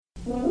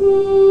You're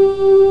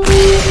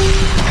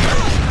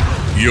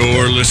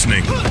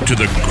listening to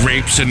the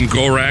Grapes and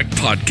Gorak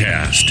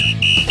podcast.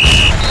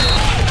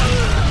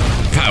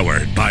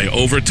 Powered by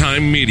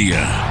Overtime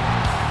Media.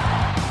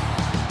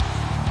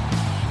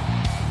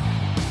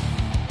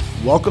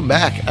 Welcome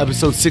back.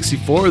 Episode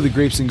 64 of the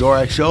Grapes and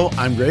Gorak Show.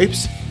 I'm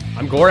Grapes.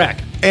 I'm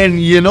Gorak.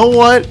 And you know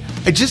what?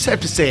 I just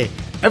have to say,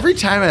 every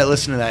time I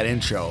listen to that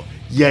intro,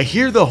 you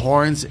hear the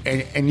horns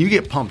and you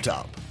get pumped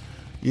up.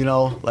 You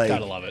know, like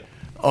Gotta love it.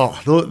 Oh,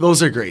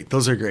 those are great.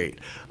 Those are great.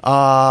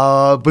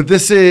 But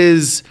this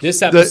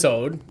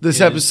episode,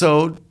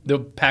 the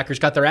Packers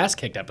got their ass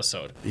kicked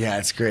episode. yeah,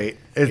 it's great.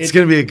 It's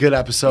going to be a good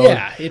episode.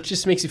 Yeah, it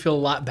just makes you feel a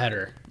lot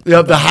better.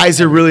 Yep, the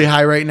highs are really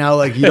high right now.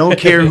 Like, you don't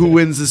care who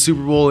wins the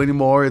Super Bowl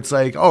anymore. It's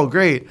like, oh,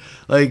 great.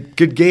 Like,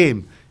 good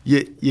game.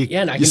 You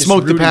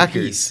smoke the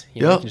Packers.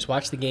 You can just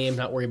watch the game,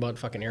 not worry about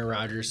fucking Aaron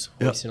Rodgers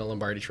hoisting a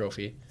Lombardi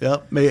trophy.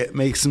 Yep,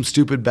 make some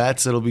stupid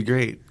bets. It'll be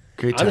great.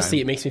 Great time.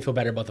 Honestly, it makes me feel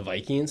better about the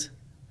Vikings.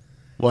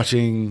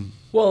 Watching.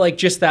 Well, like,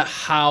 just that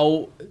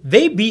how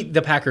they beat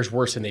the Packers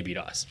worse than they beat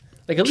us.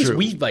 Like, at least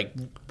we, like,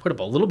 put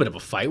up a little bit of a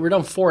fight. We were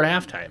down 4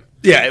 at halftime.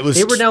 Yeah, it was.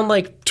 They were down,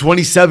 like,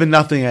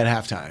 27-0 at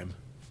halftime.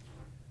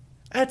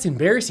 That's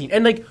embarrassing.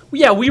 And, like,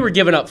 yeah, we were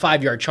giving up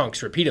 5-yard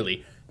chunks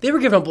repeatedly. They were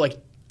giving up, like,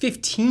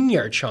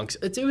 15-yard chunks.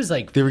 It was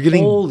like, they were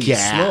getting holy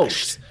gashed.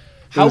 smokes.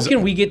 How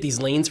can we get these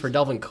lanes for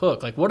Delvin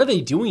Cook? Like, what are they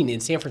doing in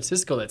San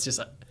Francisco that's just...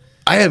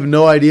 I have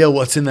no idea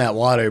what's in that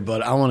water,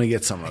 but I want to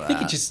get some of that. I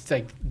think it's just,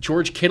 like,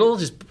 George Kittle,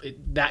 just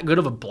that good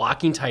of a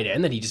blocking tight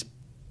end that he just...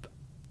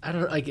 I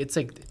don't know. Like, it's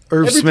like...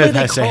 Irv Smith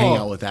has to hang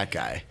out with that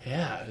guy.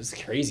 Yeah, it was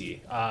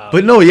crazy.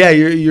 But no, yeah,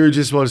 you're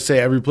just about to say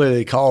every play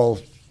they call,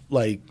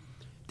 like...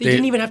 They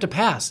didn't even have to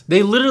pass.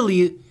 They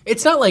literally...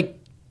 It's not like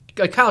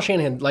Kyle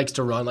Shanahan likes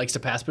to run, likes to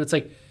pass, but it's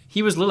like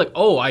he was literally like,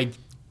 oh, I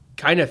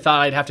kind of thought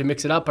I'd have to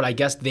mix it up, but I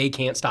guess they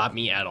can't stop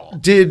me at all.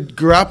 Did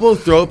Garoppolo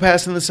throw a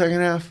pass in the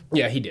second half?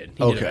 Yeah, he did.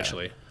 He did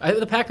eventually.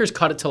 The Packers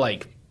cut it to,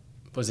 like,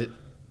 was it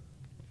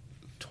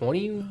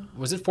 20?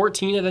 Was it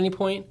 14 at any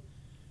point?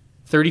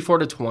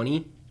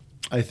 34-20?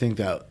 I think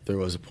that there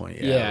was a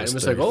point. Yeah, it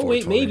was like, oh,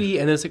 wait, maybe.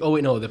 And then it's like, oh,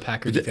 wait, no, the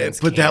Packers defense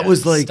but can't that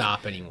was like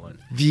stop anyone.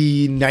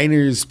 The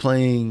Niners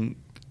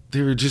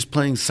they were just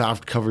playing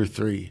soft cover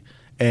 3.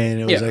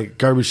 And it was like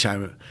garbage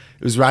time.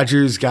 It was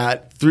Rodgers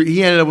got 3.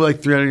 He ended up with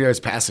like 300 yards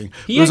passing.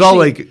 It was all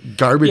like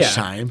garbage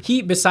time.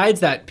 He, besides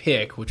that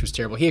pick, which was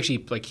terrible, he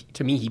actually, like,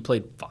 to me, he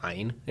played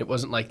fine. It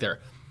wasn't like to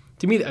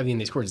me, I mean,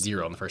 they scored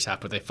 0 in the first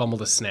half, but they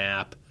fumbled a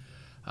snap.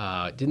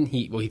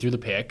 He threw the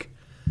pick.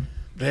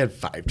 They had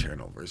 5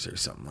 turnovers or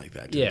something like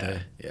that, didn't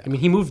they? Yeah. I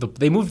mean,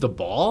 they moved the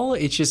ball.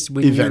 It's just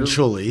when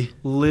eventually,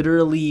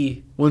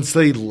 literally, once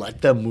they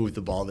let them move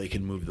the ball, they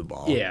can move the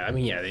ball. Yeah, I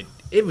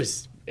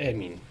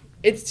mean,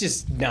 it's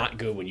just not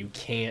good when you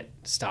can't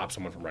stop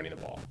someone from running the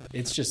ball.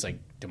 It's just, like,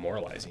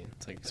 demoralizing.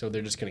 It's like, so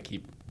they're just going to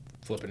keep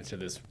flipping into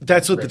this.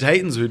 That's what the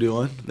Titans were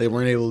doing. They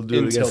weren't able to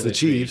do it against the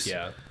Chiefs.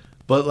 Yeah.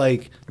 But,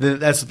 like,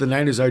 that's what the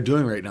Niners are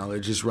doing right now. They're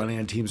just running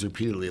on teams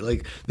repeatedly.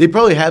 Like, they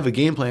probably have a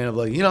game plan of,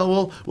 like, you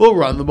know, we'll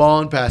run the ball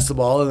and pass the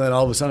ball, and then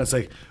all of a sudden it's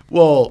like,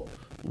 well,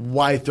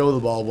 why throw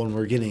the ball when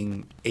we're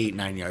getting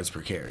 8-9 yards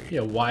per carry?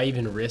 Yeah, why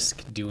even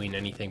risk doing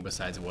anything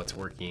besides what's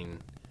working?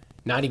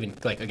 Not even,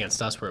 like, against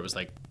us where it was,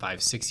 like,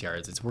 5-6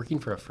 yards. It's working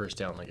for a first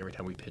down, like, every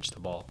time we pitch the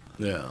ball.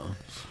 Yeah.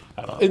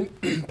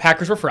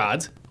 Packers were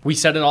frauds. We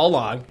said it all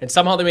along. And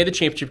somehow they made the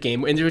championship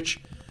game, which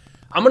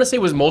I'm going to say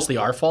was mostly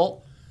our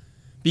fault.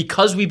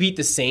 Because we beat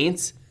the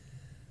Saints,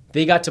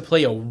 they got to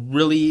play a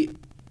really,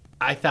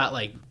 I thought,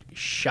 like,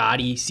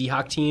 shoddy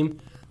Seahawks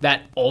team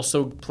that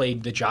also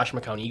played the Josh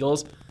McCown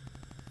Eagles.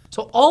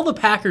 So all the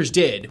Packers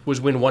did was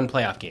win one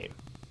playoff game.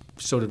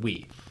 So did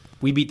we.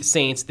 We beat the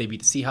Saints. They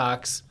beat the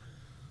Seahawks.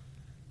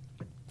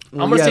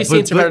 I'm going to say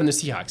Saints are better than the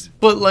Seahawks.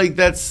 But, like,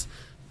 that's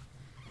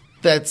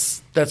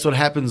what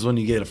happens when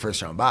you get a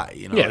first-round bye.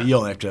 You know, you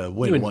only have to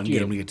win one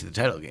game to get to the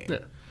title game.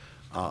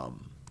 Yeah.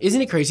 Isn't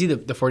it crazy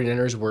that the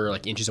 49ers were,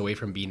 like, inches away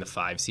from being the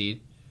 5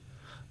 seed?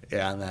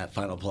 Yeah, on that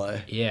final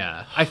play.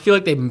 Yeah. I feel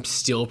like they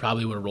still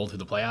probably would have rolled through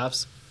the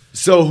playoffs.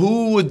 So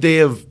who would they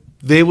have?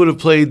 They would have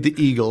played the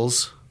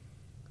Eagles.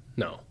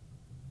 No.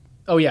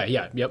 Oh, yeah,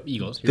 yep,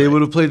 Eagles. They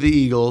would have played the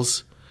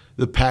Eagles.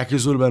 The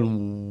Packers would have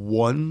been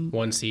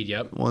 1 seed,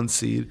 yep. 1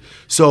 seed.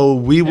 So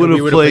we would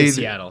have played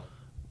Seattle.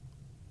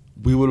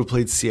 We would have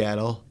played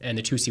Seattle. And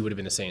the 2 seed would have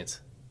been the Saints.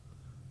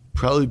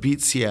 Probably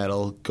beat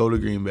Seattle, go to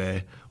Green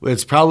Bay.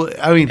 It's probably,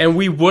 I mean. And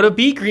we would have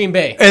beat Green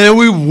Bay. And then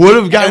we would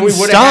have gotten stomped. And we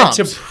would have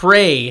had to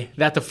pray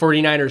that the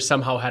 49ers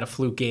somehow had a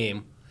fluke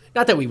game.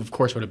 Not that we, of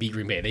course, would have beat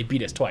Green Bay. They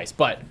beat us twice,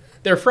 but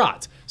they're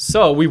frauds.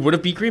 So we would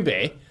have beat Green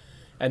Bay,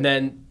 and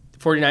then the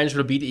 49ers would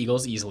have beat the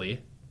Eagles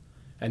easily,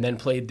 and then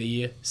played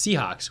the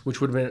Seahawks, which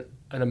would have been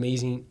an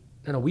amazing.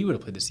 No, we would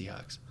have played the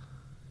Seahawks.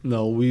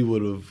 No, we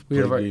would have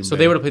played Green Bay. So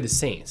they would have played the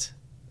Saints.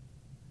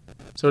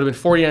 So it would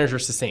have been 49ers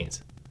versus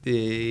Saints.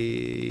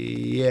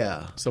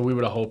 Yeah. So we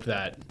would have hoped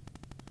that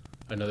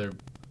another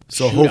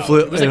So Shootout. hopefully,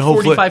 It was like and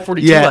hopefully-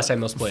 45-42 last time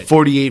those played.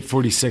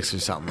 48-46 or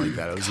something like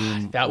that. It was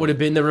even, That would have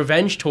been the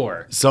revenge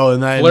tour. so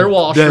and then Blair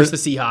Walsh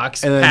versus the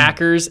Seahawks, and then-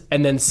 Packers,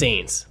 and then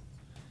Saints.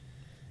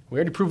 We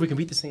already proved we can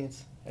beat the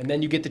Saints. And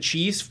then you get the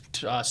Chiefs,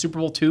 Super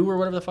Bowl II or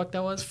whatever the fuck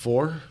that was.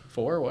 4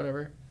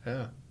 whatever.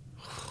 Yeah.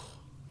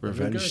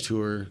 Revenge good.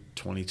 Tour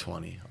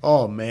 2020.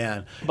 Oh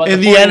man! But in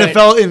the the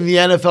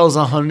 49 NFL's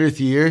 100th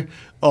year,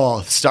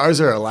 oh,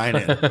 stars are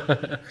aligning.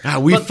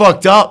 God, we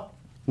fucked up.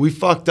 We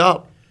fucked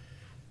up.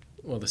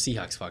 Well, the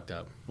Seahawks fucked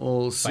up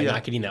We'll by see.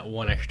 not getting that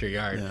one extra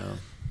yard. Yeah.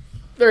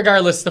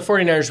 Regardless, the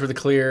 49ers were the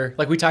clear.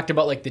 Like we talked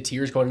about, like the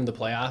tiers going into the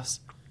playoffs.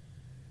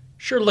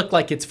 Sure looked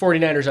like it's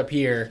 49ers up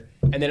here,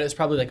 and then it was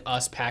probably like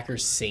us,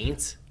 Packers,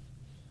 Saints,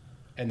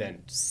 and then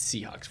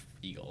Seahawks,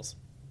 Eagles.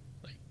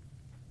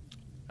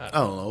 I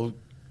don't know.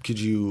 Could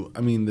you?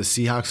 I mean, the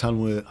Seahawks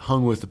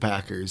hung with the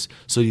Packers.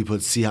 So do you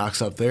put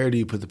Seahawks up there, or do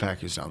you put the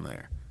Packers down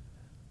there?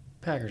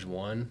 Packers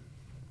won.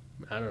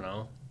 I don't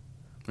know.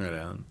 Right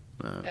on.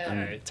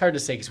 It's hard to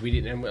say because we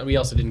didn't, and we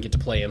also didn't get to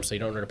play them, so you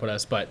don't know where to put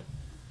us. But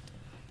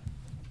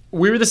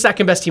we were the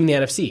second best team in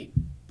the NFC.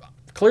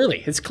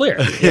 Clearly, it's clear.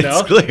 You know?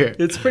 It's clear.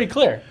 It's pretty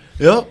clear.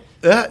 Yep.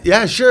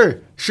 Yeah.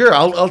 Sure.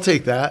 I'll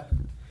take that.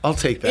 I'll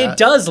take that. It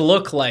does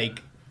look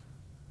like,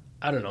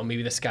 I don't know,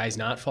 maybe the sky's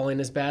not falling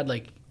as bad.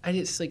 Like I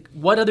just like,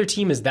 what other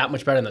team is that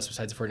much better than us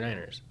besides the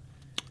 49ers?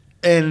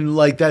 And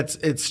like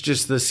it's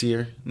just this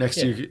year. Next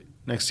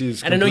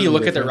year's. And I know you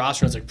look at their different.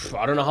 roster and it's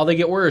like, I don't know how they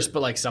get worse,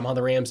 but like somehow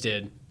the Rams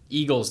did.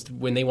 Eagles,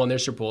 when they won their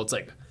Super Bowl, it's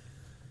like,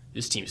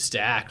 this team's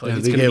stacked. Like, Yeah,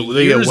 it's going to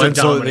be years of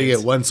dominance. They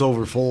get Wentz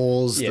over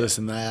Foles, Yeah. this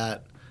and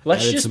that.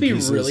 Let's Added just some be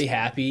pieces. really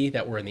happy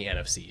that we're in the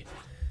NFC.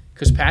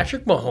 Because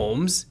Patrick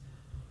Mahomes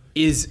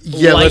is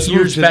Yeah, light let's move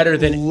years to- better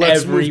than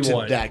let's move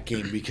everyone. to that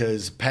game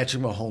because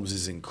Patrick Mahomes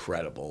is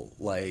incredible.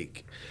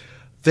 Like,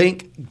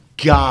 thank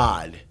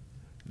God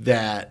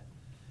that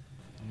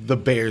the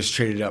Bears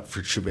traded up for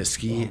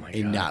Trubisky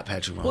and God. not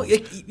Patrick Mahomes.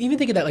 Well, even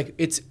think of that. Like,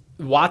 it's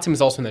Watson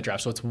is also in that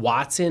draft. So it's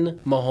Watson,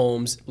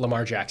 Mahomes,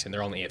 Lamar Jackson.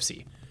 They're all in the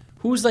AFC.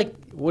 Who's like,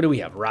 what do we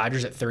have?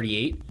 Rodgers at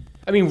 38?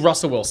 I mean,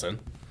 Russell Wilson.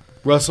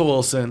 Russell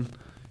Wilson.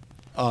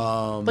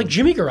 Like,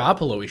 Jimmy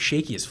Garoppolo is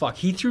shaky as fuck.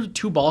 He threw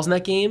 2 balls in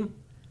that game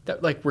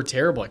that, like, were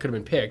terrible. I could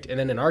have been picked. And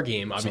then in our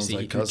game, obviously,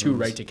 like he threw 2 Cousins.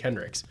 right to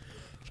Kendricks.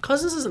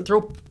 Cousins doesn't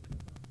throw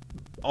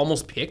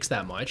almost picks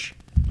that much.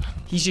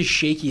 He's just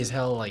shaky as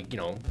hell, like, you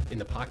know, in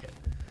the pocket.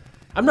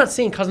 I'm not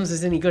saying Cousins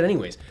is any good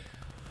anyways.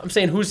 I'm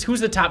saying who's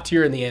the top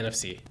tier in the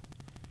NFC?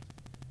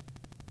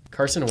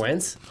 Carson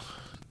Wentz?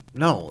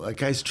 No, that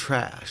guy's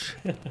trash.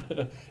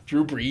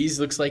 Drew Brees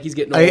looks like he's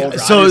getting old.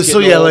 So Rodgers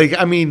getting yeah, old. like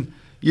I mean,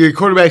 your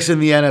quarterbacks in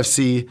the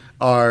NFC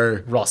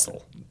are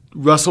Russell.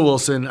 Russell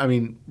Wilson. I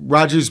mean,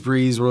 Rodgers,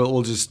 Brees.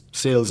 We'll just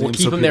say those We'll names.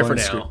 keep so him there people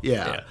for aren't now. screwed.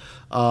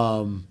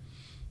 Yeah.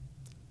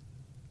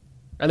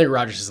 I think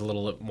Rodgers is a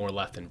little more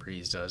left than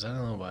Brees does. I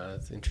don't know, but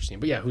that's interesting.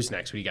 But yeah, who's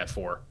next? Who you got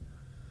 4?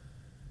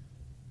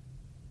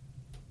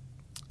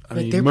 I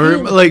Like, mean, they're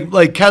Murray, playing-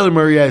 like Kyler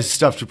Murray has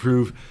stuff to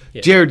prove.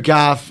 Yeah. Jared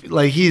Goff,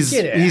 like he's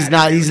Get he's outta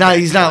not here he's with not that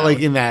he's not crowd. like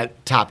in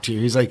that top tier.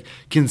 He's like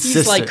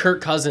consistent. He's like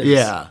Kirk Cousins.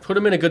 Yeah. Put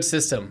him in a good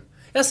system.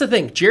 That's the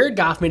thing. Jared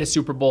Goff made a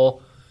Super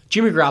Bowl.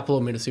 Jimmy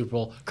Garoppolo made a Super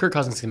Bowl. Kirk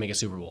Cousins can make a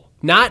Super Bowl.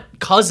 Not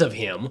because of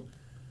him,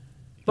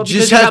 but You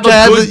because just you have have to a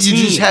have good the, team.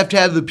 you just have to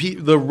have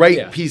the right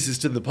Yeah. pieces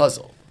to the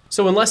puzzle.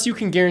 So unless you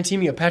can guarantee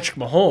me a Patrick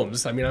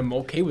Mahomes, I mean, I'm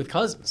okay with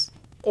Cousins.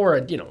 Or,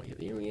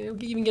 you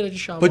even get a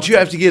Deshaun But you Watson.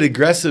 have to get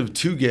aggressive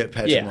to get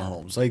Patrick Yeah.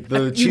 Mahomes. Like You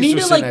the Chiefs need were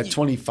to, sitting like- at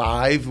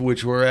 25,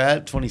 which we're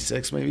at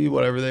 26, maybe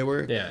whatever they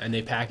were. Yeah, and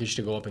they packaged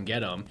to go up and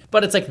get him.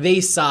 But it's like they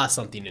saw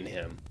something in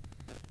him,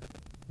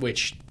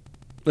 which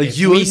Like If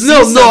you, we see no,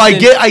 I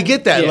something-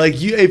 get that. Yeah. Like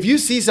if you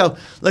see some,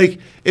 like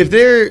if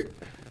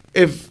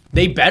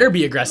they better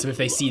be aggressive if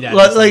they see that.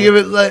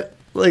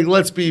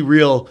 let's be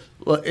real.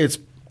 It's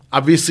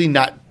obviously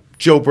not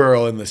Joe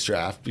Burrow in this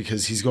draft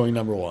because he's going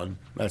number 1.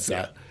 That's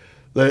that.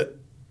 But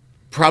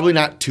probably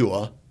not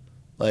Tua.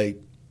 Like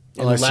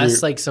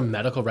Unless like some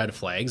medical red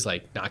flags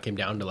like knock him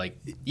down to like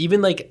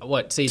even like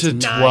what say it's To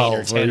 9 12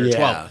 or 10 or or yeah.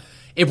 12.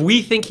 If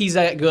we think he's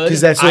that good, 'Cause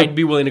that's what- I'd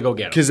be willing to go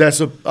get him. because that's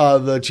what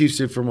the Chiefs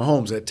did for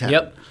Mahomes at 10.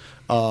 Yep.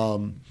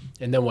 And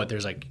then what?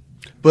 There's like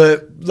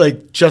But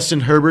like Justin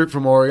Herbert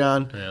from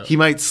Oregon, Yeah. he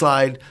might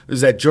slide.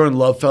 There's that Jordan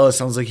Love fella.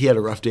 Sounds like he had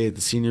a rough day at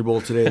the Senior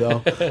Bowl today,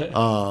 though.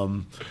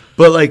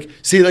 But like,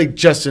 see, like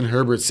Justin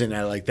Herbert's sitting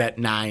at like that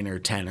 9 or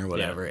 10 or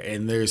whatever,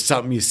 and there's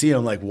something you see. And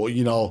I'm like,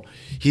 well,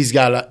 he's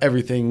got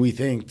everything we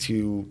think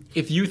to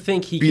if you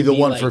think he be can the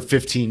one like, for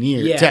 15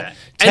 years. Yeah. 10, And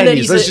 10 then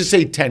years. he's Let's a- just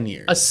say 10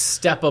 years. a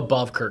step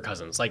above Kirk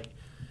Cousins, like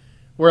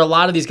where a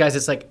lot of these guys,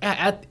 it's like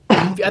at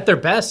their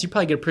best, you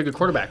probably get a pretty good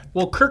quarterback.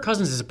 Well, Kirk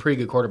Cousins is a pretty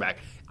good quarterback.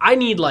 I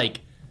need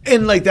like.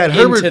 And like that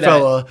into Herbert that.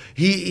 fella,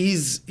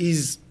 he's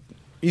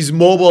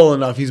mobile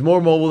enough. He's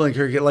more mobile than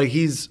Kirk. Like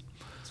he's.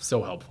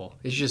 So helpful.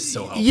 It's just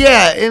so helpful.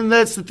 Yeah, and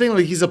that's the thing.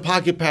 Like he's a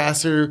pocket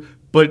passer,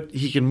 but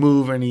he can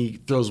move and he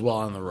throws well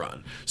on the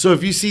run. So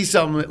if you see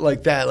something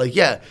like that, like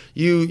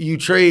you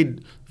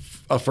trade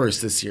a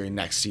first this year and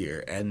next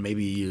year, and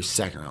maybe your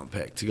second round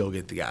pick to go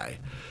get the guy.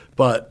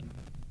 But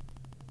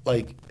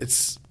like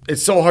it's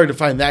so hard to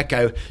find that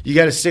guy. You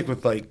got to stick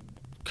with like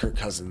Kirk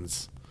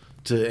Cousins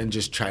and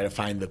just try to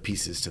find the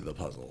pieces to the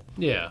puzzle.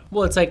 Yeah.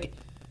 Well, it's like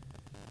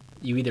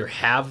you either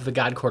have the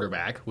god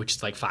quarterback, which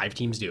is like 5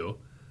 teams do,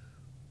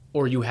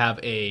 or you have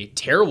a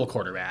terrible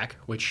quarterback,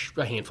 which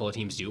a handful of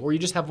teams do, or you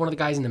just have one of the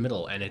guys in the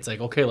middle, and it's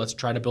like, okay, let's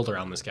try to build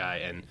around this guy.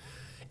 And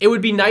it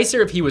would be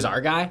nicer if he was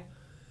our guy.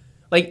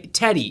 Like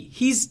Teddy,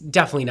 he's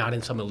definitely not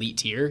in some elite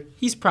tier.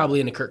 He's probably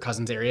in the Kirk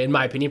Cousins area, in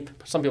my opinion.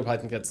 Some people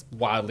probably think that's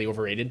wildly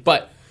overrated,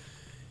 but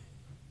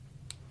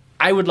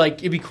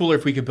it'd be cooler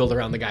if we could build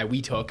around the guy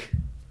we took,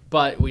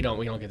 but we don't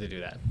get to do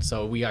that.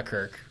 So we got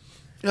Kirk.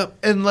 Yep.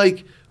 And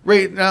like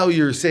right now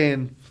you're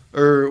saying,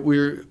 or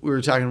we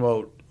were talking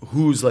about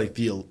who's like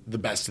the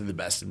best of the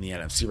best in the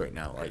NFC right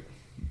now. Like,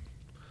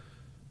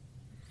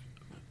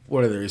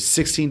 what are there?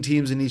 16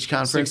 teams in each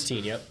conference.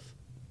 16. Yep.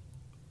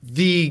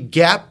 The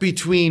gap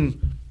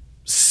between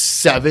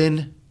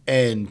 7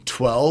 and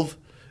 12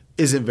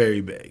 isn't very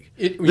big.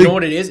 You know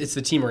what it is? It's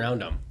the team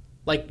around him.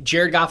 Like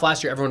Jared Goff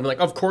last year, everyone would be like,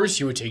 "Of course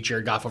you would take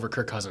Jared Goff over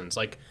Kirk Cousins."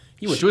 Like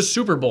he went to a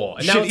Super Bowl,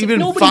 and now it's even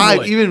like, nobody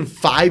would. even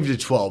 5 to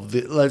 12.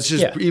 Let's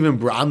just even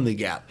broaden the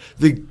gap.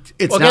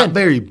 It's Again, not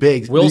very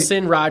big.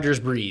 Wilson, Rodgers,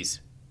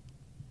 Breeze.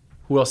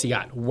 Who else you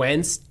got?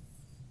 Wentz.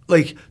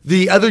 Like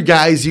the other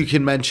guys you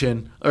can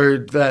mention or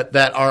that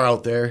are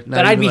out there.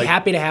 That I'd be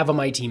happy to have on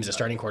my team as a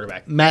starting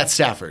quarterback. Matt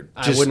Stafford.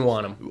 I wouldn't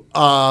want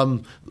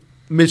him.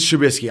 Mitch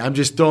Trubisky. I'm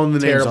just throwing the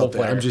names out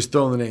there. Player. I'm just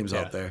throwing the names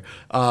out there.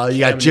 You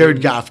got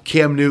Jared Goff,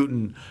 Cam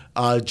Newton,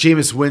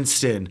 Jameis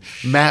Winston,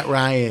 Matt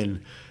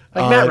Ryan.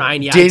 Matt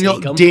Ryan, yeah,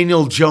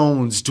 Daniel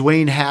Jones,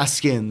 Dwayne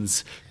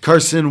Haskins,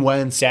 Carson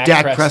Wentz,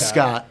 Dak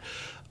Prescott.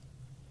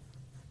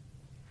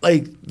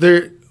 Like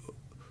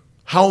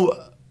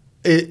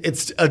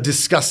it's a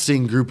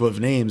disgusting group of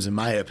names in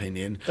my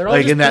opinion. They're all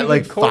like just in that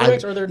like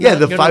 5, or they're yeah, not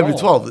the good 5 at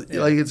to all. 12.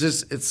 Like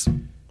it's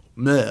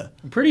meh.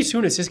 Pretty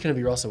soon it's just going to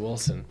be Russell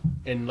Wilson,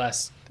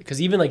 unless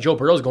because even like Joe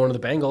Burrow's going to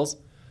the Bengals.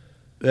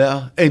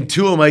 Yeah, and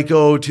Tua might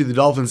go to the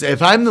Dolphins.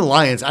 If I'm the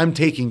Lions, I'm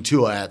taking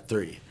Tua at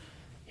 3.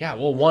 Yeah,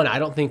 well, one, I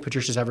don't think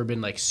Patricia's ever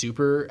been like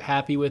super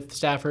happy with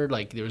Stafford.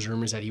 Like there was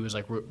rumors that he was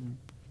like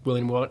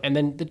willing to move on, and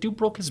then the dude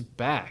broke his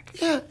back.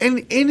 Yeah,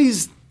 and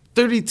he's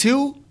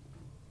 32.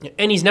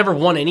 And he's never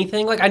won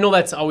anything. Like I know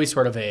that's always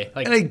sort of a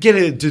like. And I get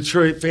it.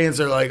 Detroit fans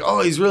are like,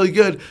 "Oh, he's really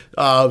good."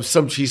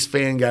 Some Chiefs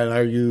fan got an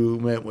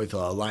argument with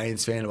a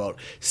Lions fan about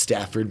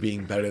Stafford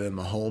being better than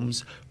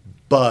Mahomes,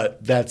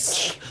 but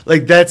that's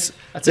an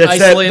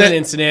isolated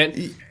incident.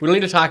 We don't need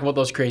to talk about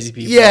those crazy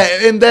people.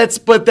 Yeah, and that's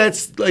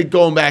like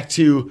going back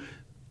to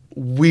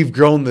we've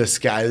grown this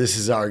guy. This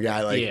is our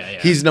guy.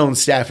 Like he's known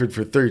Stafford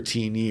for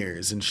 13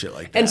 years and shit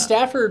like that. And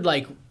Stafford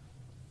like.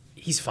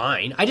 He's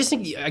fine. I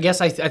think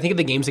of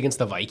the games against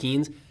the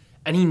Vikings,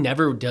 and he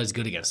never does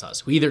good against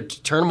us. We either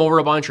turn him over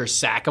a bunch or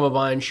sack him a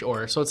bunch,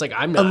 or so it's like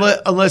I'm not.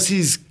 Unless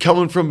he's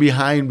coming from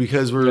behind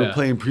because we're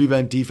playing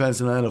prevent defense,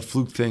 and then a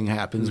fluke thing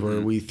happens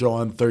where we throw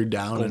on 3rd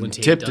down Golden and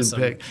Tate tipped does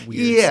and pick.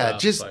 Yeah,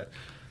 stuff,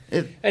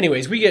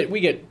 anyways, we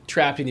get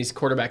trapped in these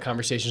quarterback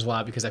conversations a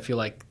lot because I feel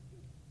like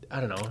I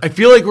don't know. I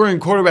feel like we're in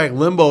quarterback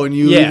limbo, and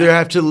you either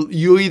have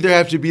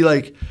to be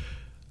like.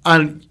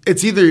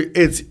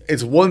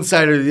 It's one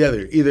side or the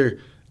other. Either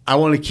I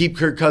want to keep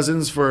Kirk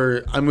Cousins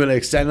I'm going to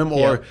extend him,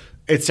 or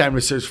it's time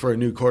to search for a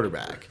new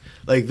quarterback.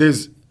 Like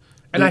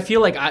I feel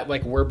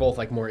like we're both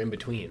like more in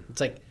between. It's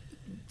like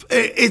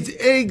it's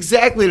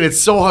exactly, and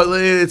it's so hard.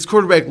 It's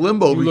quarterback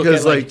limbo you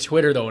because look at, like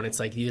Twitter though, and it's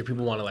like either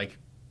people want to like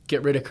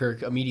get rid of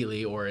Kirk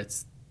immediately, or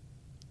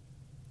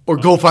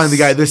go find the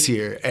guy this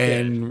year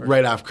and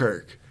write off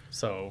Kirk.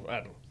 So I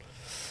don't.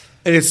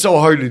 And it's so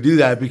hard to do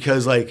that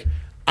because like.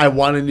 I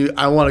want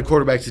a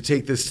quarterback to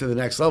take this to the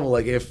next level.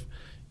 Like if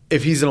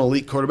he's an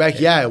elite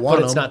quarterback, I want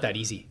him. But it's not that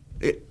easy.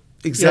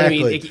 Exactly. You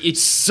know what I mean?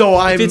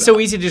 If it's so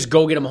easy to just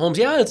go get him Mahomes,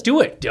 let's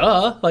do it.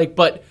 Duh.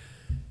 But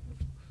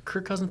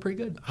Kirk Cousins pretty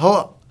good.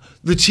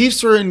 The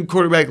Chiefs were in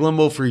quarterback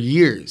limbo for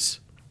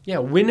years. Yeah.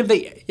 When have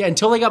they? Yeah.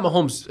 Until they got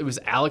Mahomes, it was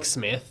Alex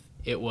Smith.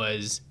 It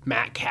was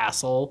Matt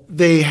Castle.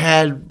 They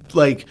had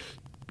like.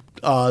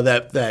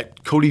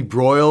 That Cody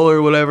Broyle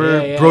or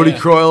whatever, Brody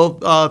Croyle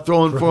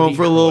throwing for him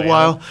for a little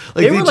while.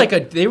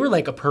 Like they were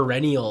like a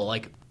perennial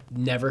like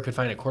never could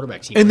find a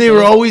quarterback team. And they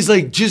were always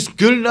like just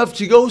good enough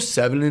to go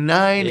 7-9,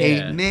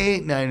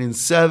 8-8,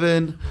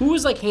 9-7. Who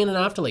was like handing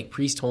off to like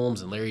Priest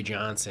Holmes and Larry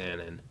Johnson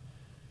and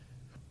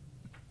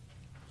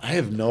I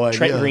have no idea.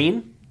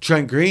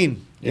 Trent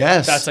Green.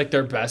 Yes. That's like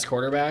their best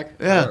quarterback.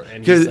 Yeah.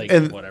 And he's like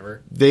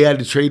whatever. They had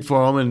to trade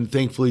for him, and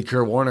thankfully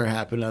Kurt Warner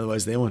happened.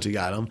 Otherwise, they wouldn't have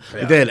got him. Yeah.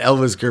 Like they had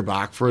Elvis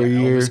Gerbach for a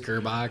year. Elvis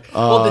Gerbach.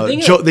 Well, the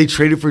thing they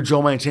traded for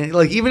Joe Montana.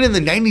 Like, even in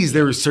the 90s,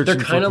 they were searching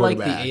for quarterbacks. They're kind of like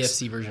the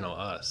AFC version of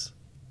us.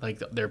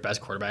 Like, their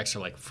best quarterbacks are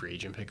like free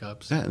agent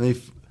pickups. Yeah,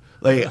 and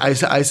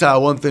I saw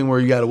one thing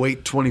where you got to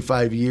wait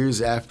 25 years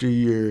after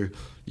your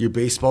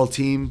baseball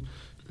team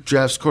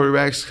drafts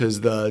quarterbacks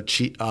because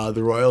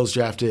the Royals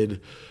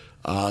drafted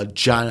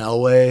John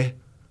Elway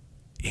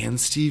and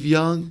Steve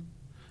Young,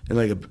 and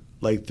like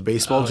like the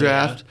baseball Oh,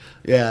 draft.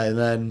 Yeah, and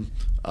then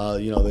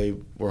they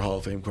were Hall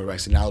of Fame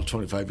quarterbacks, and now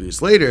 25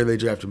 years later they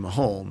drafted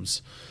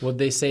Mahomes. Would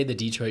they say the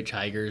Detroit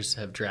Tigers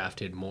have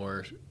drafted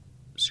more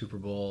Super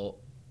Bowl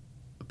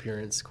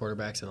appearance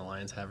quarterbacks than the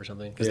Lions have or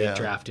something? Because Yeah. they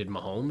drafted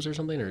Mahomes or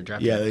something? Or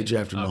drafted Yeah, they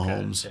drafted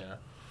Mahomes. Yeah.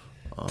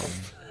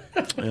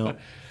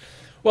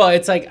 Well,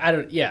 it's like,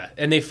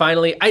 and they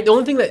finally, the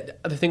only thing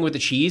the thing with the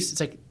Chiefs, it's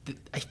like,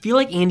 I feel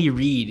like Andy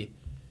Reid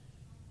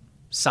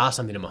saw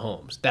something in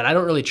Mahomes that I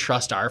don't really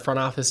trust our front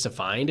office to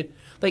find.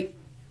 Like,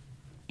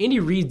 Andy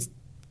Reid's,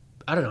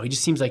 I don't know, he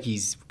just seems like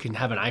he's can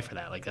have an eye for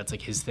that. Like, that's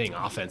like his thing,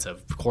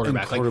 offensive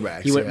quarterback. And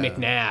Like, he went yeah.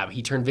 McNabb,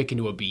 he turned Vic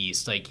into a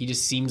beast. Like, he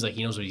just seems like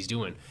he knows what he's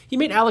doing. He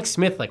made Alex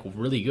Smith, like,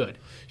 really good.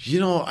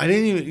 I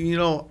didn't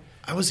even,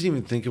 I wasn't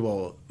even thinking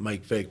about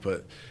Mike Vick,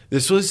 but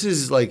this was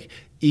his, like,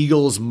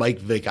 Eagles Mike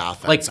Vick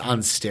offense Like,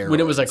 on steroids.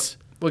 When it was like,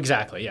 well,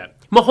 exactly, yeah.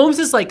 Mahomes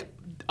is like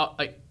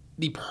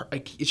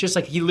it's just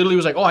like he literally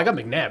was like, oh, I got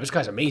McNabb. This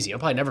guy's amazing. I'll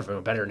probably never feel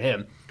better than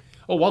him.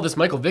 Oh, well, this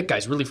Michael Vick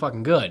guy's really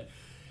fucking good.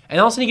 And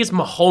all of a sudden he gets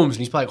Mahomes, and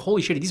he's probably like,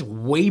 holy shit, he's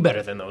way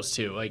better than those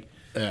two. Like,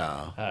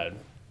 Yeah.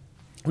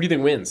 who do you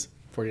think wins?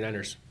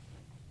 49ers.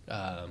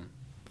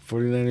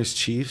 49ers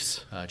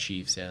Chiefs.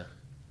 Chiefs, yeah.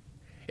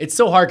 It's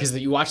so hard because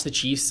you watch the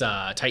Chiefs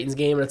Titans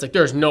game, and it's like,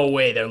 there's no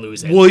way they're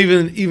losing. Well,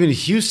 even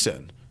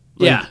Houston.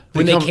 Like, Yeah,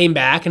 when they came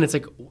back and it's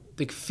like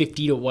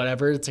 50 to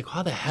whatever, it's like,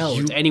 how the hell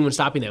is anyone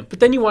stopping them? But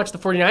then you watch the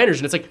 49ers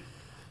and it's like,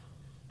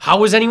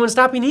 how is anyone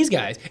stopping these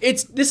guys?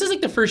 This is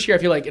like the first year I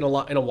feel like in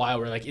a while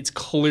where like it's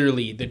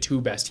clearly the two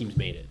best teams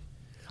made it.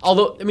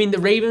 Although, I mean, the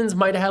Ravens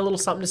might have had a little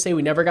something to say.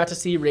 We never got to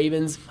see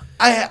Ravens.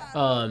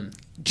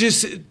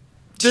 Just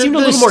seemed a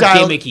little more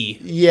gimmicky.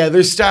 Yeah,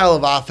 their style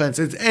of offense.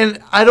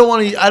 And I don't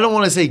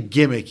want to say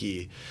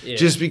gimmicky, Yeah.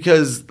 just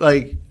because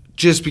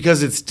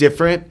it's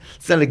different.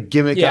 It's not a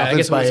gimmick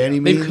offense by any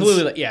means.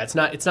 Clearly, it's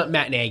not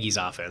Matt Nagy's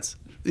offense,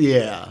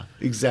 Yeah,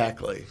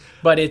 exactly.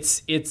 but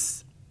it's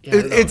I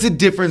don't know. It's a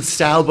different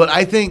style, but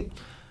I think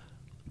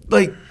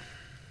like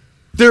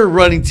they're a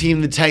running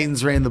team. The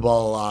Titans ran the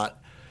ball a lot.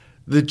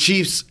 The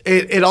Chiefs.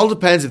 It all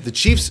depends if the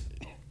Chiefs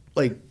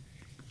like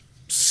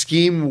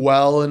scheme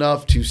well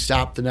enough to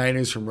stop the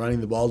Niners from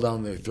running the ball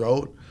down their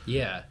throat.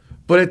 Yeah.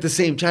 But at the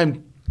same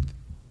time,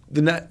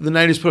 the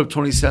Niners put up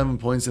 27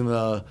 points in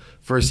the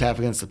first half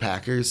against the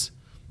Packers.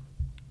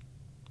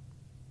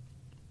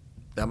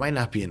 That might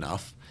not be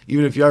enough,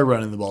 even if you are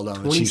running the ball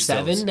down the Chiefs'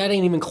 throats. 27? That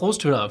ain't even close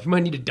to enough. You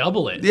might need to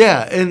double it.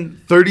 Yeah,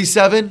 and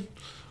 37.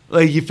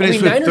 Like you finish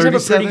with Niners 37.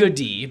 have a pretty good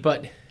D,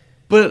 but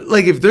But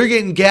like if they're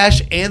getting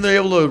gashed and they're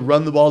able to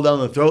run the ball down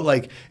the throat,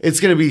 like it's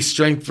going to be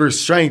strength for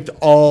strength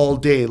all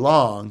day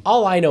long.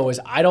 all I know is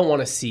I don't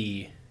want to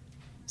see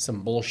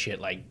some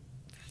bullshit like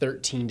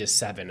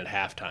 13-7 at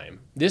halftime.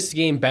 This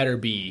game better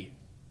be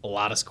a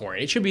lot of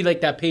scoring. It should be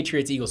like that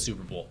Patriots-Eagles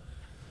Super Bowl.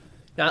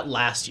 Not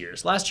last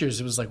year's. Last year's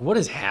it was like, what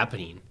is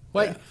happening?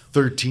 What?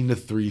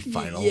 13-3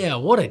 final. Yeah,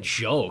 what a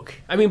joke.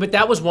 I mean, but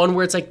that was one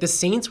where it's like the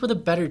Saints were the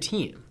better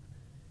team.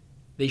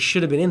 They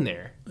should have been in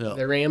there. Yeah.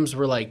 The Rams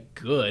were like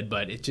good,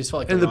 but it just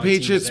felt like And the wrong team was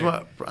Patriots,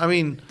 there. I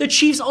mean, The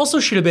Chiefs also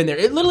should have been there.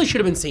 It literally should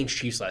have been Saints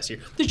Chiefs last year.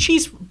 The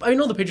Chiefs, I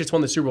know the Patriots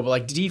won the Super Bowl, but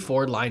like D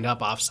Ford lined up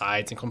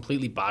offsides and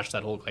completely botched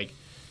that whole like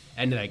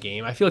end of that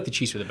game. I feel like the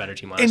Chiefs were the better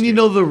team last and year. you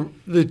know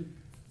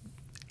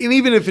and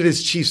even if it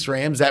is Chiefs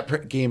Rams,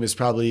 that game is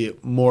probably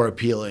more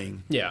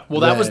appealing. Yeah,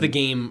 well, that was the than-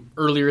 game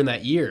earlier in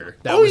that year.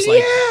 That Oh, was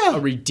like yeah. a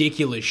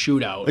ridiculous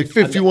shootout, Like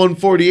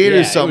 51-48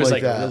 or something it was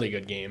like that. a really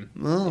good game.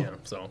 Oh. Yeah,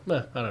 so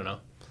I don't know.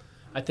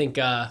 I think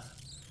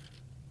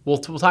we'll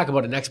talk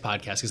about it next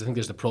podcast because I think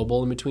there's the Pro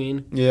Bowl in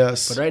between.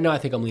 Yes. But right now, I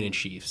think I'm leaning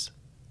Chiefs.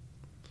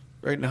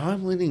 Right now,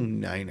 I'm leaning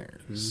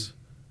Niners.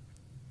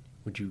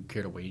 Would you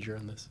care to wager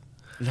on this?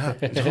 Not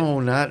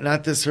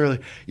this early.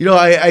 You know,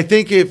 I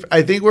think if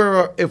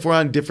we're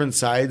on different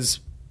sides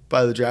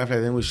by the draft,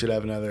 I think we should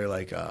have another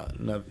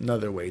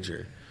another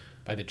wager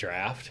By the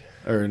draft?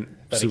 or By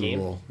the Super game?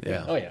 Bowl.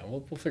 Yeah. Oh yeah,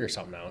 we'll figure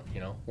something out. You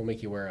know, we'll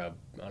make you wear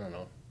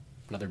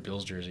another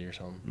Bills jersey or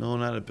something. No,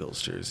 not a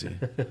Bills jersey,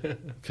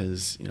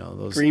 because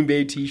those. Green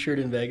Bay T-shirt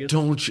in Vegas.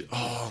 Don't you?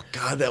 Oh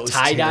God, that was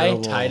tie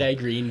terrible. dye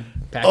green.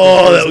 Packers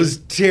Oh, that jersey. was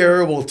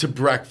terrible to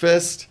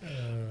breakfast.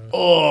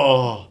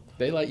 Oh,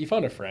 You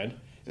found a friend.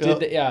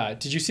 Yeah.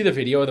 Did you see the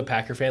video of the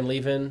Packer fan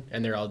leaving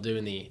and they're all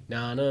doing the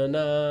na na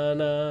na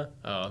na?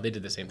 Oh, they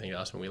did the same thing to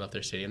us when we left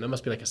their stadium. That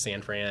must be like a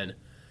San Fran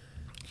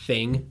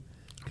thing.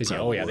 Because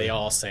they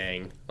all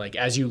sang like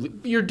as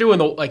you're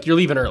doing you're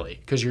leaving early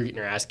because you're getting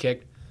your ass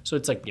kicked. So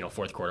it's like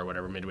fourth quarter,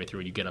 whatever, midway through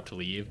when you get up to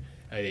leave.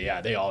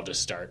 They all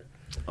just start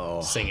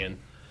singing.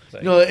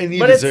 Like, and you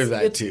but deserve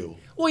that too.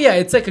 Well, yeah,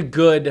 it's like a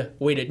good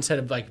way to instead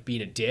of like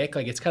being a dick,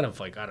 like it's kind of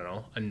like I don't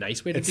know, a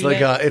nice way to. It's do like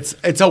that.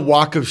 it's a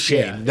walk of shame.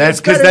 Yeah. That's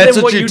It's because better that's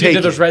than what you you're did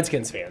taking. to those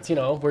Redskins fans,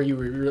 where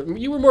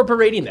you were more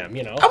parading them,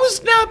 I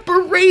was not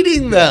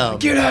berating them.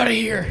 Get out of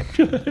here.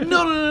 No. It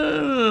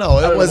don't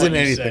know wasn't what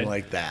you anything said.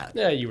 like that.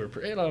 Yeah, you were.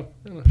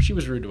 She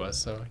was rude to us,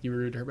 so you were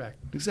rude to her back.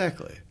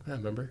 Exactly. I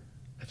remember.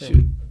 I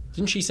think.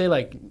 Didn't she say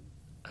like,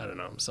 I don't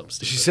know, something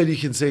stupid? She said you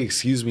can say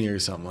excuse me or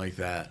something like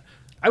that.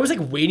 I was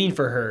like waiting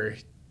for her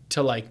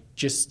to like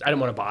just I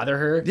didn't want to bother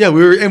her. Yeah,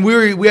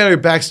 we had our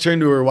backs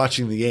turned to her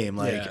watching the game.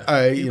 Like, Yeah. all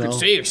right, you you could know.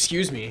 say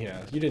excuse me.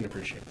 Yeah, you didn't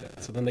appreciate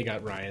that. So then they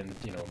got Ryan,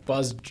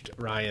 buzzed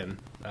Ryan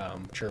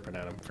chirping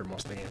at him for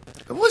most of the game.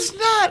 It was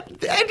not.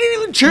 I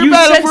didn't even chirp You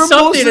at him said for most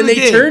something of and the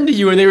they game. turned to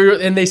you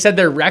and they said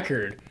their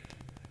record.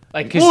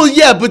 Like, Well,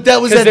 yeah, but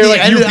that was at they're the like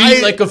end. you of-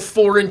 beat like a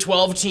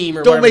 4-12 team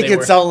or don't whatever make they it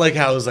were. sound like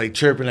I was like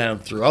chirping at him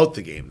throughout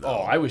the game. Though.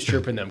 Oh, I was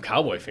chirping them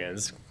Cowboy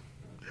fans.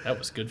 That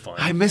was good fun.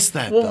 I missed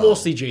that. Well, though.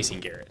 mostly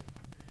Jason Garrett,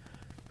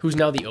 who's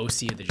now the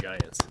OC of the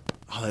Giants.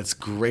 Oh, that's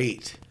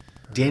great.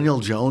 Daniel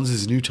Jones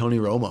is new Tony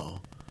Romo.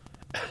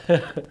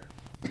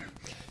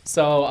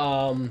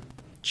 So,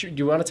 do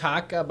you want to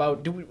talk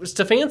about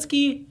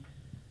Stefanski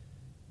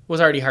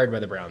was already hired by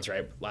the Browns,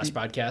 right? Last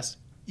podcast.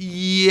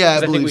 Yeah, I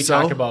 'Cause I believe think we so.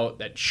 talked about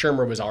that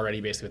Shermer was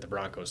already basically with the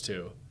Broncos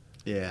too.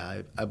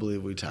 Yeah, I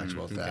believe we talked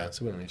about that. Okay,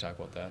 so we don't need to talk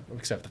about that,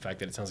 except the fact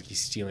that it sounds like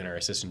he's stealing our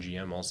assistant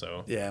GM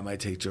also. Yeah, I might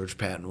take George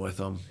Patton with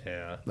him.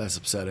 Yeah, That's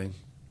upsetting.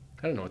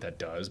 I don't know what that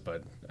does,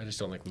 but I just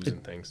don't like losing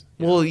things.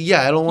 Well,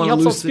 yeah, I don't He want to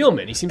helps lose. out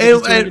Spielman. He seems like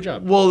he's doing a good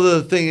job. Well,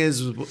 the thing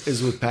is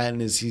with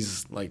Patton is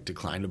he's like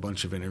declined a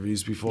bunch of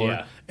interviews before,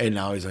 Yeah. and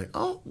now he's like,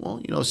 oh, well,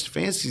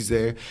 Stefanski's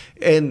there,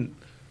 and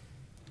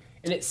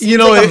And it seems You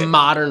know, like a it-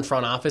 modern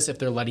front office if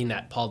they're letting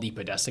that Paul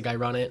DePodesta guy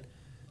run it.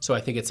 So I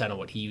think it's kind of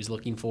what he was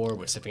looking for,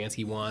 what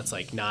Stefanski wants,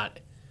 like not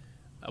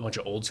a bunch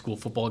of old school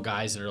football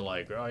guys that are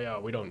like, oh yeah,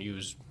 we don't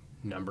use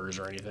numbers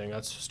or anything.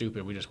 That's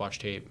stupid. We just watch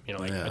tape. I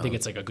Yeah. think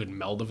it's like a good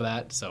meld of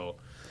that. So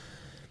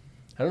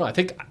I don't know. I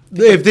think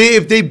if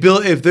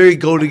they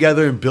go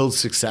together and build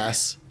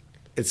success,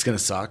 it's gonna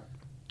suck,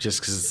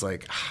 just because it's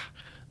like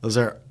those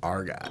are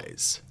our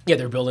guys. yeah,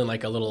 they're building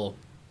like a little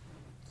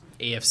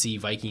AFC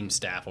Viking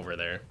staff over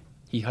there.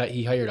 He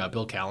hired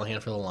Bill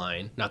Callahan for the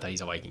line. Not that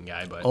he's a Viking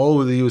guy, but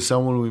Oh, he was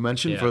someone we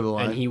mentioned yeah. for the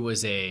line. And he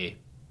was the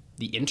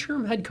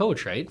interim head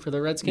coach, right, for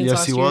the Redskins Yes,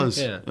 last he year?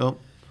 was. Yeah. Yep.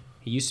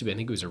 He used to be, I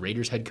think he was a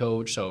Raiders head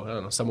coach, so I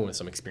don't know, someone with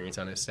some experience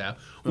on his staff.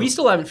 We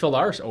still haven't filled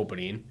our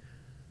opening,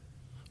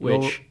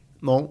 which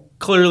No.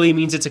 clearly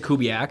means it's a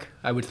Kubiak,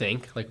 I would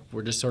think. Like,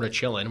 we're just sort of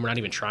chilling. We're not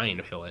even trying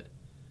to fill it.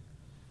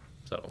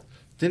 So,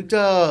 Didn't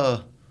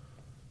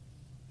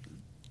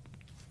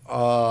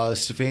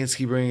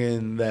Stefanski bring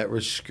in that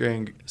Rich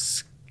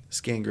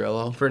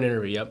Scangarello? for an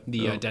interview, yep. The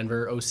Yeah.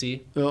 Denver OC.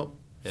 Yep. Yeah,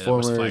 that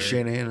was Former fired.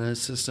 Shanahan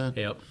assistant.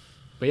 Yep.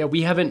 But yeah,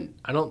 we haven't,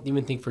 I don't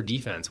even think for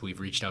defense we've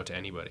reached out to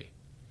anybody.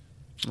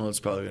 Well, it's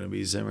probably going to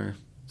be Zimmer.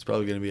 It's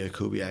probably going to be a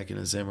Kubiak and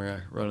a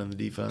Zimmer running the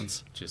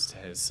defense. Just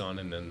his son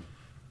and then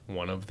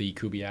one of the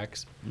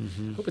Kubiaks.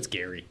 Mm-hmm. Hope it's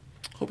Gary.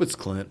 Hope it's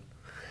Clint.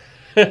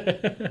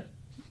 I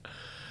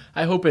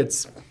hope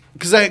it's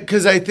I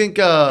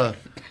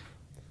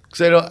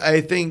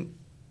think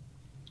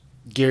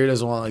Gary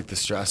doesn't want like the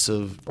stress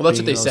of. Well, that's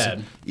what being they able to-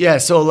 said. Yeah,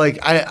 so like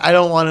I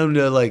don't want him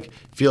to like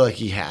feel like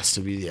he has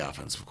to be the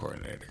offensive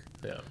coordinator.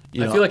 Yeah.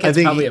 You I know, feel like I it's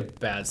think probably he- a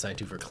bad sign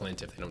too for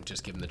Clint if they don't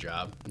just give him the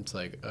job. It's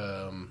like,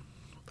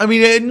 I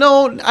mean,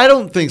 no, I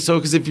don't think so.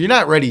 Because if you're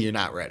not ready, you're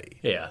not ready.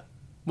 yeah.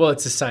 Well,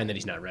 it's a sign that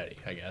he's not ready,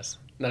 I guess.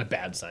 Not a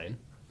bad sign.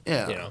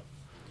 Yeah, You know.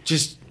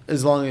 just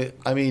as long as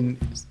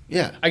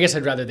yeah. I guess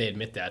I'd rather they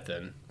admit that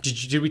than.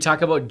 Did we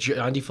talk about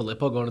John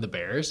DeFilippo going to the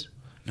Bears?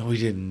 No, we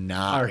did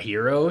not. Our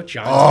hero,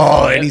 John.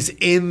 Oh, DeFilippo. and he's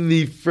in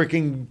the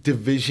freaking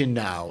division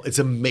now. It's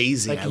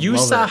amazing. like I you love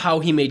saw it. how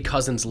he made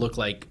Cousins look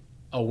like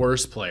a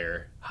worse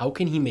player. How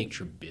can he make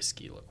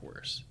Trubisky look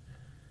worse?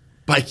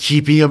 By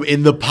keeping him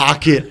in the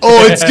pocket.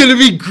 Oh, it's going to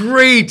be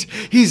great.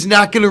 He's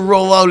not going to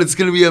roll out. It's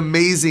going to be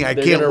amazing. I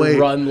They're can't gonna wait.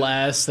 run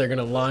less. They're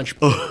gonna launch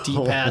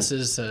deep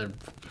passes to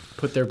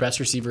put their best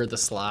receiver at the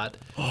slot.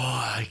 Oh,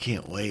 I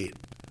can't wait.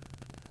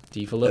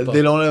 DeFilippo.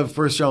 They don't have a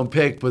first round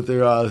pick, but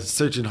they're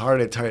searching hard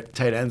at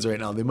tight ends right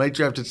now. They might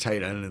draft a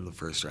tight end in the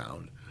first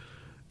round.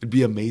 It'd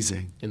be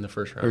amazing. in the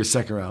first Or round.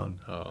 second round.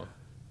 Oh,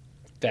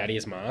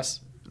 Thaddeus Moss.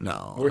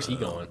 No. Where's he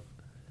going?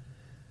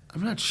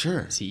 I'm not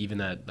sure. Is he even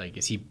that? Like,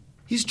 is he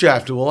He's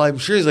draftable. I'm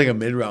sure he's like a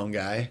mid round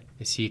guy.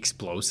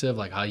 explosive?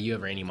 Like, how do you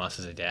have Randy Moss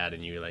as a dad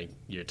and you're a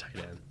tight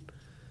end?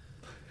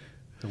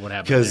 And what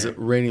happened? Because there?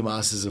 Randy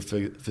Moss is a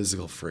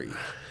physical freak.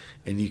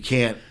 And you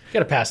can't. You got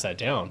to pass that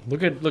down.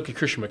 Look at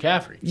Christian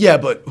McCaffrey. Yeah,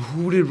 but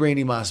who did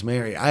Randy Moss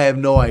marry? I have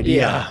no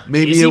idea. Yeah.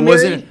 Maybe Is he it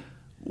wasn't. married?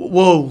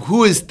 Whoa,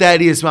 who is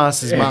Thaddeus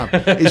Moss's mom?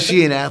 Is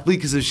she an athlete?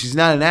 Because if she's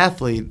not an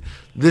athlete,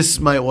 this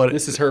might what.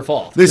 This is her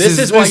fault. This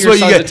is why your what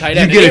son's a tight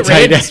end. You get It a ain't tight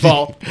Randy's end.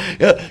 fault.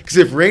 Yeah, because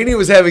if Randy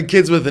was having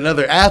kids with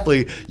another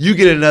athlete, you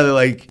get another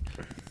like.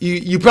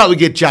 You probably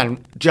get John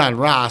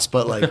Ross,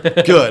 but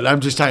like good. I'm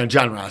just talking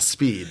John Ross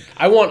speed.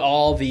 I want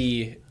all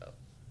the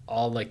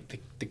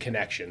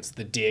connections,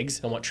 the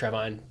digs. I want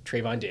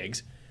Trayvon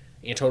Diggs,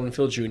 Antoine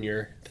Winfield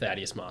Jr.,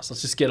 Thaddeus Moss.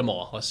 Let's just get them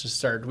all. Let's just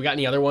start. We got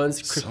any other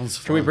ones? Sounds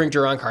Can we fun. bring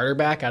Jerron Carter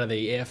back out of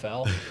the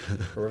AFL,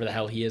 or wherever the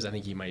hell he is? I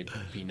think he might be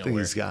I think nowhere.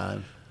 he's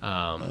gone.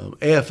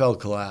 AFL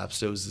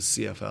collapsed. It was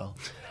the CFL.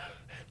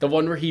 The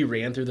one where he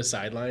ran through the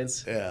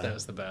sidelines. Yeah. That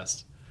was the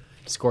best.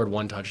 Scored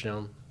one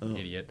touchdown.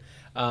 Idiot.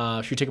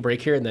 Should we take a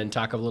break here and then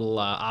talk a little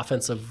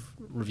offensive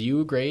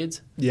review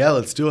grades? Yeah,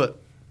 let's do it.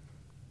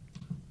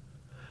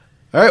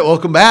 All right,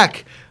 welcome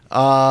back.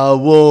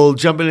 We'll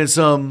jump into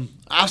some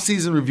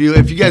off-season review.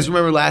 If you guys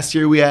remember last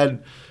year, we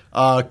had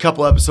a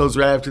couple episodes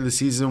right after the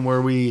season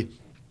where we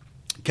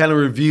kind of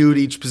reviewed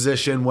each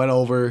position, went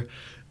over,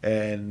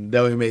 and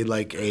then we made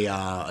like a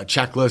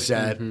checklist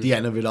at the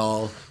end of it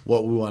all,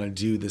 what we want to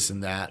do, this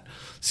and that.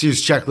 This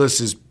year's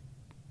checklist is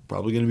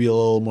probably going to be a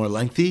little more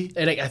lengthy.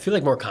 And I feel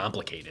like more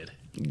complicated.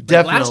 Definitely.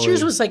 Like last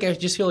year's was like, I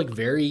just feel like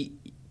very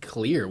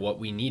clear what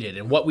we needed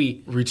and what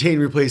we... Retain,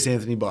 replace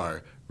Anthony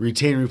Barr.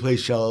 Retain,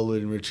 replace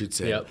Sheldon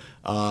Richardson. Yep.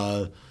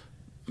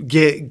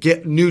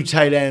 Get new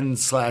tight end /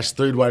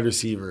 third wide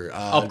receiver.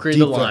 Upgrade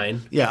the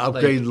line. Yeah,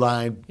 upgrade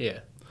line. Yeah.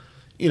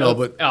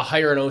 But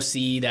hire an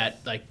OC that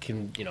like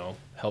can,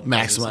 help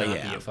maximize,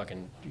 not be a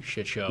fucking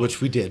shit show.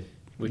 Which we did.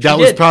 Which that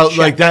we was did. probably Check.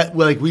 like that.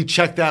 Like we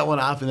checked that one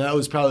off, and that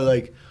was probably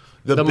like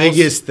the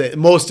biggest,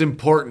 most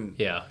important.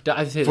 Yeah,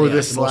 I'd say for the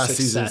this most last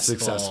season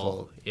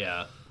successful.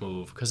 Yeah,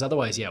 move because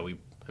otherwise,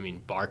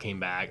 Barr came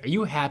back. Are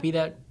you happy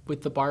that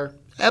with the Barr?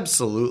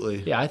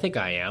 Absolutely. Yeah, I think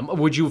I am.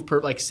 Would you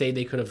have say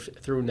they could have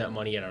thrown that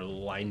money at a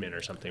lineman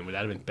or something? Would that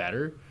have been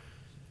better?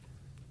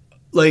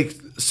 Like,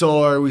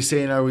 so are we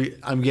saying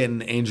I'm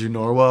getting Andrew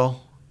Norwell?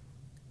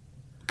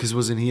 Because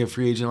wasn't he a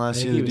free agent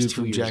last year? He The was dude 2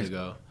 from years Jack.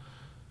 ago.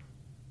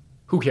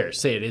 Who cares?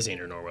 Say it is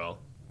Andrew Norwell.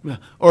 Yeah.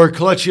 Or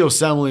Kelechi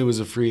Osemele was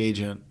a free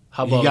agent.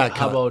 How He got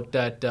about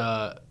cut.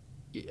 that?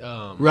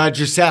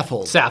 Roger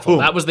Saffold? Saffold. Boom.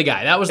 That was the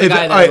guy. That was the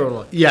guy that all right, everyone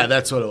wanted. yeah,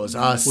 that's what it was.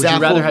 Would you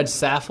rather have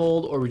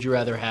Saffold or would you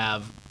rather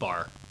have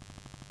Barr?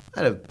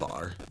 I'd have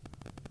Barr.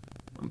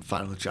 I'm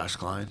fine with Josh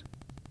Klein.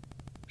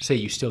 Say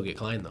you still get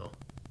Klein though.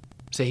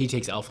 Say he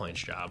takes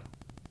Elflein's job.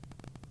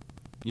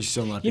 You're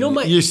still not. You know,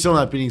 you're still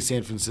not beating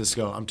San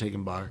Francisco. I'm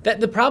taking Barr.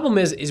 The problem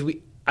is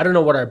we. I don't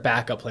know what our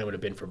backup plan would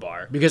have been for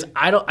Barr because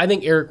I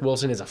think Eric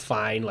Wilson is a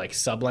fine like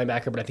sub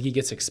linebacker, but I think he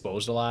gets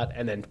exposed a lot.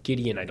 And then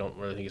Gideon, I don't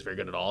really think is very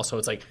good at all. So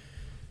it's like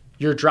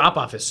your drop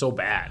off is so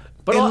bad.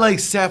 But And like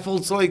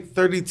Saffold's like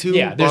 32.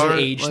 yeah, there's Barr, an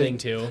age like, thing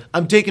too.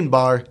 I'm taking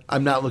Barr.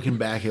 I'm not looking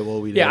back at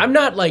what we did. Yeah, I'm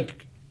not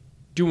like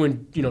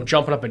doing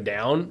jumping up and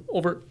down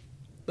over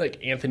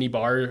like Anthony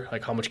Barr,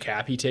 like how much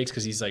cap he takes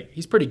because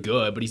he's pretty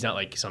good, but he's not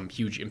like some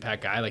huge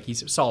impact guy. Like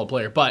he's a solid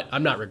player, but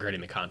I'm not regretting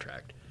the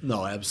contract.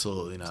 No,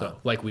 absolutely not. So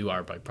like we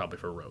are probably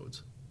for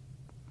Rhodes,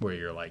 where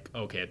you're like,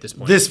 okay, at this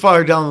point, This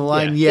far down the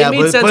line, yeah, it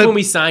made sense but when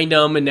we signed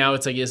him, and now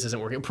it's like this isn't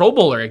working. Pro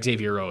Bowler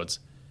Xavier Rhodes,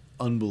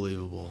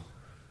 unbelievable.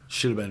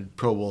 Should have been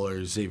Pro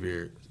Bowler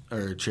Xavier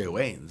or Trey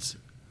Waynes.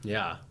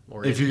 yeah.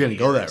 Or If you're gonna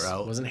go that Harris.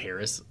 route. Wasn't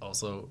Harris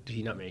also? Did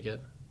he not make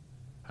it?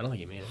 I don't think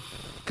he made it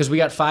because we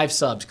got 5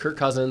 subs: Kirk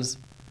Cousins,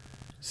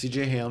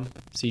 CJ Ham,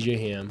 C.J.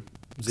 Ham,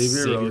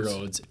 Xavier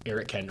Rhodes.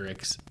 Eric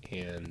Kendricks,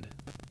 and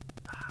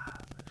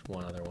there's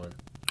one other one.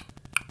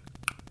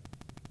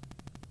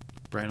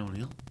 Brian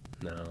O'Neill,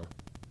 No.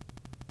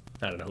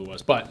 I don't know who it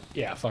was. But,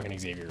 yeah, fucking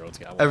Xavier Rhodes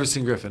got one.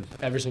 Everson Griffin.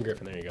 Everson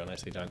Griffin. There you go.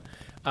 Nicely done.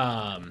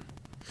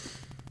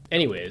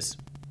 Anyways,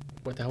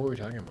 what the hell were we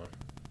talking about?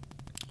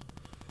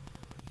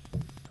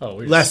 Oh,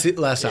 we Last the offseason.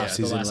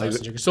 last Like,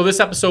 offseason. So this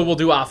episode we'll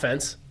do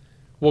offense.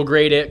 We'll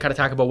grade it, kind of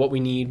talk about what we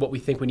need, what we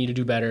think we need to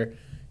do better.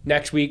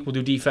 Next week we'll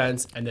do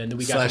defense, and then the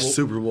week after /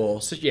 Super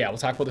Bowl. So, yeah, we'll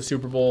talk about the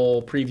Super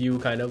Bowl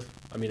preview, kind of.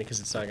 I mean, because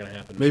it's not going to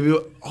happen. Maybe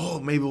what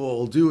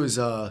we'll do is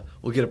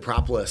we'll get a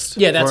prop list.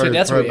 Yeah, that's what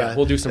our yeah, bet.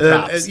 we'll do some And then,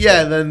 props.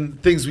 and then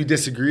things we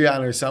disagree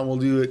on or something, we'll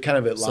do it kind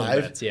of at Some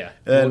live. bets, yeah.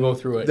 And then We'll go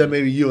through it. Then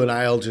maybe you and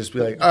I'll just be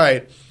like, all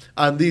right,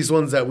 on these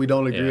ones that we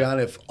don't agree Yeah. on,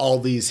 if all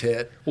these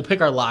hit, We'll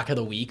pick our lock of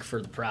the week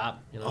for the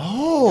prop.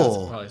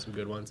 Oh. Probably some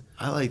good ones.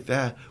 I like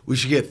that. We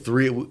should get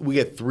 3. We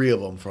get 3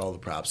 of them for all the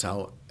props.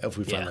 How if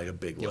we find like a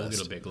big We'll list?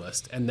 get a big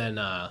list. And then,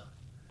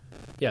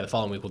 the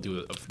following week we'll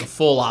do a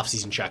full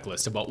off-season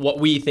checklist about what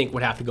we think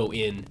would have to go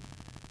in,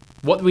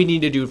 what we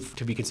need to do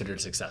to be considered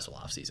a successful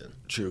off-season.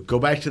 True. Go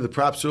back to the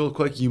props real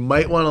quick. You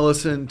might want to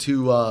listen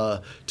to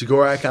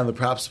Gorak on the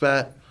props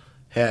bet.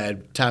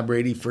 Had Tom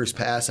Brady first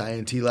pass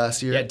INT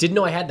last year. Yeah, didn't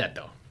know I had that,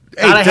 though.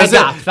 Hey, I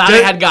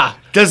had Goff.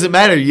 Doesn't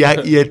matter.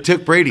 You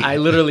took Brady. I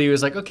literally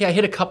was like, okay, I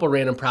hit a couple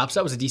random props.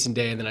 That was a decent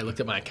day. And then I looked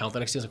at my account the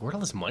next day. I was like, where'd all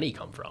this money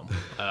come from?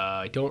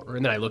 I don't.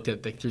 And then I looked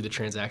at through the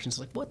transactions.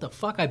 Like, what the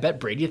fuck? I bet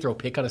Brady to throw a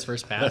pick on his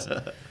first pass.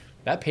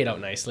 That paid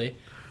out nicely.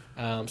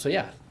 So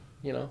yeah,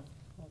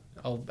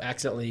 I'll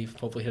accidentally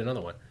hopefully hit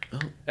another one.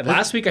 And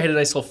last week I hit a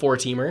nice little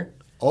 4-teamer.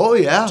 Oh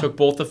yeah. Took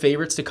both the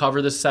favorites to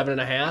cover the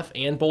 7.5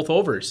 and both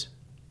overs.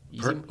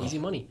 Easy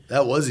money.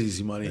 That was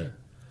easy money.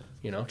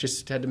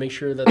 Just had to make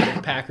sure that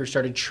the Packers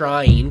started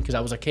trying because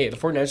I was like, hey, the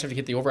 49ers have to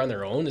hit the over on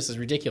their own. This is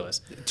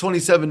ridiculous.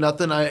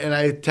 27-0.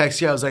 I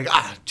texted you. I was like,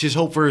 just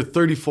hope for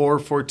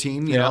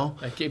 34-14, you know?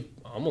 I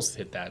almost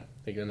hit that.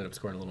 They ended up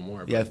scoring a little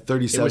more. Yeah,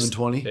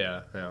 37-20.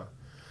 Yeah.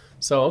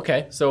 So,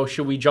 okay. So,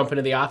 should we jump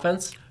into the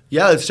offense?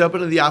 Yeah, let's jump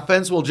into the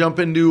offense. We'll jump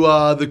into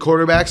the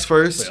quarterbacks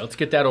first. Wait, let's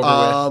get that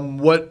over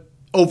with. What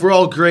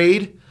overall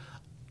grade?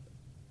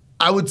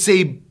 I would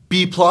say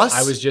B+.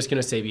 I was just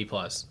going to say B+.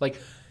 Like,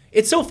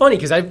 it's so funny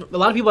because a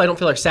lot of people I don't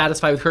feel are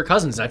satisfied with Kirk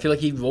Cousins. And I feel like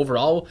he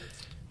overall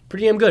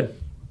pretty damn good.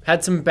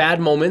 Had some bad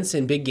moments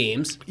in big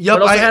games. Yep,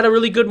 but also had a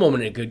really good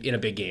moment in a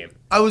big game.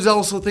 I was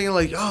also thinking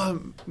like, oh,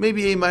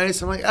 maybe A-. I'm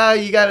like,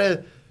 you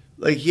gotta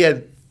like he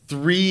had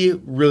 3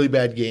 really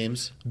bad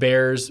games,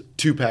 Bears,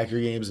 2 Packer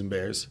games, and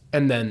Bears.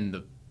 and then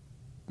the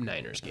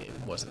Niners game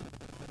wasn't.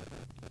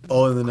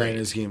 Oh, and the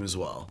Niners game as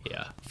well.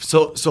 Yeah,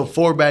 So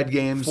 4 bad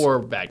games. 4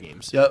 bad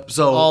games. Yep.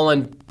 So All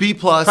on B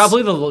plus.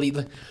 probably the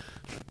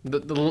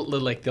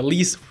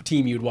least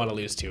team you'd want to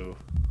lose to.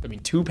 I mean,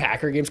 2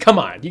 Packer games. Come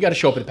on, you got to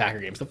show up at the Packer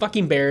games. The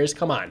fucking Bears.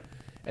 Come on,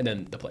 and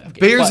then the playoff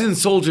game. Bears But in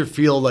Soldier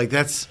Field, like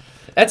that's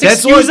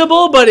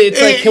excusable, but it's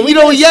like, can we?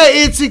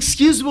 it's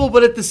excusable,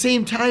 but at the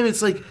same time,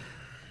 it's like,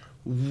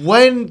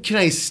 when can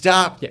I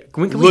stop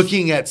can we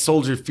looking at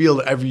Soldier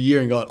Field every year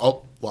and going,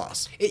 oh,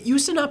 loss? It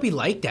used to not be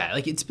like that.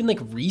 Like it's been like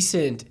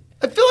recent.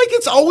 I feel like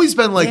it's always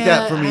been like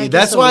that for I me. guess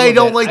That's a why I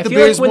little don't bit. like the feel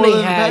Bears when more they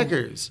than the had-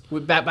 Packers.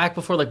 Back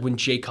before, like when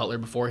Jay Cutler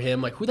before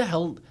him, like who the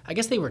hell? I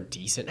guess they were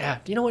decent.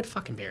 You know what?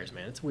 Fucking Bears,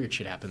 man. It's weird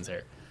shit happens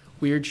there.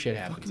 Weird shit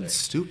happens there. It's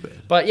stupid.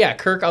 But yeah,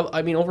 Kirk.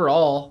 I mean,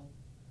 overall,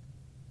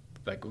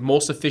 like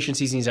most efficient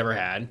season he's ever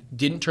had.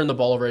 Didn't turn the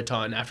ball over a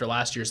ton after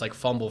last year's like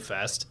fumble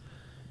fest.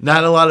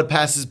 Not a lot of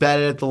passes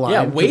batted at the line.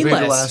 Yeah, way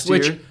compared to less.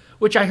 last year.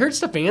 Which I heard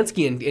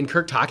Stefanski and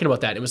Kirk talking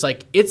about that. It was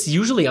like it's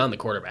usually on the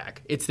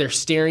quarterback. It's they're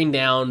staring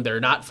down.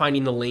 They're not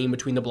finding the lane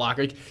between the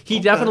blockers.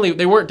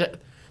 They weren't.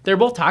 They're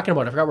both talking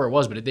about it. I forgot where it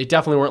was, but they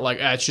definitely weren't like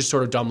it's just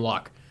sort of dumb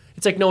luck.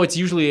 It's like no, it's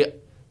usually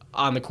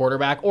on the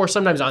quarterback or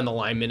sometimes on the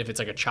lineman if it's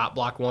like a chop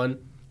block one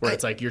where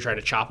it's like you're trying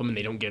to chop them and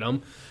they don't get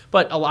them.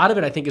 But a lot of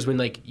it I think is when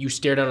like you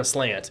stare down a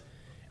slant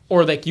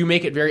or like you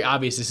make it very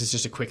obvious this is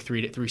just a quick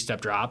three step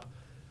drop.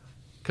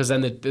 Because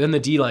then the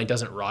D line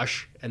doesn't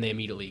rush and they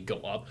immediately go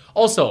up.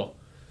 Also,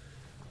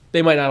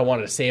 they might not have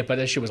wanted to say it, but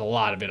that shit was a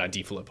lot of it on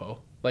DeFilippo.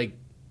 Like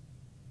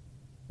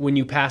when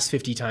you pass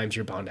 50 times,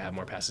 you're bound to have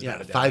more passes. Yeah,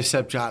 out of that.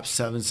 5-step drops,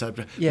 7-step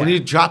drops. Yeah. When you're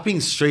dropping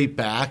straight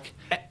back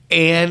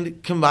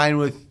and combined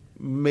with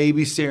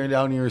maybe staring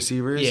down your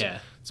receivers, Yeah.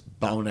 it's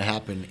bound to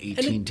happen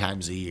 18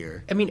 times a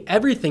year. I mean,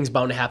 everything's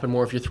bound to happen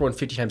more if you're throwing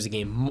 50 times a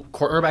game.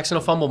 Quarterback's going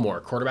to fumble more.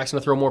 Quarterback's going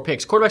to throw more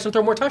picks. Quarterback's going to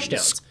throw more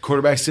touchdowns.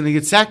 Quarterback's going to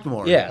get sacked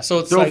more. Yeah, so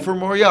it's throw like- for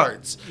more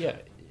yards. Yeah.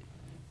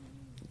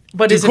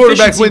 But his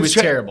efficiency was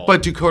terrible.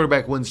 But do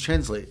quarterback wins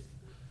translate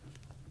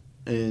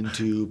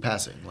into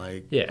passing?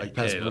 Like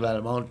passing for that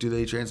amount, do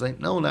they translate?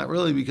 No, not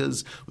really,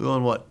 because we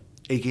won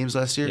 8 games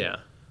last year? Yeah.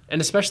 And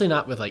especially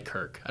not with like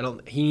Kirk.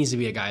 He needs to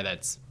be a guy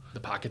that's the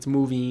pocket's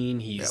moving.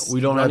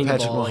 We don't have running the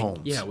Patrick ball,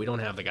 Mahomes. we don't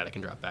have the guy that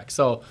can drop back.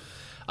 So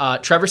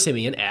Trevor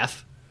Siemian,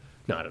 F.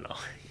 No, I don't know.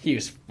 He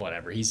was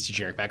whatever. He's a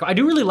generic backup. I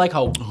do really like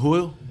how.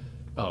 Who?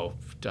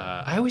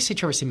 I always say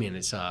Trevor Siemian.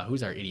 It's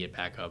who's our idiot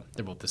backup?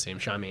 They're both the same.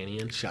 Sean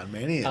Mannion. Sean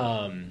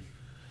Mannion.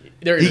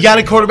 He He got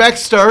a quarterback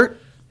start.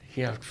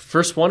 Yeah,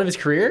 first one of his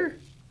career,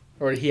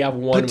 or did he have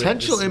one?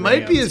 Potential. It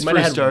might be his might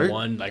have first had start.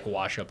 One like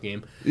wash-up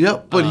game.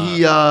 Yep, but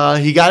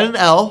he got an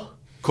L.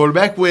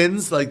 Quarterback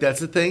wins. Like that's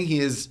the thing. He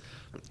is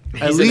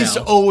at He's an least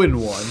L.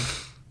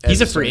 0-1.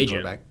 He's a as free starting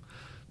agent. quarterback.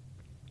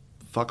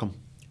 Fuck him.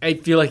 I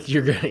feel like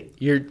you're.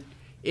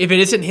 If it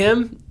isn't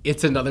him,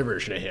 it's another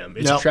version of him.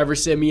 It's Nope. Trevor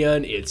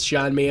Siemian. It's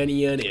Sean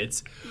Mannion.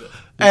 It's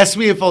Ask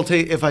me if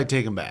I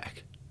take him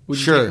back.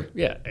 Sure.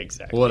 yeah,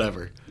 exactly.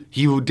 Whatever.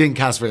 He didn't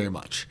cost very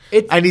much.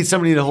 It's- I need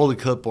somebody to hold a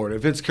clipboard.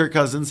 If it's Kirk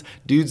Cousins,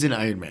 dude's an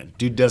Iron Man.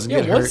 Dude doesn't Yeah,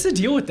 get hurt. what's the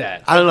deal with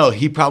that? I don't know.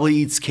 He probably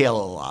eats kale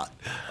a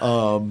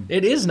lot.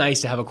 It is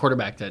nice to have a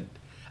quarterback that.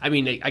 I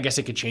mean, I guess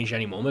it could change at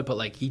any moment, but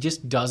like he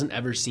just doesn't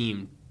ever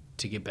seem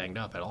to get banged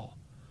up at all.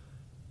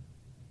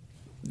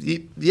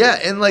 Yeah,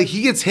 and like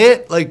he gets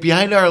hit like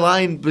behind our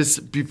line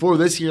before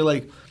this year.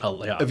 Like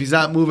Oh, yeah. if he's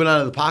not moving out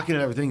of the pocket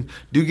and everything,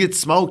 dude gets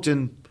smoked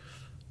and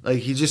like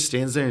he just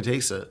stands there and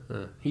takes it.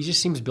 He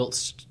just seems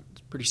built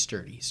pretty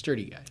sturdy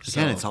guy.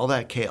 Again, it's all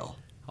that kale.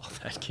 all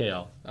that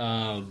kale.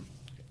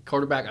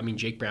 Quarterback. I mean,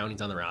 Jake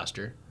Browning's on the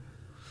roster.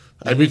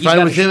 I'd be He's fine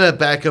got with a- him at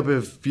backup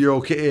if you're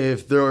okay.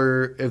 If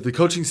the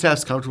coaching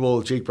staff's comfortable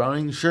with Jake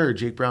Browning, sure,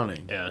 Jake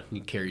Browning. Yeah, you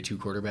carry 2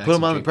 quarterbacks. Put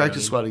him with on the Jake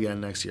practice Browning. squad again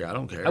next year. I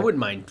don't care. I wouldn't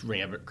mind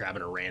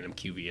grabbing a random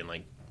QB and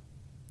like.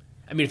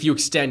 I mean, if you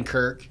extend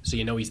Kirk, so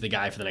you know he's the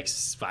guy for the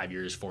next 5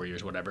 years, 4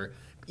 years, whatever.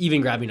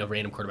 Even grabbing a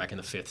random quarterback in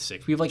the 5th,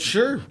 6th. We have like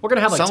Sure. We're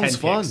gonna have like Sounds 10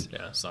 fun. picks.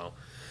 Yeah. So,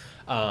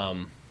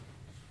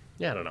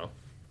 yeah, I don't know.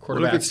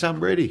 What if it's Quarterbacks. Tom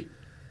Brady?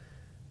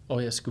 Oh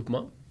yeah, scoop him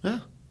up. Yeah.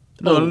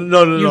 Oh,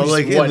 No. you just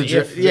Like what in the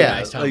if the yeah,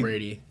 guy's Tom like,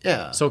 Brady.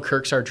 Yeah. So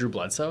Kirk's our Drew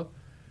Bledsoe.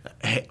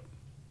 Hey,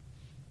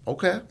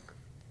 okay.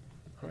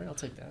 All right, I'll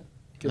take that.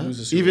 Could lose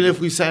a Super Even Bowl. if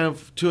we sign up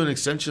to an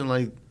extension,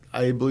 like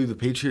I believe the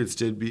Patriots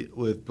did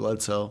with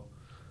Bledsoe,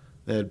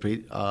 they had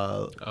they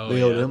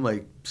owed him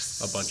like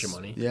A bunch of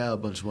money. Yeah, a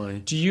bunch of money.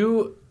 Do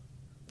you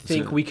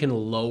think it. we can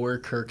lower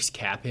Kirk's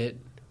cap hit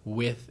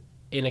with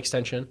an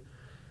extension?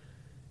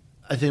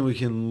 I think we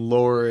can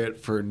lower it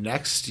for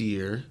next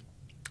year.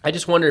 I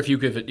just wonder if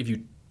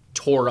you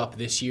tore up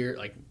this year,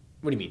 like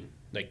what do you mean,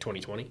 like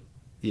 2020?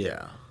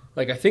 Yeah.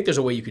 Like I think there's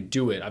a way you could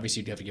do it.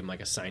 Obviously, you'd have to give him like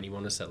a signing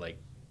bonus that like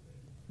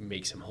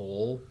makes him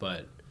whole,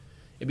 but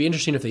it'd be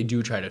interesting if they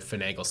do try to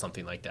finagle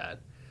something like that.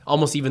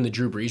 almost even the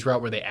Drew Brees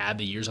route where they add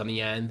the years on the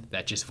end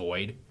that just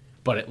void,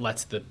 but it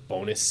lets the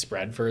bonus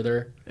spread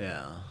further.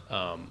 Yeah.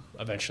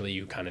 Eventually,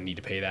 you kind of need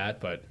to pay that,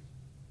 but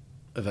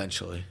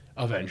Eventually.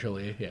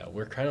 yeah,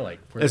 we're kind of like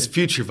That's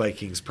future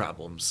Vikings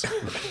problems.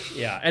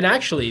 yeah. And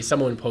actually,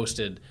 someone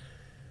posted.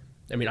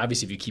 I mean,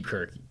 obviously, if you keep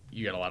Kirk,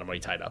 you got a lot of money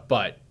tied up,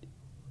 but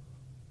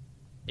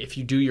if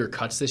you do your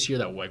cuts this year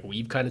that like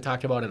we've kind of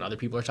talked about and other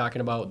people are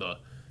talking about,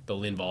 the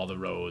Linval, the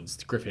Rhodes,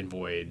 the Griffin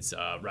Voids,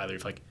 rather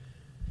if like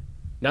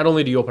not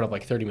only do you open up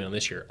like $30 million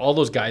this year, all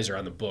those guys are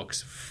on the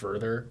books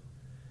further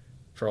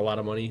for a lot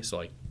of money. So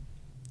like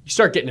you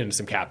start getting into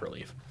some cap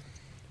relief.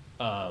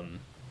 But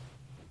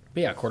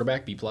yeah,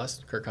 quarterback B+,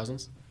 Kirk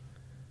Cousins.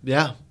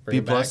 Yeah,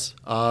 Bring B+. him back.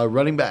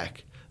 Running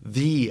back.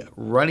 The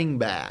running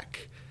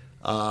back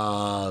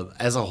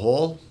as a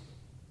whole,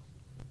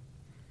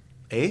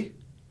 A?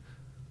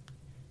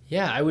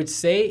 Yeah, I would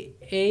say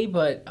A,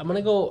 but I'm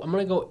gonna go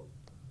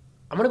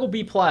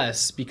B+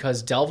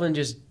 because Delvin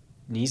just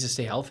needs to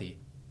stay healthy.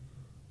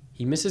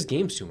 He misses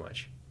games too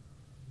much.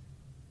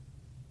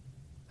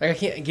 Like I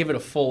can't give it a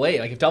full A.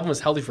 Like if Delvin was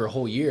healthy for a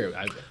whole year,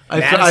 I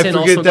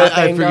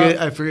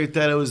forget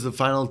that it was the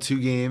final 2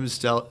 games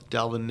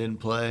Delvin didn't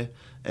play,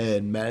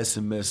 and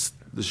Madison missed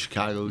the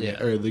Chicago game,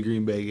 or the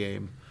Green Bay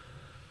game.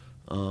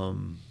 I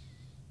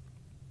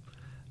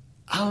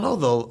don't know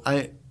though.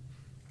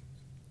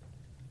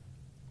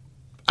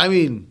 I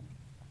mean,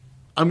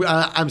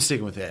 I'm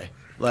sticking with A.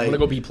 Like I'm gonna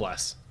go B+.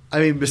 I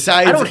mean,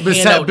 besides I don't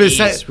hand out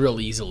A's real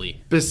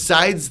easily.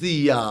 Besides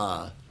the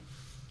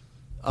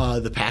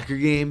Packer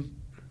game,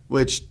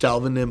 which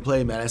Delvin didn't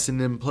play, Madison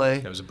didn't play.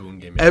 That was a boon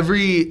game.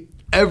 Every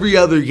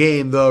other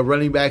game, the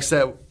running backs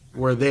that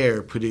were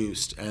there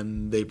produced,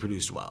 and they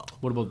produced well.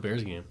 What about the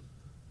Bears game?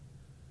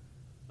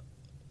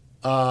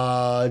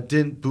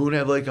 Didn't Boone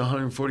have like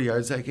 140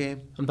 yards that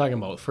game? I'm talking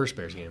about the first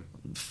Bears game.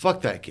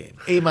 Fuck that game.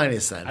 A-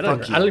 then. I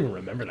don't even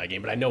remember that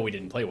game, but I know we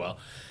didn't play well.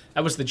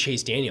 That was the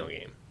Chase Daniel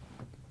game.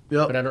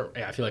 Yep. But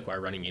I feel like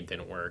our running game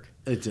didn't work.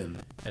 It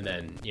didn't. And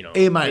then,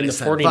 A- in the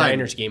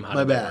 49ers game, how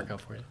My did bad. that work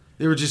out for you?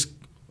 They were just.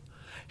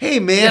 Hey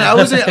man,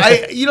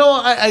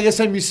 I guess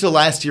I'm used to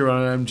last year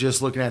on it. I'm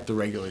just looking at the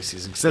regular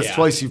season because that's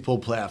twice you've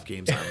pulled playoff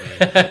games on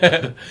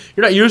me.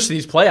 You're not used to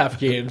these playoff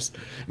games.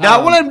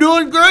 Not when I'm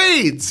doing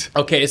grades.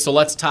 Okay, so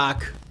let's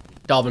talk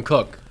Dalvin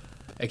Cook.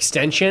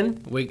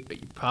 Extension, we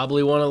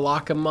probably want to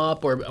lock him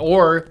up,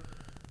 or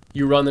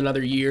you run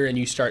another year and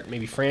you start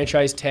maybe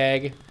franchise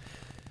tag.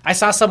 I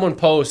saw someone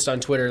post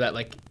on Twitter that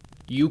like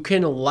you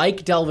can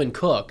like Dalvin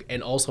Cook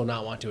and also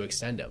not want to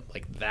extend him.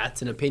 Like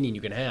that's an opinion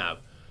you can have.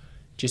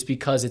 Just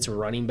because it's a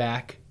running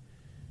back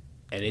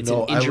and it's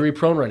an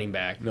injury-prone running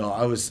back. No,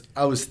 I was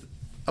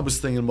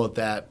thinking about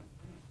that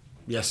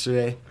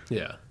yesterday.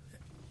 Yeah.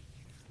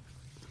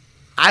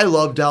 I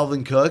love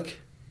Dalvin Cook.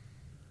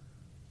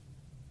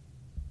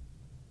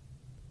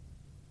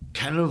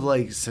 Kind of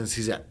like since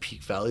he's at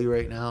peak value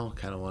right now,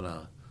 kind of want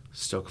to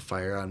stoke a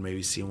fire on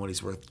maybe seeing what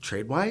he's worth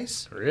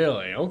trade-wise.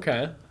 Really?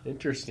 Okay.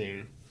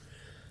 Interesting.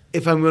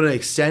 If I'm going to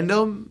extend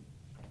him,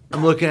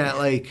 I'm looking at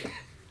like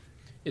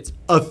It's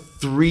a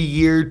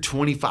 3-year,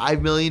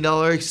 $25 million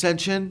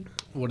extension.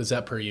 What is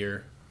that per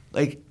year?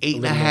 Like A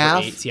little over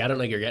 8.5. 8. See, I don't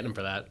think you're getting him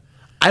for that.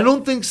 I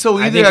don't think so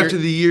I either think after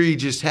the year he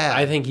just had.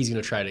 I think he's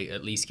going to try to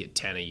at least get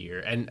 10 a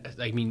year. And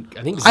I mean,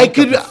 I think I Zeke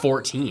could- up to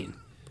 14.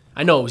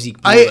 I know Zeke.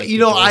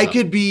 I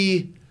could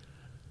be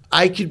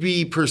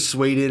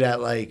persuaded at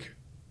like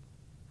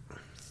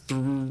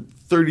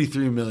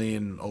 33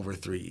 million over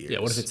 3 years. Yeah,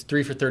 what if it's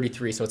 3 for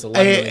 33, so it's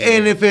 11 million?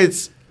 and if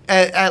it's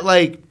at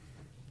like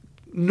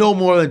no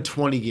more than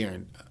 20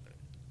 guaranteed,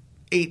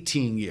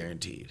 18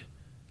 guaranteed.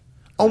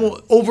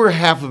 Almost over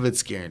half of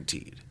it's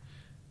guaranteed.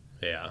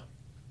 Yeah.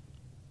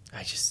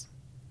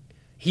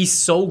 He's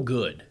so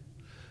good.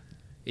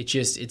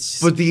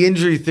 But the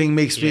injury thing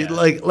makes me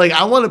like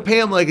I want to pay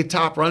him like a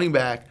top running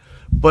back,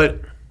 but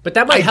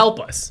that might help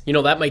us.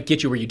 That might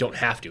get you where you don't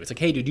have to. It's like,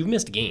 hey, dude, you've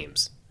missed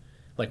games.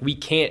 Like we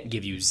can't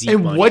give you Zeke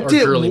money or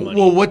Gurley money.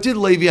 Well, what did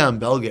Le'Veon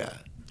Bell get?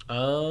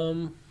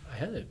 I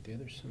had it the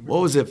other.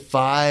 What was it?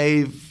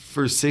 5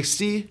 for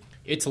 60?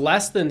 It's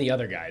less than the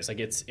other guys. Like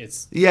it's.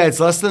 Yeah, it's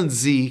less than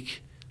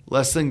Zeke,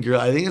 less than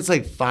Gurley. I think it's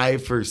like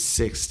 5 for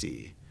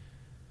 60.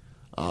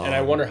 And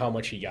I wonder how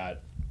much he got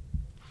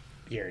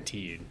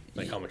guaranteed.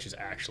 Like how much is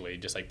actually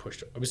just like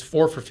pushed. It was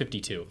 4 for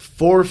 52.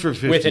 4 for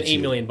 52 with an $8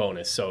 million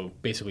bonus. So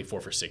basically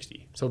 4 for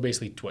 60. So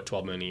basically what,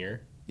 $12 million a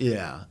year?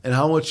 Yeah, and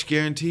how much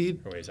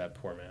guaranteed? Or wait, is that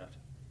poor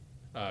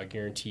math?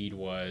 Guaranteed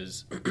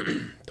was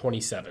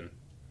 27.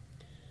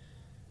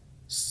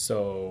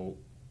 So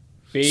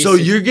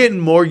you're getting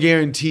more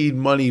guaranteed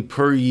money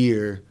per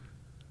year.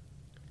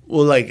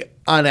 Well, like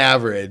on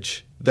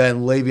average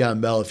than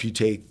Le'Veon Bell if you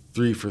take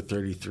 3 for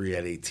 33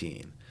 at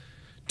 18.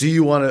 Do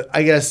you want to?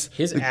 I guess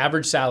his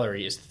average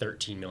salary is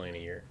 $13 million a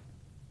year.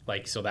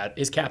 Like so that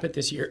his cap it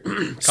this year.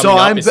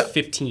 Is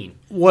 15.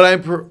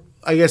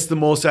 I guess the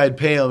most I'd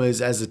pay him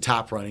is as a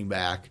top running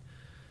back,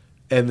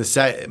 and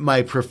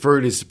my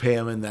preferred is to pay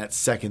him in that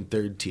second,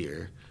 third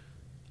tier.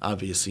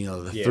 Obviously,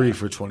 the 3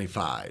 for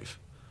 25.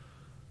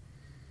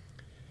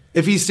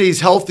 if he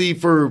stays healthy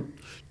for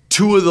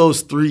 2 of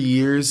those 3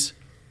 years.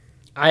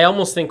 I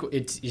almost think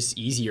it's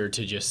easier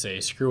to just say,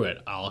 screw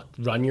it. I'll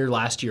run your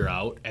last year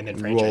out and then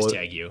franchise Roll it.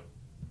 tag you.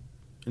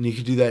 And you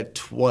could do that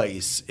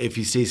twice. If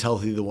he stays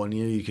healthy the 1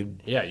 year, you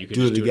could Yeah, you could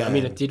do just it do it. again. I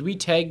mean, did we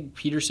tag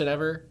Peterson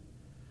ever?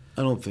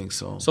 I don't think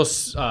so. So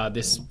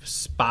this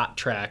Spot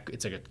Track,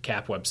 it's like a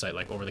cap website,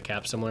 like Over the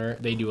Cap similar.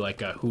 They do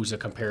like who's a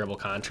comparable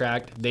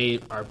contract. They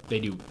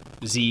do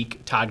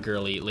Zeke, Todd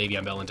Gurley,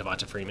 Le'Veon Bell, and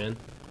Devonta Freeman.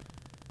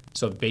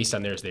 So based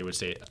on theirs, they would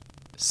say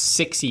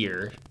 6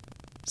 year,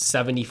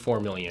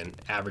 $74 million,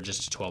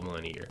 averages to $12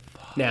 million a year.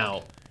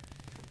 Now,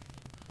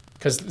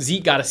 because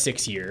Zeke got a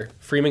 6 year,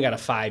 Freeman got a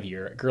 5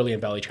 year, Gurley and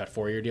Bell each got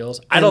 4 year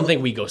deals. I don't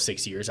think we go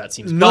 6 years. That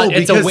seems but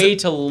it's a because- way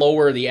to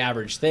lower the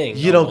average thing.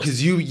 You know, almost.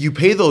 because you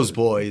pay those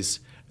boys,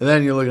 and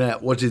then you're looking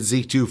at what did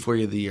Zeke do for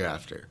you the year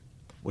after?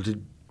 What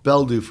did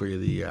Bell do for you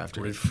the year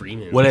after? What did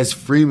Freeman? What has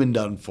Freeman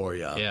done for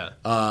you?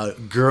 Yeah.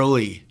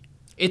 Gurley.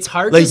 It's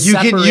hard Like to you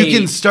separate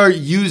can start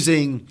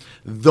using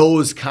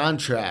those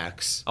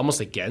contracts almost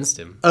against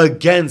him.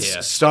 against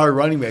Yeah. star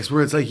running backs,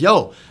 where it's like,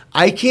 yo,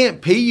 I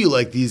can't pay you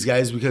like these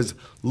guys because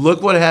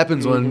look what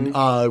happens when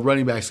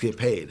running backs get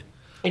paid.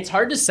 It's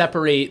hard to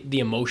separate the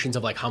emotions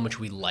of like how much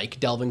we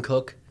like Delvin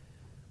Cook.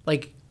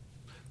 Like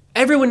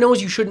everyone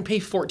knows you shouldn't pay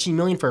 $14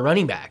 million for a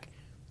running back.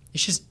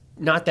 It's just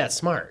not that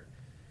smart.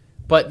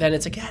 But then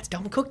it's like, yeah, it's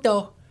Delvin Cook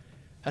though.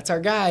 That's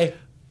our guy.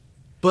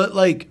 But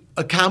like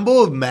a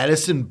combo of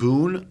Madison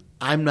Boone,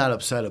 I'm not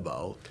upset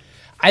about.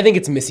 I think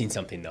it's missing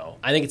something though.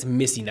 I think it's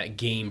missing that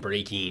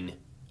game-breaking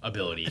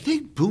ability. I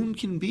think Boone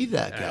can be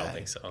that guy. I don't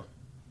think so.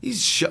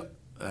 He's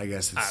I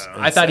guess it's. I don't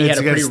know. I thought he had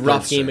a pretty against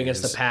rough third game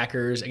against the stringers.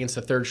 Packers. Against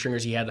the third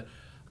stringers, he had a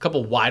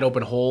couple wide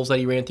open holes that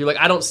he ran through. Like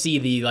I don't see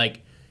the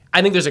like.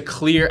 I think there's a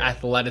clear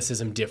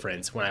athleticism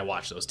difference when I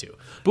watch those two.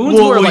 Boone's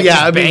more like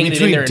just banging it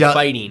in there and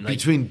fighting. Like,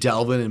 between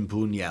Delvin and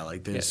Boone, yeah,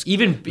 like there's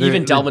even they're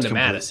Delvin to complete-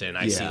 Madison,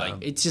 I see yeah. like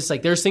it's just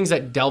like there's things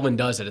that Delvin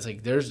does that it's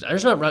like there's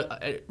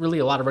not really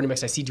a lot of running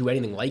backs I see do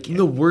anything like him.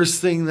 The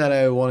worst thing that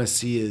I want to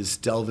see is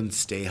Delvin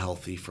stay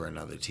healthy for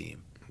another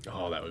team.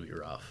 Oh, that would be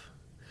rough.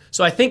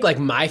 So I think like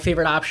my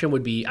favorite option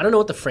would be I don't know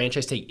what the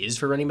franchise tag is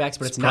for running backs,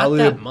 but it's not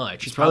that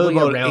much. It's probably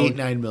about around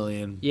 8-9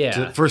 million.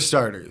 Yeah. For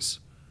starters.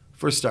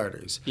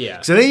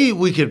 Yeah. So I think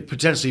we could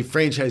potentially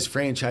franchise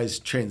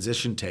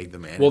transition tag the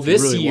man. Well, if you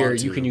this really year want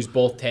to. you can use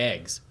both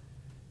tags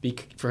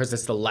because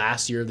it's the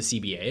last year of the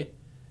CBA.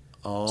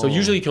 Oh. So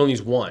usually you can only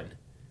use one.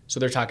 So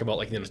they're talking about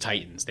like the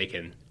Titans. They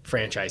can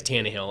franchise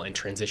Tannehill and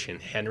transition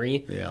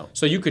Henry. Yeah.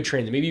 So you could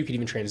maybe you could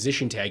even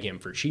transition tag him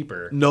for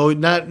cheaper. No,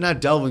 not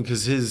Delvin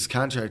because his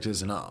contract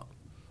isn't up.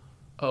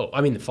 Oh,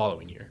 I mean the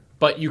following year.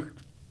 But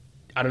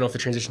I don't know if the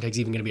transition tag's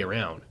even going to be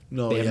around.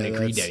 No, they haven't yeah,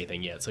 agreed to that's-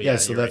 anything yet. So Yeah, yeah,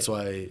 so you're that's right.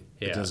 why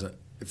Yeah. it doesn't.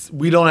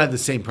 We don't have the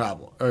same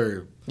problem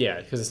or Yeah,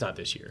 because it's not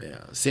this year.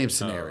 same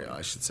scenario,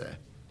 I should say.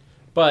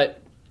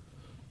 But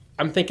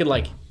I'm thinking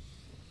like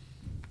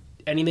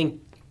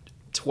anything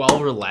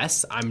 12 or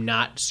less, I'm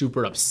not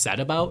super upset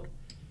about.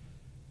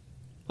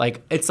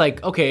 Like it's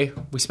like okay,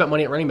 we spent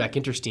money at running back,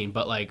 interesting,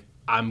 but like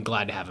I'm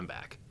glad to have him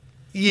back.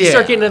 Yeah. You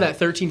start getting into that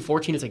 13,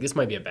 14, it's like this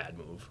might be a bad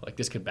move. Like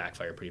this could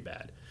backfire pretty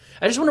bad.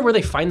 I just wonder where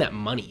they find that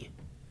money.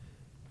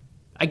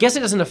 I guess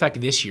it doesn't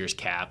affect this year's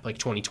cap, like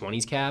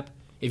 2020's cap,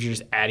 if you're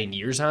just adding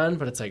years on,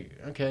 but it's like,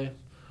 okay.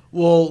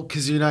 Well,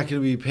 because you're not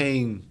going to be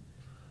paying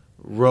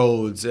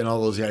Rhodes and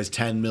all those guys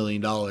 $10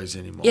 million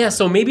anymore. Yeah,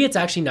 so maybe it's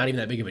actually not even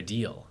that big of a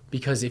deal.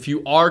 Because if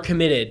you are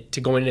committed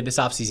to going into this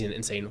offseason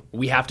and saying,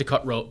 we have to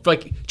cut Rhodes,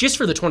 like just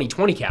for the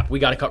 2020 cap, we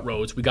got to cut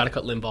Rhodes, we got to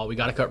cut Limbaugh, we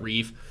got to cut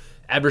Reef,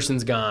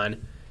 Everson's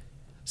gone.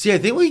 See, I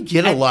think we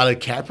get a lot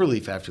of cap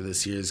relief after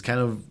this year. It's kind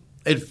of,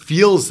 it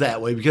feels that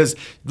way because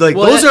like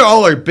those are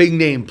all our big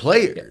name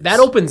players. That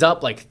opens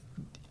up like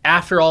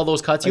after all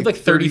those cuts, you have like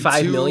 35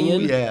 32,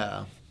 million.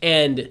 Yeah.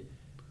 And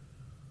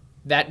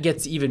that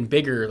gets even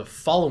bigger the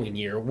following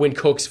year when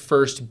Cook's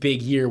first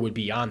big year would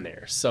be on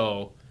there.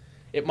 So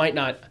it might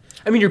not.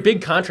 I mean, your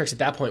big contracts at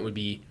that point would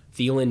be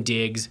Thielen,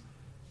 Diggs,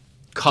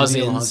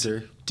 Cousins,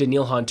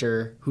 Daniil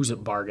Hunter, who's a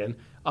bargain,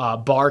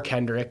 Barr,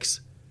 Kendricks,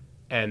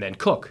 and then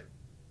Cook.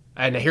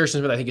 And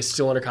Harrison Smith, I think, is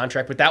still under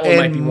contract, but that one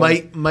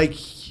might be Mike.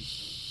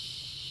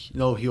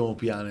 No, he won't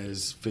be on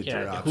his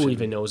fifth-year option. who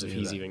even knows if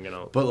he's even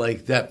gonna. But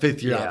like that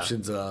fifth-year Yeah.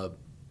 option's a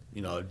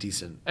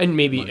decent. And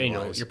maybe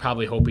money-wise. you're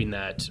probably hoping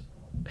that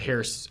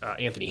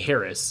Anthony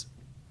Harris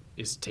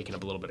is taking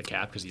up a little bit of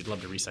cap because you'd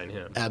love to re-sign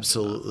him.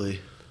 Absolutely.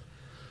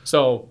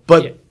 So,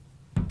 But yeah.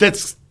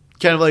 that's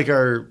kind of like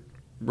our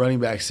running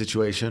back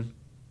situation,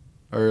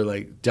 or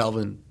like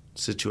Delvin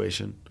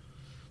situation,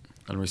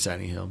 on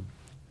re-signing him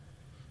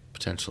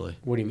potentially.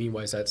 What do you mean?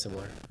 Why is that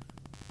similar?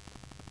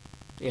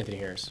 Anthony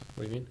Harris.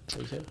 What do you mean? What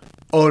are you saying?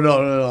 Oh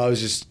no! I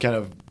was just kind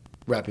of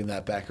wrapping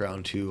that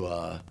background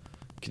to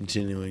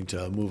continuing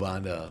to move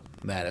on to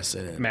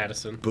Madison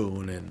and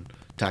Boone and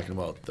talking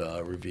about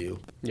the review.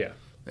 Yeah.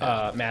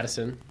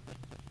 Madison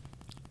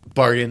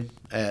Bargain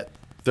at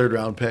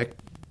third-round pick.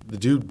 The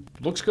dude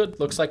looks good.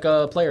 Looks like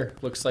a player.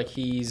 Looks like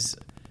looks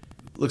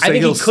I like think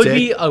he'll he could stick.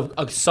 be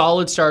a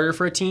solid starter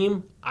for a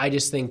team. I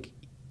just think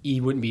he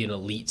wouldn't be an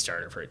elite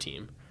starter for a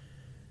team.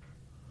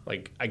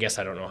 Like, I guess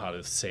I don't know how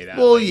to say that.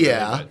 Well, like,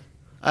 yeah. really,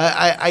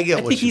 I get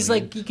I what think you he's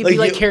mean. like, he could be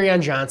like you-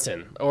 Kerryon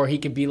Johnson, or he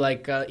could be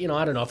like, I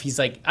don't know if he's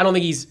like, I don't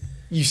think he's,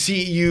 You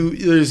see,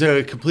 there's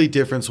a complete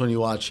difference when you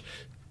watch.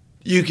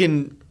 You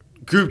can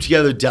group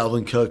together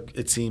Dalvin Cook,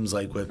 it seems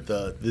like, with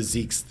the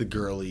Zekes, the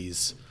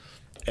Gurleys,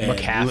 and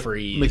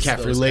McCaffrey,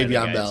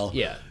 Le'Veon Bell.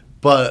 Yeah.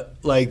 But,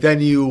 like, then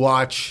you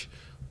watch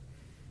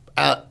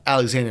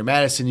Alexander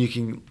Madison, you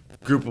can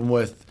group him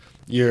with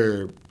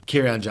your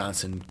Kerryon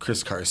Johnson,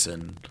 Chris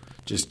Carson,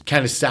 just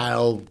kind of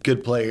style,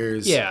 good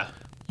players. Yeah.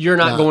 You're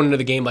not No. going into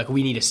the game like,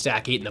 we need to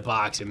stack 8 in the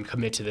box and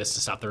commit to this to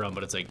stop the run,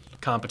 but it's like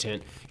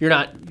competent. You're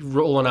not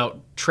rolling out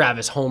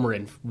Travis Homer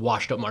and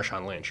washed up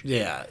Marshawn Lynch.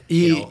 Yeah,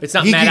 it's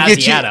not he Matt can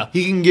get you- Asiata.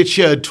 He can get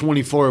you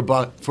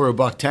 24 for a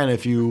buck 10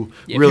 if you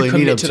Yeah, if really you need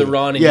commit him to the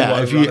run and you yeah,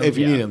 wanna if you run him, if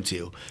you yeah. need him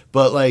to.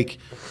 But like,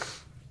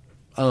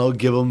 I don't know,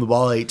 give him the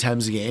ball 8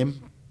 times a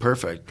game,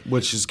 perfect.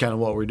 Which is kind of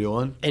what we're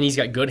doing. And he's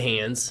got good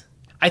hands.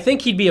 I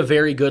think he'd be a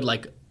very good,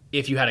 like,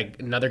 if you had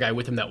another guy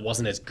with him that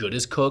wasn't as good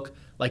as Cook,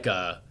 like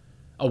a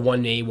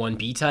 1A,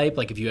 1B type,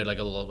 like if you had like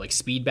a little like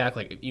speed back,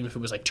 like even if it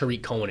was like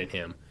Tariq Cohen and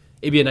him,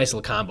 it'd be a nice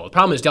little combo. The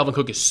problem is Dalvin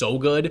Cook is so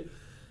good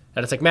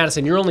that it's like,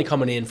 Madison, you're only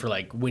coming in for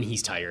like when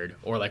he's tired,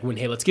 or like when,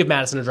 hey, let's give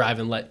Madison a drive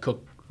and let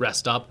Cook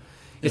rest up.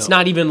 It's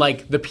not even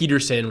like the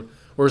Peterson,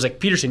 where it's like,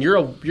 Peterson, you're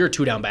a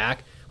 2-down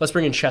back. Let's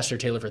bring in Chester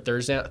Taylor for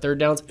third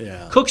downs.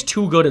 Yeah. Cook's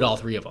too good at all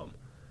 3 of them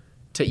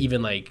to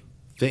even like,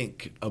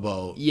 Think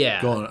about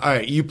Yeah. going. All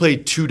right, you play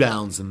 2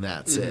 downs and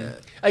that's it.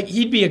 like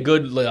he'd be a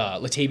good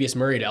Latavius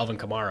Murray to Alvin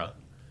Kamara.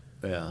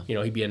 Yeah, You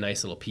know, he'd be a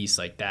nice little piece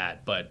like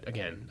that. But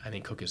again, I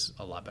think Cook is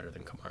a lot better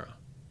than Kamara.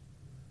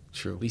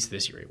 true. At least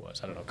this year he was.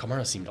 I don't know.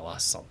 Kamara seemed to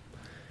lost some.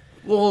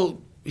 Well,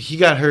 he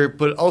got hurt,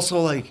 but also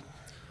like,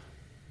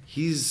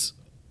 he's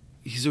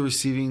a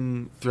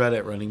receiving threat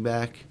at running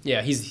back.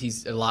 Yeah,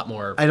 he's a lot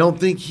more. I don't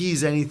think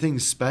he's anything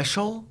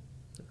special.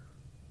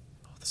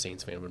 The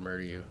Saints fan would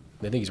murder you.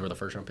 They think he's worth a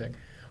first-round pick.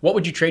 What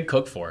would you trade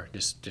Cook for?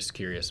 Just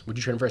curious. Would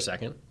you trade him for a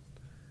second?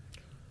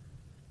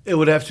 It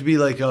would have to be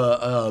like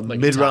a Like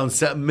a mid-round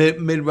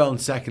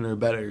mid-round second or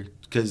better,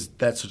 because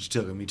that's what you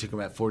took him. You took him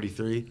at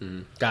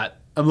 43. Got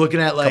I'm looking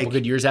at a like couple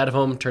good years out of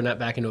him, turn that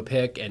back into a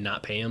pick, and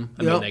not pay him.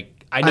 I Yep. mean,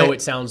 like, I know I-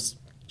 it sounds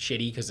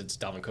shitty because it's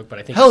Dalvin Cook, but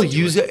I think hell he could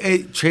do use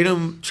it.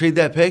 Trade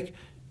that pick.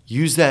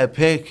 Use that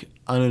pick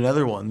on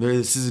another one.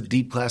 This is a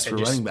deep class for and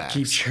just running backs.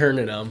 keep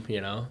churning them,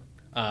 you know.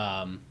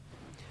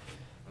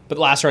 But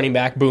the last running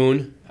back,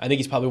 Boone, I think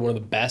he's probably one of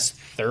the best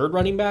third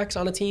running backs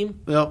on a team.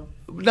 No,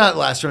 not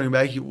last running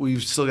back.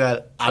 We've still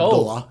got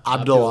Oh,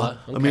 Abdullah,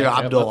 Okay. Amir Yep,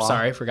 Abdullah.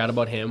 sorry, forgot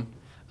about him.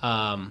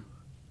 I'm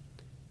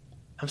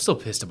still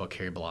pissed about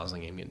Kerry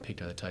Blasingame getting picked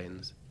by the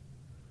Titans.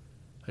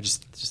 I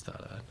just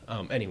thought of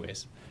that.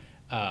 Anyways,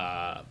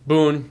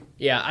 Boone,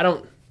 yeah,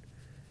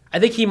 I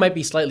think he might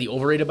be slightly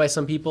overrated by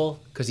some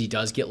people because he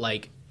does get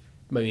like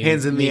maybe,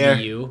 Hands in the maybe air.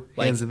 You,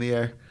 like, Hands in the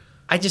air.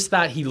 I just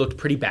thought he looked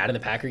pretty bad in the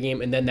Packer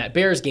game, and then that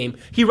Bears game,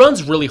 he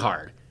runs really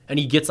hard, and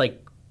he gets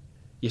like,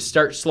 you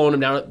start slowing him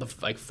down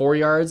at like 4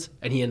 yards,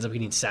 and he ends up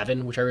getting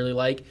 7, which I really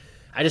like.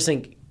 I just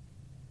think,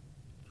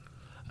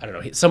 I don't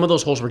know, some of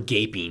those holes were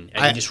gaping,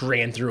 and he just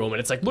ran through them, and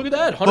it's like, look at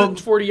that,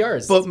 140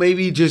 yards. But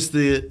maybe just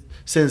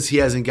since he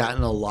hasn't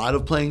gotten a lot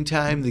of playing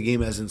time, the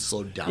game hasn't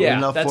slowed down Yeah,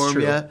 enough that's for him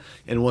true. yet.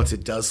 And once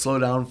it does slow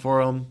down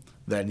for him,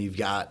 then you've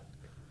got.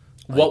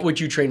 What would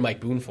you trade Mike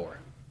Boone for?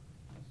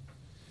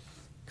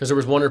 Because there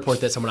was one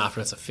report that someone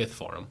offered us a 5th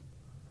for him.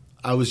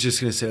 I was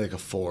just gonna say like a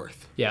 4th.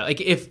 Yeah,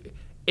 like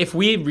if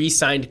we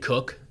re-signed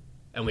Cook,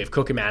 and we have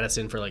Cook and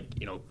Madison for like,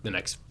 you know, the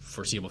next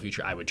foreseeable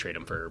future, I would trade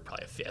him for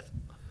probably a 5th.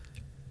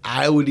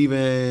 I would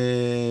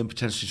even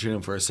potentially trade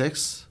him for a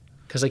 6th.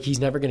 Because like he's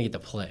never going to get to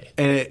play.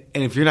 And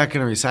if you're not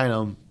gonna resign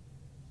him,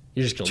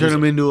 You're just going to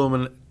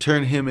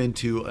turn him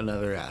into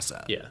another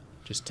asset. Yeah,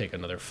 just take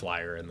another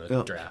flyer in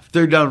the draft.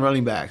 Third down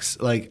running backs.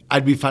 Like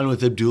I'd be fine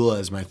with Abdullah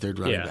as my third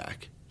running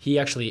back. He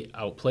actually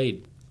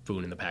outplayed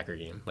Boone in the Packer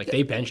game. Like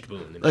they benched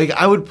Boone. Like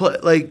I would play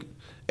like,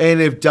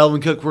 and if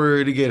Dalvin Cook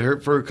were to get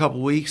hurt for a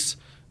couple weeks,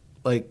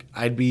 like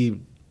I'd be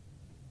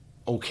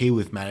okay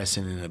with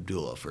Madison and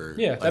Abdullah for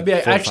yeah, like, that'd be 4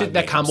 or actually 5 that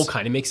games. combo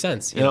kind of makes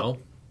sense. You Yep.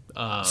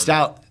 know,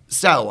 Style wise,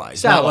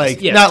 Style-wise, not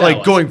like yeah, not like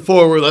style-wise. going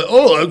forward. Like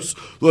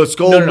let's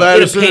go No,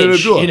 Madison and in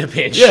Abdullah. a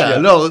pinch. Yeah, Yeah.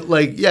 no,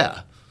 like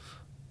yeah.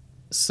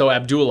 So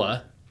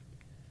Abdullah,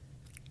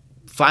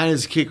 Fine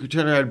as a kick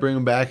returner, I'd bring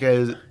him back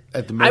at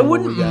the minimum. I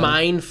wouldn't we got him.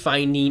 mind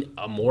finding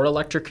a more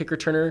electric kick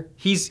returner.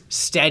 He's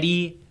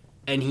steady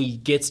and he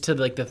gets to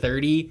like the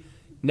 30.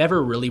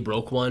 Never really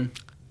broke one.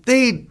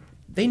 They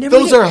never.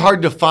 those get- are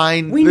hard to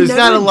find. We There's not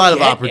never a lot of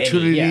get any,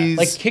 opportunities. yeah.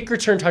 Like kick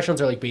return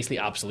touchdowns are like basically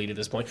obsolete at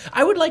this point.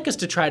 I would like us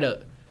to try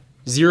to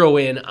zero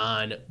in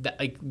on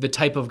the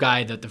type of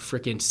guy that the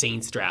freaking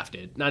Saints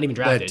drafted. Not even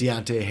that drafted.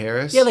 Deontay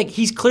Harris. Yeah, like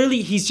he's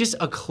just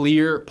a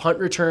clear punt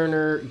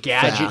returner,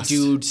 gadget Fast.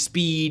 dude,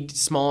 speed,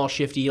 small,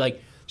 shifty.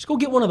 Like just go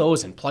get one of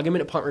those and plug him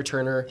in a punt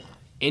returner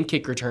and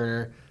kick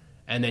returner,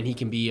 and then he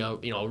can be a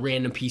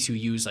random piece who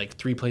use like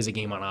 3 plays a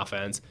game on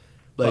offense.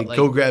 Like, But,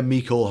 go grab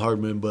Mecole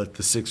Hardman, but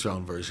the 6th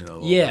round version of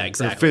him. Yeah,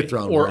 exactly. Or 5th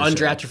round or version.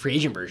 undrafted free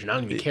agent version. I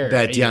don't even care.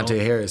 That right, you know? Deontay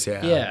Harris,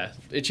 yeah. Yeah,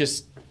 it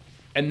just,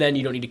 and then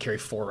you don't need to carry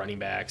 4 running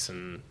backs,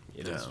 and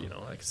it is, Yeah.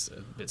 like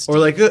it's Or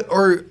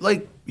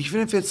like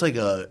even if it's like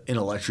an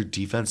electric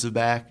defensive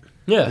back,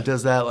 that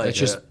does that. Like it's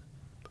just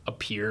a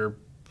pure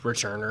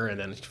returner, and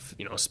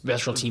then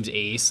special teams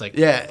ace. Like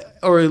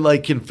or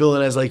like can fill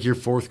in as like your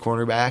 4th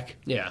cornerback.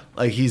 yeah,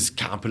 Like he's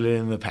competent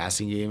in the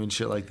passing game and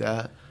shit like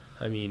that.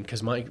 I mean,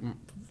 because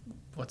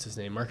what's his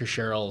name? Marcus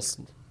Sherrill's.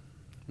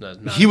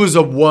 He was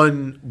a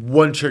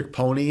one trick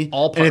pony,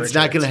 All and it's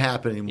not returns. going to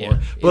happen anymore.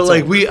 Yeah, but it's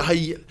like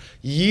over.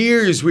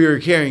 years we were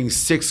carrying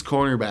 6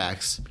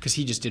 cornerbacks. because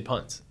he just did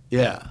punts.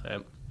 Yeah,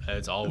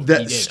 That's all he that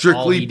did. All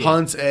strictly he did.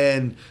 punts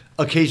and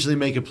occasionally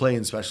make a play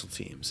in special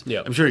teams.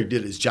 Yeah. I'm sure he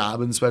did his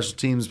job in special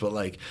teams, but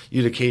like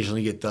you'd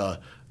occasionally get the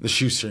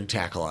shoestring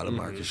tackle out of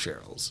Mm-hmm. Marcus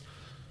Sherrills.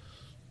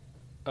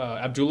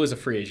 Abdullah is a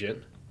free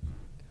agent.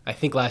 I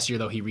think last year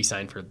though he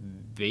re-signed for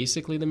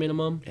basically the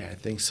minimum. Yeah, I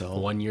think so.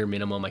 1 year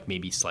minimum, like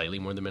maybe slightly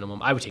more than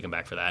minimum. I would take him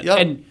back for that. Yep.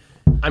 And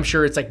I'm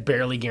sure it's like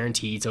barely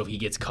guaranteed. So if he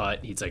gets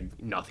cut, he's like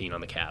nothing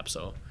on the cap.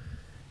 So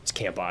it's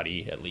camp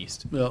body at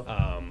least. Yep.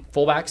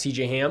 Fullback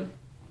CJ Ham,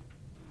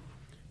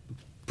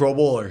 Pro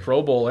Bowler.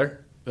 Pro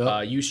Bowler. Yep.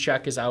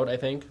 Juszczyk is out, I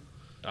think.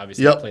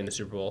 Obviously Yep. playing the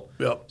Super Bowl.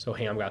 Yep. So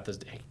Ham got the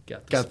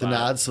Got the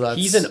nod, so that's-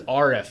 he's an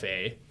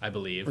RFA, I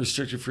believe,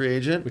 Restricted free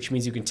agent. which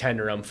means you can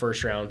tender him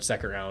 1st round,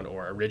 2nd round,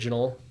 or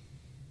original,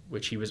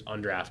 which he was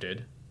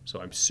undrafted. So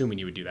I'm assuming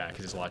you would do that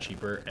because it's a lot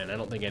cheaper. And I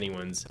don't think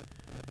anyone's.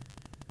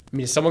 I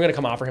mean, is someone going to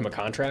come offer him a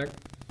contract?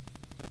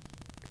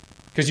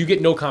 Because you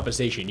get no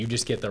compensation. You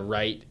just get the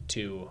right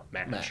to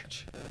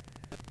match.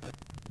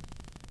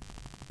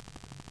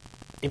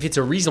 If it's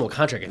a reasonable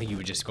contract, I think you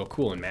would just go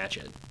cool and match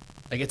it.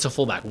 Like, it's a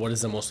fullback. What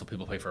is the most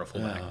people pay for a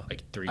fullback? Yeah.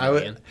 Like $3 I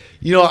million?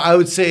 would, I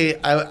would say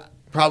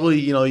probably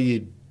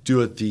you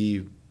do it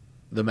the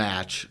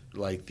match,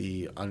 like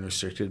the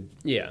unrestricted,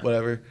 Yeah.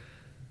 whatever.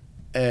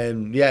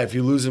 And yeah, if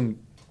you lose him,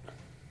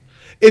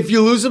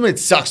 it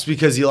sucks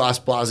because you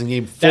lost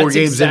Blasingame 4 That's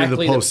games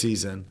exactly into the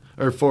postseason,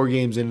 or 4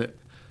 games in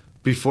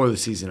before the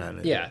season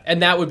ended. Yeah,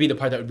 and that would be the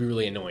part that would be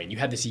really annoying. You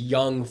have this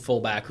young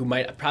fullback who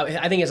might probably,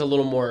 I think, has a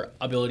little more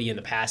ability in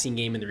the passing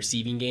game and the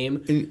receiving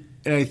game.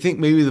 And I think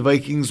maybe the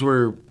Vikings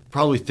were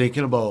probably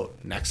thinking about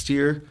next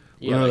year.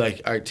 Yeah, When they're like,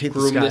 like, all right, take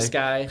groom this this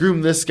guy.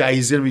 Groom this guy.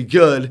 He's going to be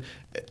good.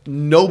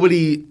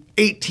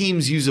 8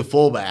 teams use a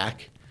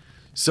fullback.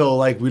 So,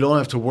 like, we don't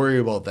have to worry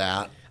about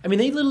that. I mean,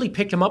 they literally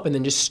picked him up and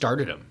then just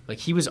started him. Like,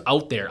 he was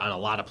out there on a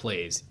lot of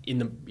plays in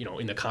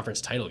the conference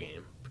title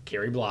game,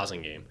 Kerry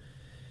Blasingame.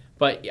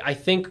 But I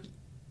think,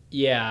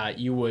 yeah,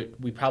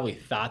 we probably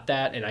thought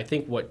that, and I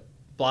think what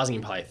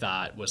Blasingame probably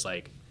thought was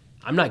like,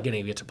 I'm not going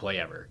to get to play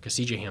ever because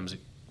CJ Ham's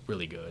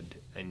really good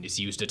and is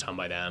used a ton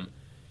by them.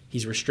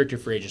 He's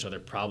restricted free agent, so they're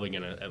probably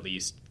going to at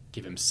least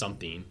give him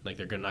something. Like,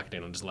 they're not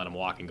going to just let him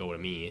walk and go to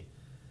me.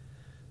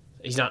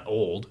 He's not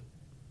old.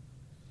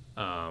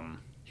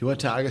 He went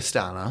to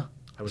Augustana.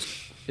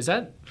 Is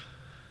that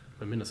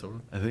Minnesota?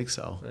 I think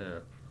so. Yeah.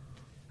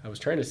 I was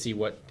trying to see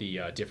what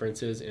the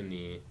difference is in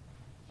the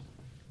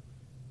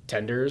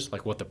tenders,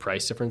 like what the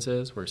price difference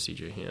is. Where's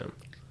CJ Ham?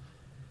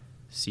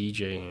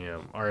 CJ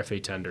Ham,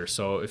 RFA tender.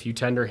 So if you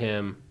tender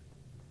him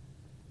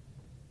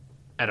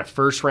at a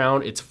 1st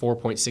round, it's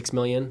 $4.6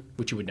 million,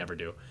 which you would never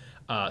do.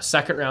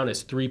 2nd round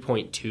is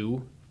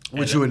 3.2.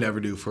 Which you would never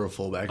do for a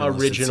fullback.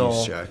 unless it's Original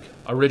Juszczyk.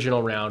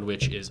 original round,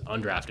 which is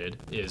undrafted,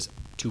 is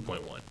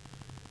 2.1.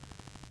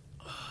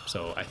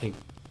 So I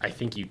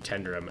think you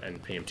tender him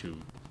and pay him $2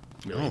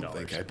 million.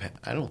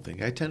 I don't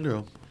think I tender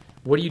him.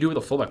 What do you do with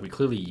a fullback? We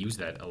clearly use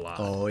that a lot.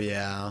 Oh,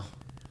 yeah.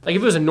 Like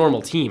if it was a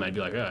normal team, I'd be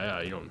like,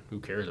 who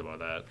cares about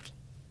that?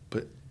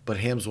 But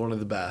Ham's one of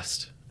the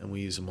best, and we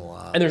use him a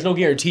lot. And there's no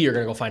guarantee you're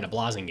gonna go find a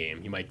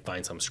Blasingame. You might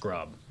find some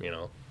scrub,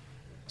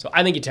 So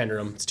I think you tender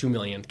him. It's $2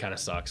 million. Kind of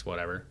sucks,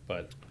 whatever.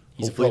 But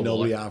he's Hopefully a Pro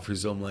nobody Bowler.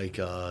 offers him like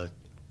a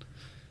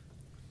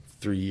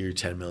 3-year,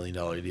 $10 million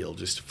deal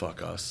just to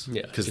fuck us.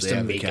 Yeah, because just they to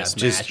have the make cap. us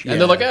Just, match.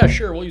 And they're like,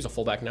 sure, we'll use a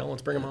fullback now.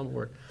 Let's bring him on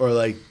board. Or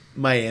like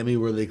Miami,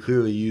 where they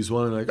clearly use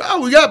one, and like,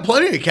 oh, we got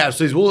plenty of cap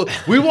space. Well,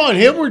 we want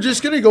him. We're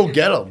just gonna go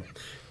get him.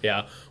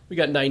 Yeah, we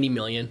got $90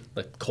 million.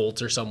 The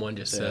Colts or someone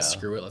just says, Yeah.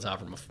 screw it. Let's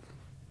offer him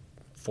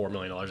 $4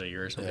 million a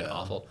year or something Yeah.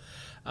 awful.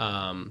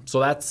 So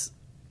that's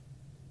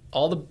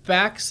all the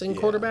backs and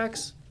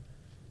quarterbacks.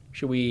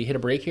 Should we hit a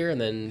break here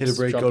and then Hit a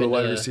break, jump go to into-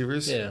 wide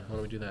receivers? Yeah, why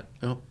don't we do that?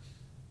 Yep.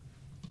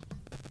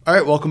 All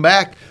right, welcome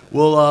back.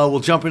 We'll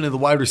jump into the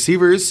wide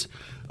receivers.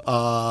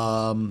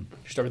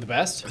 Start with the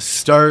best.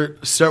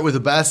 Start with the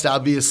best.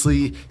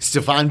 Obviously,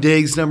 Stephon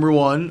Diggs, number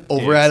 1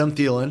 over Diggs. Adam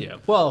Thielen. Yeah.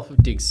 Well,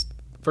 Diggs.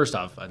 First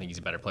off, I think he's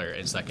a better player.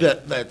 And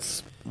second,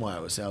 That's why I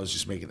was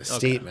just making a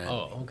statement.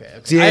 Oh, okay.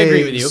 Diggs I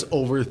agree with you.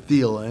 over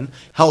Thielen,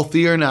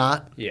 healthy or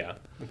not. Yeah.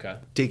 Okay.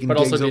 Taking but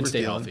also Diggs did over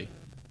stay Thielen. healthy.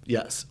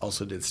 Yes,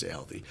 also did stay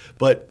healthy.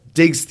 But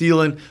Diggs,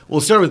 Thielen, we'll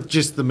start with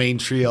just the main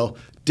trio.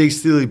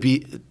 Diggs, Thielen,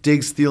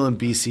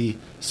 BC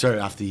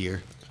started off the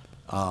year.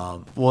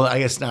 Well, I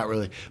guess not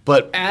really,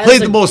 but As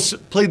played a-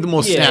 the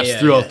most Yeah, snaps yeah,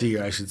 throughout yeah. the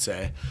year, I should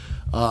say.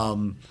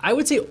 I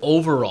would say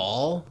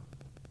overall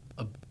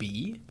a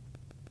B.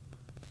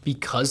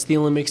 Because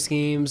Thielen mixed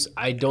games,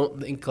 I don't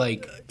think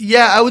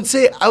Yeah, I would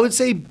say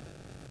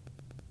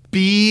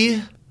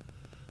B.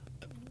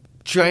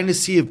 Trying to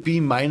see if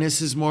B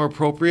minus is more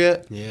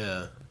appropriate.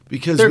 Yeah.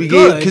 Because They're we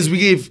good.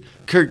 gave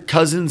Kirk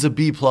Cousins a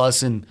B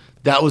plus, and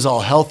that was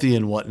all healthy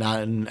and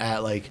whatnot, and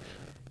at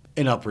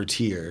an upper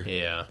tier.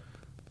 Yeah.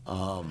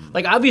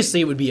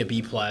 Obviously it would be a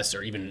B plus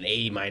or even an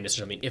A minus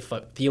or something if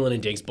Thielen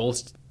and Diggs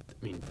both.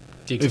 I mean,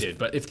 Diggs did,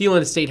 but if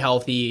Thielen stayed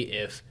healthy,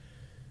 if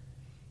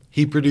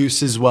He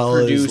produced as well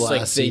as last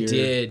like they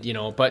year.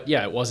 did, but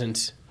yeah, it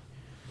wasn't.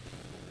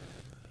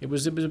 It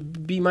was a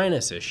B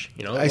minus ish,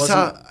 I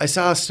saw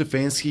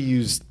Stefanski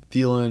use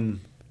Thielen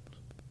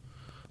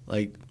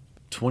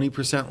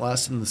 20%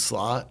 less in the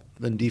slot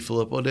than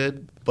DiFilippo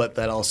did, but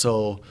that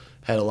also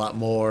had a lot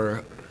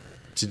more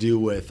to do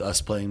with us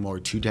playing more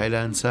two tight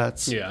end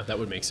sets. Yeah, that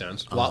would make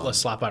sense. A lot less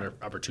slap out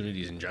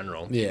opportunities in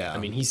general. Yeah. I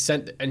mean,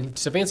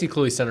 Stefanski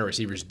clearly sent our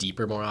receivers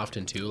deeper more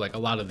often too. A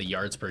lot of the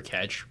yards per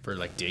catch for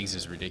Diggs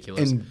is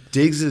ridiculous. And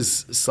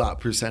Diggs' slot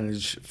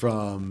percentage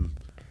from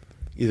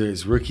either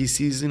his rookie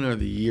season or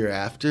the year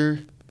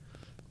after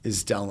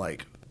is down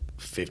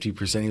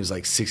 50%. He was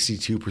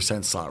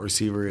 62% slot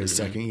receiver his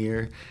second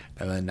year,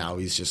 and then now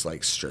he's just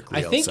strictly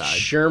I think outside.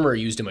 Shermer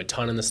used him a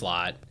ton in the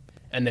slot,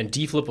 and then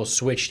DiFilippo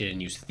switched it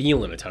and used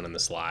Thielen a ton in the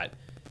slot,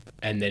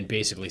 and then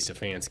basically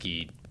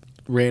Stefanski.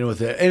 Ran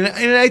with it, and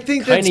I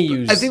think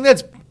Kinda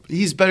that's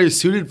he's better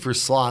suited for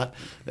slot.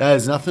 That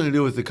has nothing to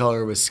do with the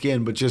color of his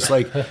skin, but just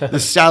the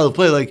style of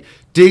play.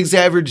 Diggs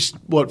averaged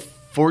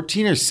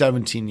 14 or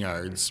 17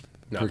 yards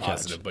Not per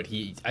positive, catch. but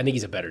I think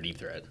he's a better deep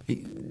threat.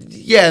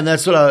 Yeah, and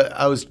that's what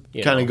I was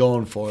kind of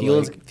going for. I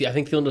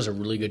think Thielen does a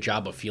really good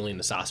job of feeling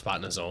the soft spot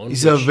in his zone.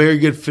 He's a very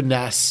good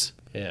finesse,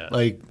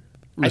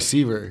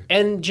 receiver.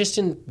 And just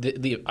in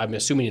the I'm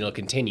assuming it'll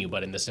continue,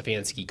 but in the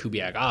Stefanski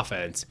Kubiak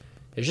offense,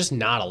 there's just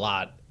not a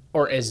lot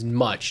or as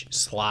much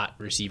slot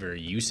receiver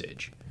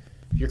usage.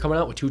 If you're coming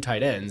out with two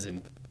tight ends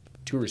and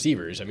two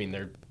receivers, I mean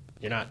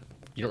you don't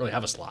really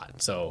have a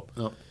slot, so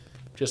No.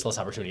 just less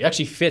opportunity. It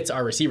actually fits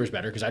our receivers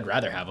better because I'd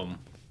rather have them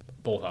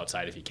both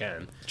outside if you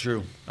can.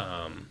 True.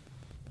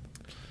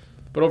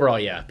 But overall,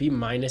 yeah, B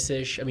minus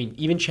ish. I mean,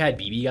 even Chad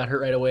Beebe got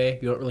hurt right away.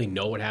 You don't really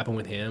know what happened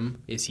with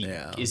him.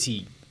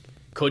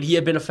 Could he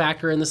have been a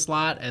factor in the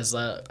slot as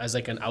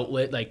an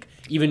outlet,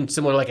 even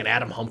similar an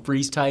Adam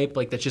Humphries type,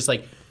 that's just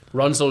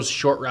runs those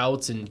short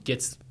routes and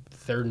gets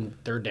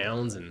third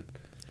downs, and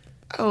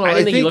I don't know. I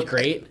didn't think he looked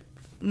great.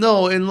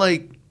 No, and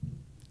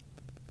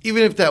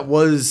even if that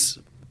was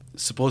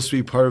supposed to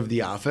be part of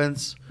the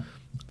offense,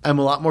 I'm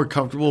a lot more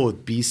comfortable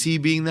with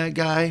BC being that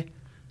guy.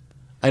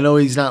 I know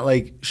he's not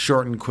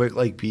short and quick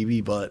like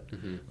BB, but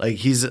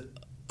he's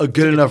a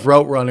good enough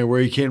route runner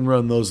where he can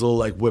run those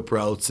little whip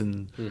routes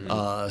and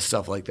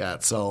stuff like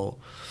that. So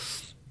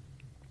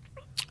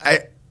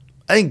I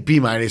think B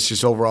minus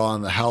just overall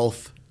on the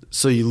health.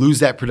 So you lose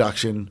that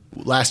production.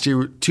 Last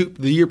year,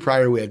 the year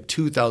prior, we had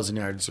 2,000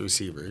 yards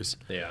receivers.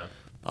 Yeah.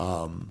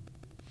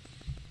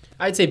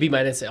 I'd say B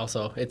minus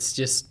also. It's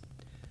just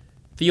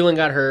Thielen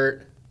got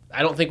hurt.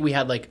 I don't think we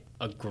had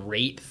a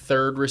great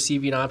third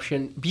receiving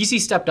option. BC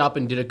stepped up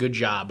and did a good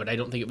job, but I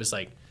don't think it was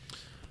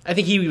I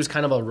think he was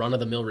kind of a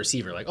run-of-the-mill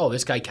receiver.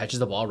 This guy catches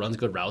the ball, runs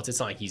good routes. It's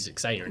not like he's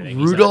exciting or anything.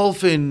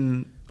 Rudolph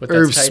and But that's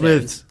Irv tight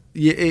Smith. ends.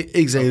 Yeah,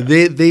 exactly.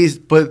 Okay.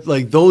 But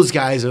those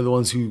guys are the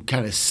ones who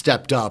kind of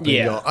stepped up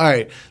and go, all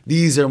right,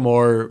 these are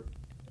more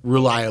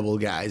reliable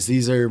guys.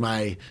 These are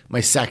my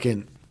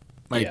second,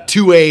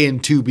 2A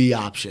and 2B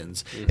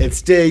options.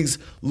 It's Diggs.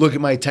 Look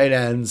at my tight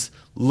ends.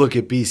 Look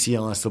at BC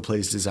unless the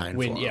play's designed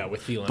for him. Yeah,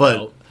 with Thielen But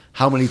out.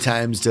 how many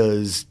times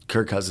does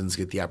Kirk Cousins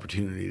get the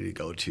opportunity to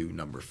go to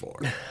number 4?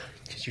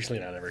 It's usually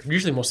not ever.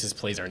 Usually most of his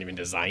plays aren't even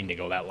designed to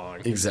go that long.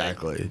 It's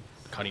Exactly.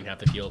 cutting half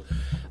the field.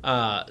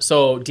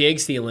 So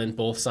Diggs, Thielen,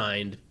 both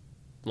signed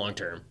long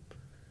term.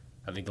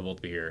 I think they'll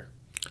both be here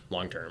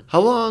long term.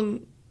 How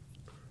long?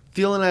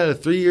 Thielen had a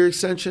 3-year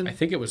extension? I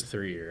think it was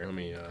 3 year. Let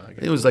me. I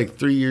think it was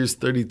 3 years,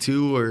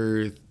 32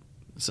 or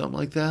something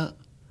like that.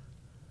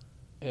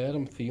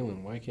 Adam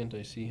Thielen. Why can't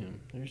I see him?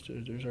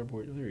 There's our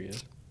board. There he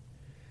is.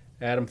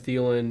 Adam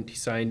Thielen. He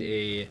signed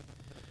a.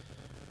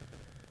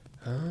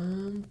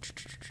 I'm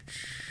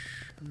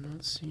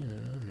not seeing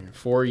it on here.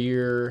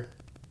 4-year,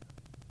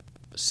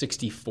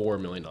 $64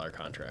 million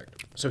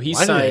contract. So he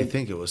Why signed. did I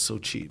think it was so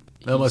cheap?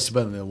 That must have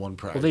been the one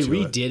prior. Well, they to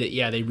it. redid it.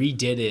 Yeah, they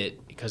redid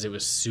it because it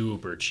was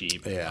super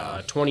cheap.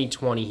 Yeah.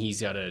 2020,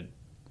 he's got a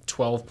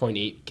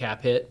 12.8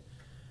 cap hit,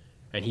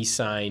 and he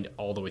signed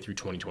all the way through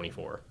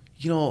 2024.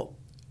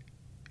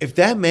 If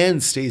that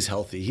man stays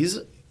healthy, he's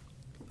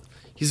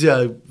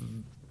a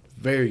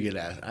very good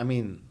athlete. I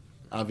mean,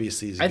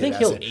 obviously he's a I good think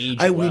he'll asset. age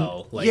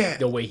well,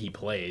 the way he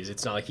plays.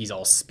 It's not like he's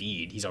all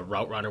speed. He's a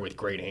route runner with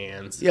great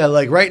hands. Yeah,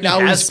 right now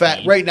has he's fast.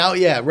 speed.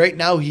 Right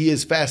now he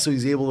is fast, so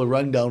he's able to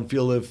run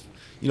downfield if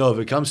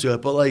it comes to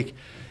it. But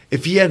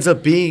if he ends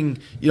up being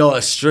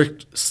a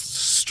strict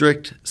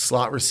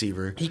slot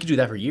receiver, He could do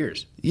that for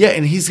years. yeah,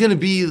 and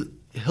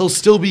he'll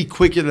still be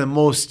quicker than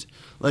most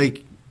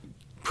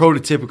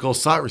prototypical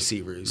slot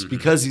receivers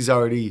because he's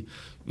already,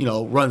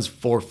 runs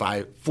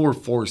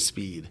 4.4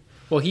 speed.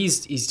 Well,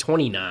 he's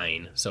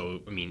 29,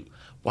 so I mean,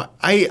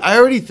 I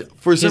already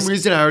for some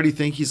reason I already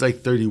think he's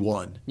like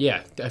 31.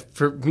 Yeah,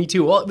 for me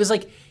too. Well, it was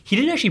like he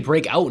didn't actually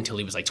break out until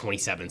he was like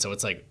 27, so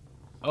it's like,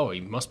 oh,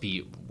 he must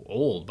be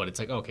old, but it's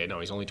like, okay, no,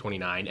 he's only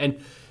 29. And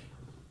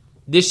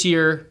this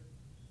year,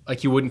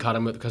 like, you wouldn't cut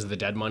him because of the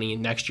dead money.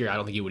 Next year, I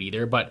don't think you would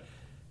either. But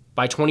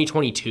by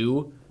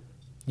 2022,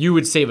 you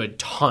would save a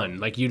ton.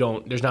 Like,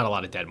 there's not a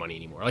lot of dead money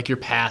anymore. Like, you're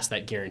past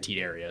that guaranteed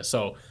area.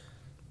 So,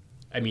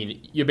 I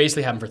mean, you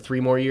basically have him for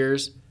 3 more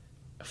years,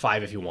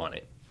 5 if you want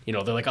it.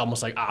 They're like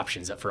almost like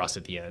options for us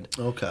at the end.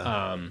 Okay.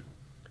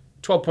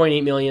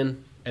 $12.8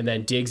 million, and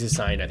then Diggs is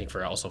signed, I think,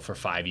 for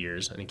 5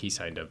 years. I think he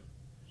signed a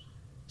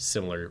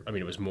similar. I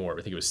mean, it was more.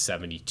 I think it was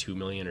 $72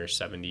 million or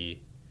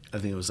 70. I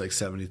think it was like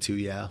 72.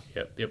 Yeah.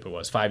 Yep, it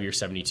was 5 years,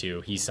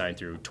 72. He's signed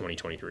through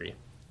 2023.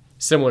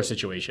 Similar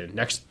situation.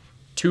 Next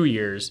 2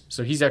 years,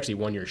 so he's actually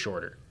 1 year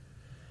shorter.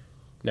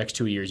 Next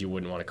 2 years, you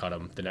wouldn't want to cut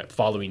him. The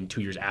following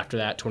 2 years after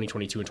that,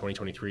 2022 and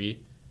 2023,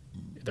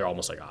 they're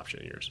almost like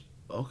option years.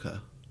 Okay.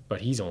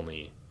 But he's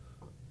only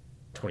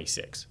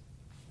 26.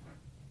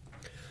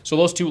 So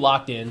those two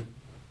locked in.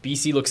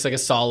 BC looks like a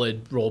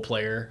solid role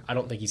player. I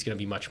don't think he's going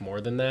to be much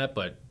more than that,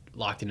 but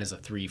locked in as a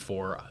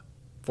 3-4,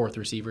 fourth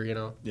receiver,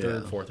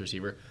 third, fourth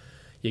receiver.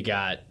 You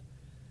got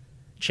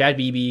Chad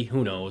Beebe,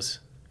 who knows?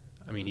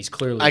 I mean, he's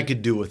clearly... I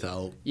could do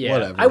without. Yeah,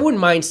 whatever. I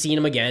wouldn't mind seeing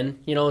him again.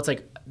 It's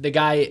like the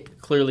guy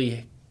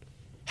clearly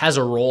has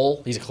a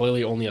role. He's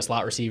clearly only a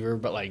slot receiver,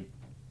 but like,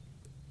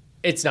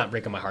 it's not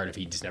breaking my heart if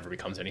he just never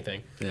becomes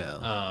anything.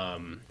 Yeah.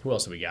 Who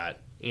else do we got?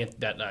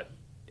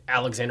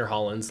 Alexander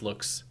Hollins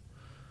looks...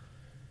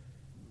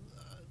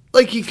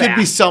 Like he could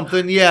be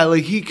something, yeah.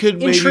 Like he could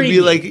maybe Intriguing.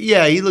 be like,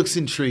 yeah, he looks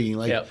intriguing.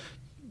 Like Yep.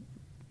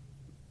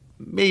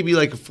 maybe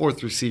like a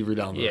fourth receiver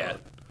down the Yeah. road.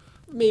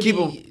 Maybe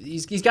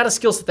he's got a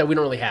skill set that we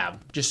don't really have.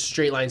 Just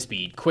straight line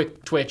speed,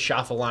 quick twitch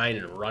off the line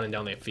and running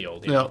down the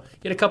field. He had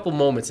a couple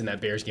moments in that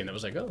Bears game that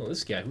was like, oh,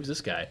 this guy, who's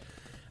this guy?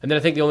 And then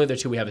I think the only other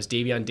two we have is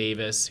Davion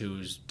Davis,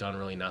 who's done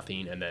really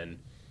nothing, and then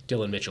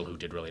Dylan Mitchell, who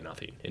did really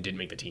nothing and didn't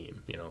make the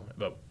team.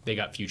 But they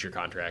got future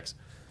contracts,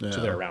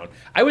 so they're around.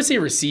 I would say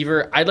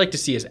receiver. I'd like to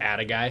see us add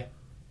a guy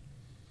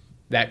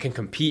that can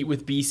compete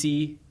with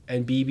BC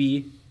and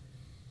BB,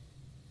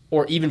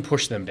 or even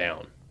push them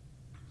down.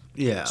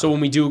 Yeah. So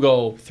when we do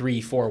go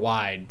 3-4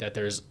 wide, that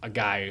there's a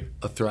guy.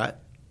 A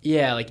threat?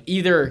 Yeah, like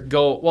either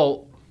go.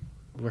 Well,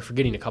 we're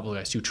forgetting a couple of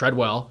guys too.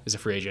 Treadwell is a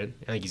free agent.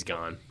 I think he's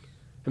gone.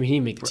 I mean, he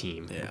didn't make the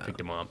team. Yeah. We picked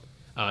him up.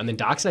 And then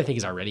Doxson, I think,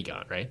 is already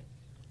gone, right?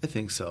 I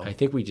think so. I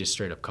think we just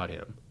straight up cut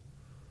him.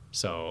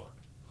 So,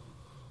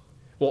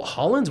 well,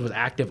 Hollins was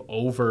active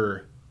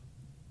over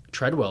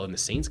Treadwell in the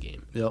Saints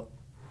game Yep.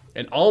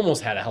 and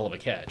almost had a hell of a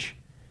catch.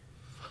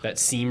 That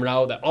seam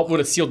route that would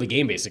have sealed the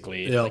game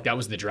basically. Yep. Like that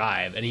was the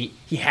drive, and he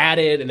had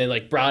it and then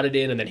like brought it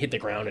in and then hit the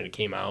ground and it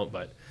came out,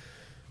 but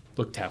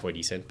looked halfway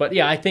decent. But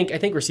yeah, I think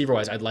receiver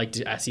wise, I'd like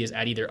to see us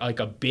add either like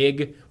a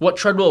big what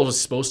Treadwell was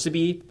supposed to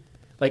be,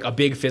 like a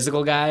big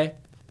physical guy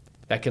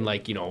that can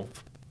like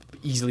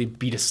easily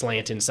beat a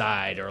slant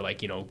inside or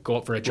like go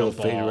up for a jump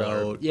ball, fade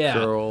route, yeah,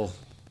 curl,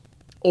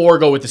 or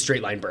go with the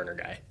straight line burner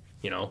guy.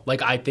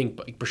 Like I think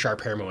Brashard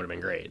Perriman would have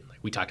been great. Like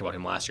we talked about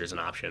him last year as an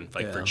option,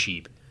 like for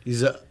cheap.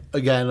 He's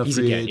again a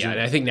free agent. Yeah, and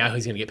I think now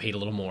he's going to get paid a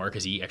little more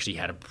because he actually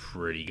had a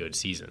pretty good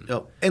season.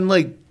 Yep. And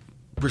like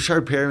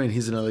Brashard Perriman,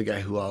 he's another guy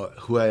who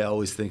I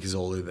always think is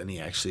older than he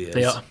actually is.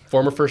 Yeah,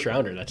 former first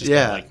rounder. That just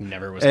like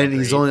never was. And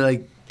he's only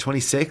like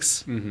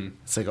 26. Mm-hmm.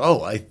 It's like,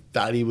 oh, I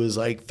thought he was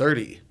like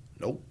 30.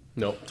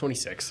 Nope,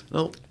 26.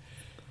 Nope.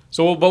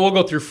 So, but we'll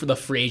go through for the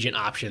free agent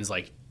options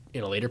like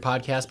in a later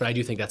podcast. But I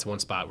do think that's one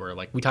spot where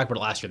like we talked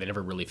about it last year, they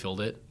never really filled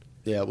it.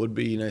 Yeah, it would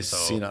be nice to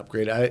see an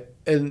upgrade.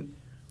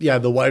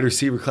 The wide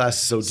receiver class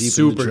is so deep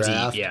Super in the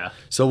draft. deep, yeah.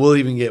 So we'll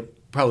even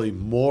get probably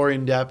more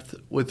in depth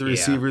with the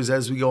receivers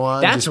as we go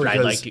on. That's what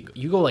I'd like.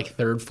 You go like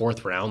third,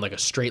 fourth round, like a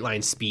straight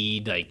line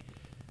speed, like.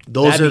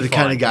 Those are the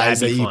kind of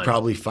guys that you fun.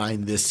 probably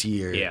find this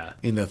year Yeah.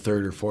 in the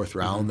third or fourth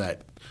round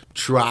that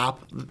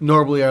drop.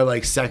 Normally are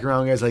like second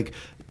round guys. Like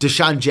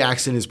Deshaun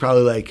Jackson is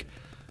probably like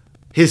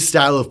his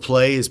style of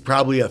play is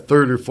probably a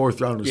third or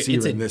fourth round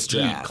receiver in this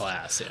draft. Deep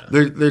class, yeah.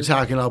 They're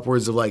talking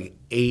upwards of like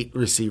 8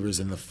 receivers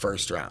in the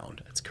first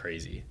round. That's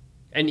crazy.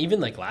 And even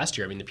like last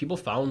year, I mean, the people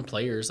found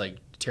players like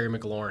Terry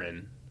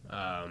McLaurin.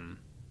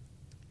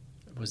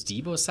 Was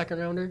Debo a second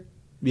rounder?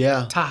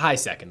 Yeah. High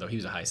second, though. He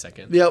was a high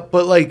second. Yeah,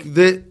 but like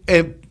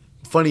and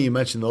funny you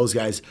mentioned those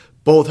guys.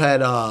 Both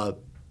had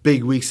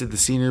big weeks at the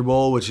Senior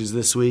Bowl, which is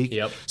this week.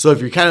 Yep. So if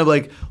you're kind of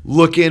like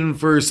looking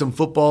for some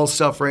football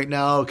stuff right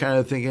now, kind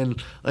of thinking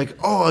like,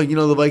 oh,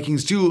 the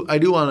Vikings too, I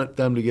do want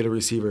them to get a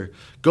receiver.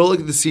 Go look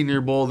at the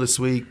Senior Bowl this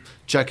week.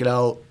 Check it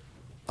out.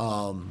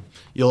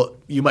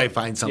 You might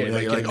find something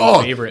that you're like,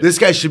 oh, favorite. This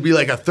guy should be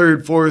like a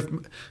third, fourth.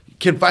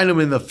 Can find him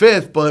in the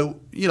fifth, but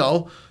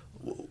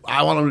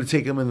I want him to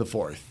take him in the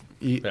fourth.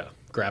 Yeah,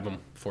 grab them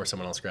before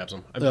someone else grabs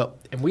them.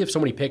 Yep. And we have so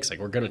many picks, like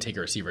we're going to take a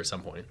receiver at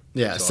some point.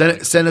 Yeah, So,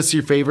 send us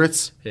your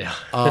favorites. Yeah.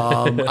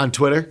 On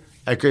Twitter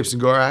at Grapes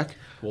and Gorak.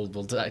 We'll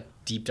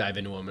deep dive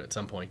into him at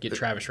some point. Get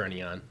Travis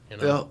Rennie on, Yeah.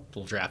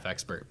 little draft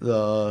expert.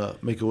 The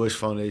Make-A-Wish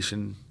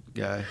Foundation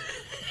guy.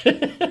 He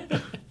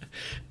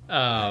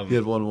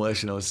had one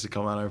wish, and it was to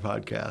come on our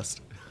podcast.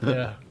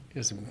 Yeah,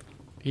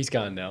 he's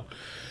gone now.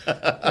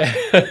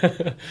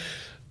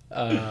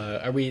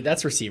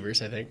 That's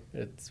receivers, I think.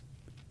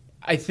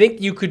 I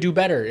think you could do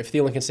better if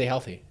Thielen can stay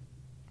healthy.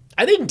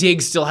 I think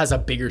Diggs still has a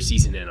bigger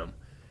season in him.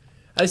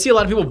 I see a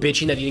lot of people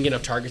bitching that he didn't get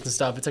enough targets and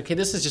stuff. It's okay,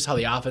 this is just how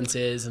the offense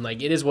is, and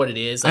like it is what it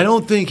is. Like, I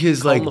don't think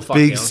his calm like the fuck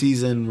big down.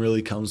 season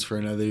really comes for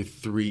another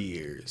 3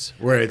 years,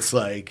 where it's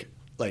like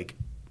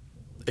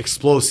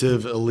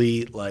explosive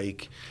elite.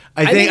 Like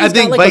I think he's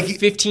got like Viking,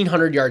 a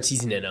 1,500-yard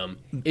season in him.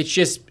 It's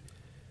just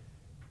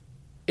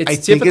I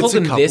it's think difficult it's a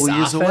in this couple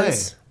years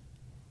offense.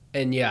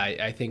 And yeah,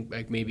 I think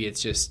like maybe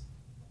it's just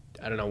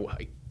I don't know,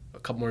 like, a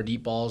couple more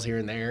deep balls here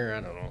and there.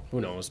 I don't know,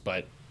 who knows,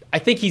 but I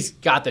think he's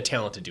got the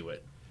talent to do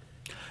it.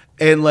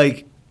 and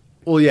like,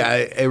 well, yeah,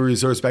 it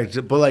resorts back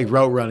to, but like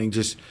route running,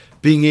 just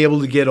being able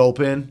to get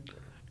open,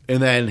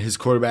 and then his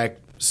quarterback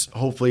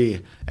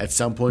hopefully at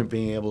some point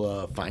being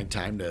able to find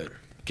time to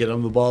get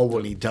him the ball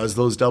when he does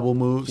those double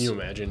moves. Can you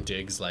imagine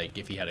Diggs like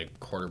if he had a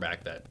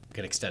quarterback that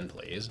can extend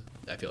plays?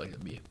 I feel like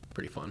it'd be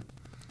pretty fun.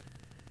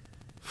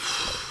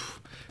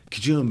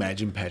 Could you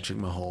imagine Patrick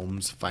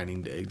Mahomes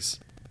finding Diggs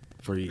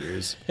for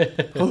years?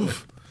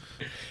 Oof.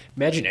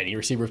 Imagine any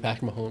receiver with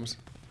Patrick Mahomes.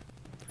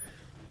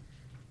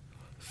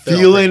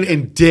 Thielen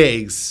and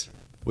Diggs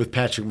with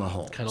Patrick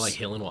Mahomes. Kind of like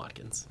Hill and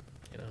Watkins,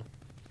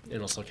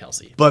 and also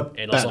Kelsey, But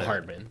and also better.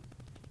 Hardman.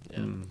 Yeah.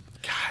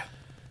 God,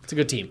 It's a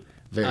good team.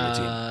 very good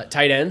team.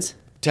 Tight ends.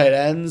 Tight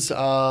ends.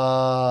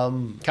 Kyle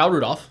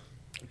Rudolph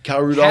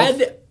Kyle Rudolph.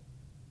 had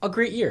a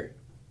great year.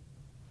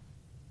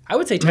 I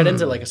would say tight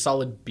ends are like a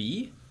solid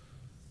B.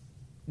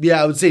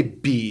 Yeah, I would say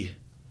B.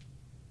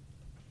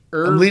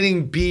 Irv, I'm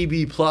leaning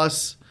B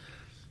plus.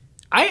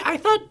 I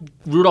thought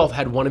Rudolph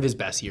had one of his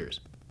best years,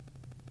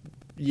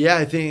 Yeah,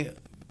 I think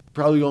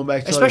probably going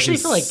back to especially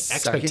his for like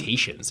second.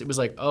 expectations. It was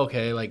like,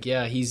 okay, like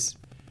yeah,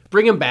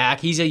 bring him back.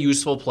 He's a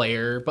useful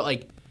player, but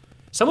like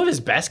some of his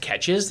best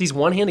catches, these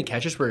one-handed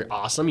catches were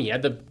awesome. He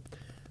had the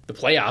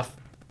playoff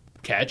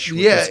catch,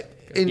 which Yeah,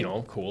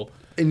 was, cool.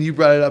 And you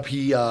brought it up.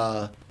 He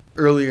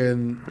earlier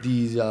in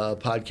these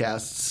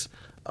podcasts.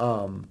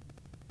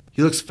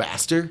 He looks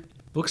faster,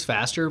 Looks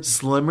faster,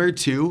 slimmer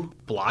too.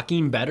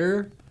 blocking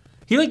better.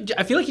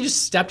 I feel like he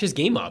just stepped his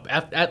game up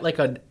at like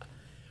a.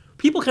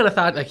 People kind of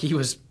thought like he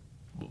was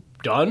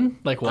done,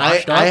 like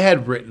washed up. I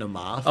had written him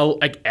off, Oh,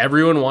 like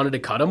everyone wanted to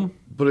cut him.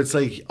 but it's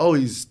like, oh,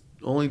 he's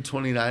only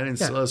 29 and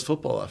still has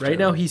football left. Right in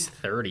now him. he's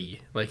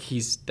 30. Like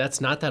that's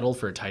not that old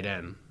for a tight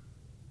end.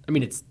 I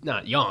mean, it's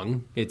not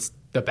young. It's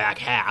the back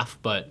half,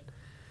 but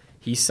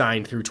he's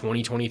signed through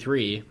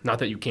 2023. Not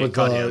that you can't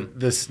cut him.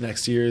 This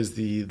next year is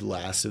the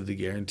last of the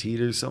guaranteed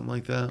or something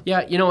like that.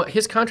 Yeah,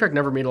 his contract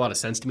never made a lot of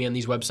sense to me on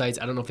these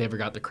websites. I don't know if they ever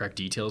got the correct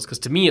details because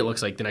to me it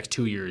looks like the next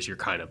 2 years you're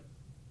going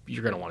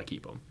to want to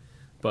keep him.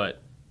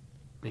 But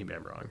maybe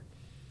I'm wrong.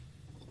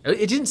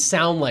 It didn't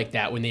sound like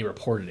that when they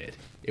reported it.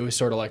 It was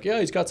sort of like, yeah,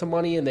 he's got some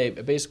money and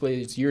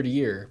it's year to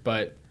year.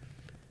 But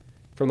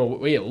from the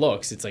way it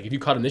looks, it's like if you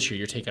cut him this year,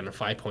 you're taking a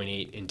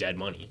 5.8 in dead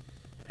money.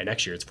 And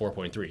next year it's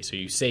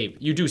 4.3. So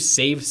you do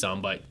save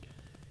some, but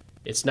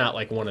it's not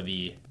like one of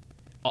the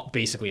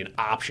basically an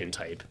option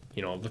type.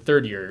 The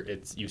third year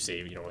you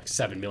save like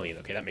 $7 million.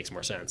 Okay, that makes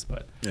more sense.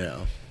 But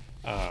Yeah.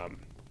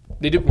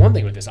 they did one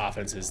thing with this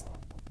offense is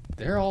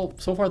they're all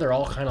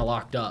kind of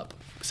locked up.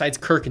 Besides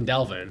Kirk and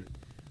Delvin,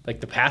 like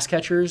the pass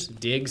catchers,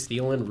 Diggs,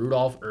 Thielen,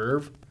 Rudolph,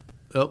 Irv,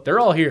 Yep. they're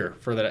all here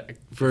for the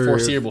For-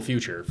 foreseeable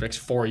future, for the next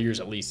 4 years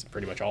at least,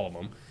 pretty much all of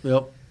them.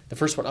 Yep. The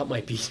first one up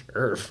might be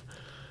Irv.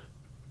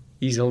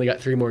 He's only got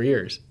 3 more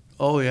years,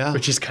 Oh yeah.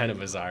 which is kind of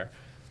bizarre.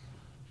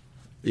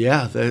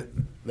 Yeah. That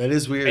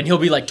is weird. And he'll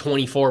be like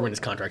 24 when his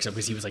contract's up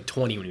because he was like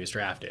 20 when he was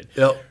drafted.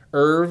 Yep.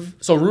 Irv,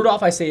 so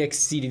Rudolph, I say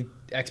exceeded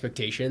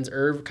expectations.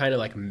 Irv kind of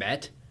like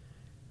met.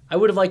 I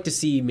would have liked to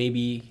see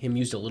maybe him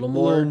used a little A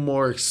more. little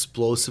more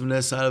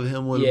explosiveness out of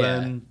him would Yeah.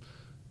 have been.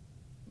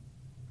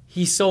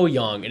 He's so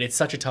young, and it's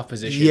such a tough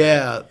position.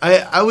 Yeah,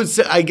 I would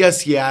say. I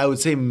guess I would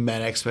say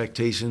met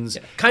expectations.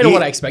 Kind of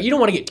what I expect. You don't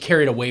want to get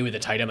carried away with a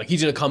tight end. Like,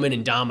 he's going to come in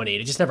and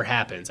dominate. It just never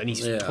happens. And he's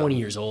 20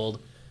 years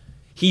old.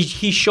 He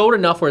showed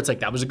enough where it's like,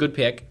 that was a good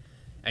pick,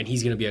 and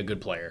he's going to be a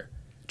good player.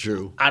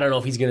 True. I don't know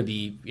if he's going to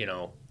be,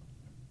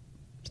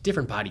 it's a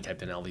different body type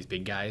than all these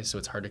big guys, so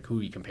it's hard to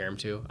who you compare him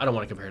to. I don't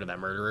want to compare to that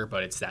murderer,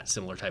 but it's that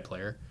similar type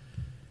player.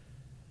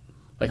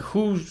 Like,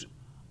 who's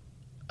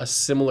a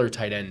similar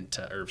tight end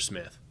to Irv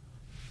Smith?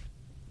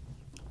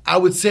 I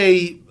would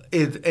say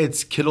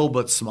it's Kittle,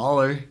 but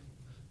smaller,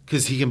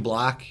 because he can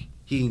block,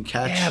 he can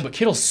catch. Yeah, but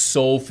Kittle's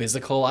so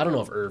physical. I don't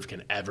know if Irv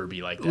can ever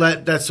be like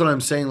that. That's what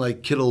I'm saying.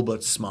 Like Kittle,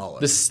 but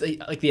smaller.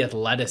 The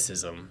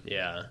athleticism,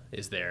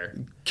 is there.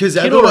 Because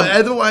Kittle-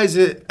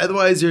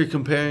 otherwise you're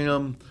comparing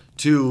him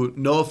to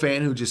Noah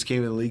Fant, who just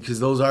came in the league, because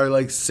those are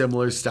like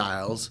similar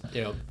styles.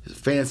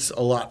 Fant's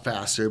a lot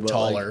faster, but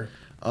Taller.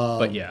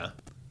 But yeah.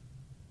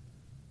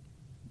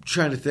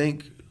 Trying to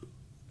think,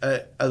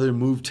 other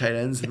move tight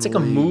ends? It's like a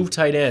move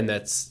tight end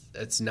that's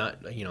not,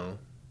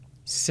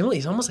 similar.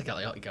 He's almost like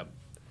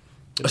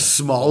a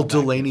small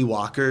Delaney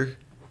Walker.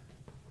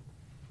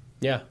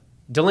 Yeah.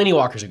 Delaney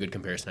Walker's a good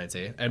comparison, I'd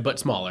say, but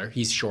smaller.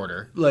 He's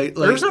shorter.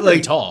 Irv's not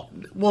very tall.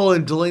 Well,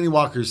 and Delaney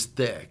Walker's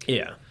thick.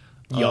 Yeah.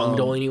 Young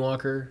Delaney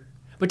Walker.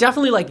 But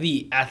definitely like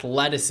the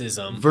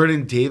athleticism.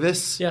 Vernon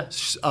Davis. Yeah.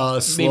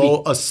 A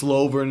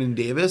slow Vernon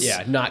Davis.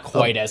 Yeah, not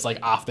quite as like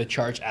off the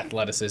charts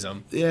athleticism.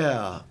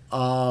 Yeah.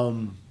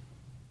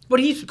 But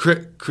he's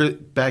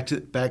back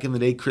in the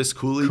day, Chris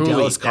Cooley.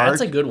 Dallas Clark.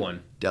 That's a good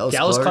one.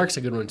 Dallas Clark's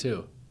a good one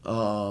too.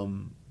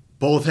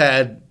 Both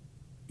had,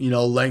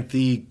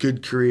 lengthy,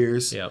 good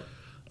careers. Yep.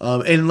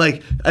 And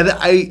like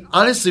I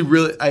honestly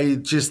really I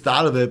just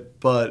thought of it,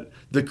 but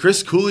the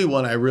Chris Cooley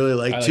one I really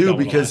like too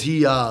because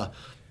he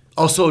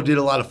also did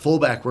a lot of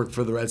fullback work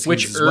for the Redskins.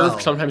 Which Irv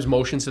sometimes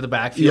motions to the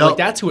backfield. Like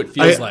that's who it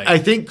feels like. I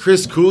think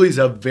Chris Cooley's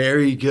a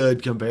very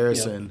good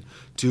comparison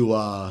to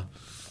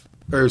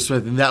Irv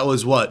Smith, and that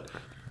was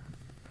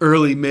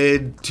early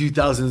mid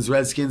 2000s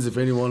Redskins. If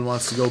anyone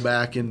wants to go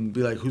back and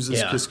be like, who's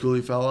this Chris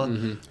Cooley fella?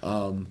 Mm-hmm.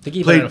 I think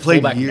he played a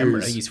fullback years. number.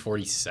 I think he's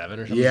 47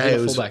 or something. Yeah, it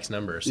was fullback's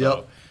number.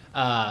 So,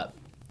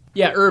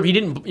 Irv, he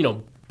didn't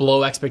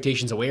blow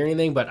expectations away or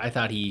anything, but I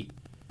thought he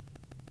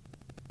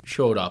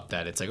showed up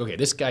that it's like, okay,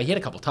 this guy, he had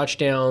a couple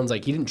touchdowns.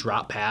 Like, he didn't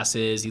drop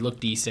passes. He looked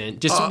decent.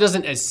 Just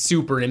doesn't as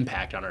super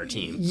impact on our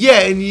team.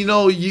 Yeah,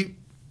 and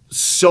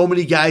so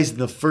many guys in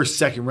the first,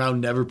 second round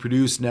never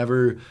produce,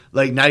 never,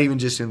 like, not even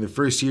just in the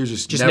first year,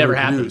 just never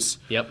produce.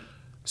 Yep.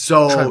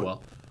 So,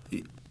 Treadwell.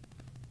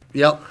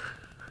 Yep.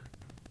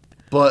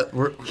 But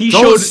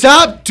don't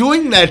stop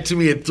doing that to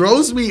me. It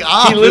throws me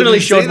off. He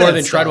literally showed more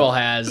than Treadwell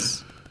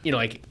has,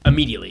 like,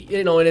 immediately.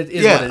 And it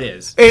is what it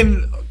is.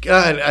 And,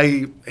 God,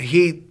 I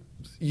hate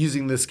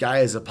using this guy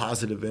as a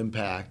positive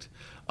impact.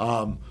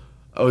 I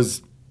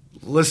was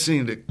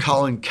listening to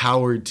Colin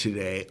Cowherd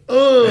today.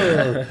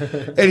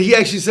 And he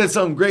actually said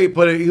something great,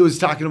 but he was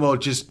talking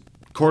about just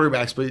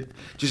quarterbacks, but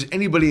just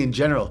anybody in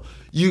general.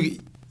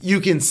 You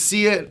can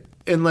see it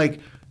in, like,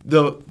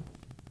 the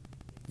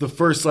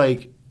first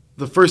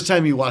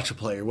time you watch a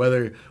player,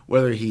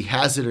 whether he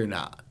has it or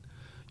not.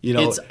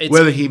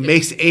 Whether he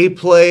makes a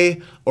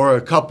play or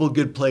a couple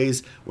good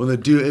plays.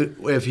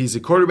 If he's a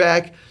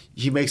quarterback,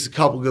 he makes a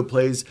couple good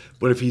plays.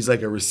 But if he's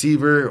like a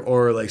receiver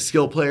or like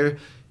skill player,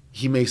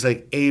 he makes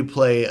like a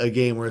play a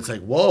game where it's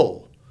like,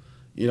 whoa,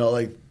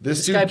 like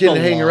this dude can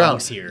hang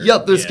around. Here.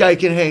 Yep, this guy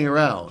can hang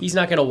around. He's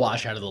not going to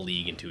wash out of the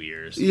league in 2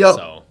 years. Yep.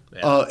 So,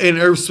 yeah. And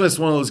Irv Smith's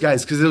one of those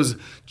guys because it was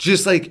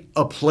just like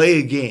a play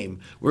a game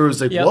where it was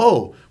like,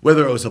 whoa,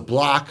 whether it was a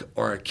block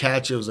or a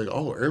catch, it was like,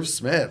 oh, Irv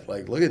Smith,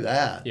 like, look at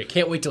that. Yeah,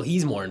 can't wait till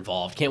he's more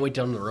involved. Can't wait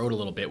down the road a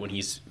little bit when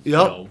he's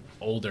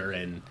older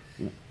and,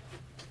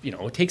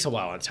 it takes a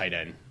while on tight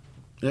end.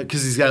 Yeah,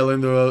 because he's got to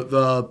learn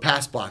the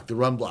pass block, the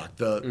run block,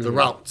 the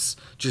routes.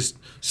 Just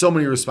so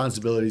many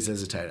responsibilities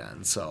as a tight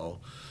end. So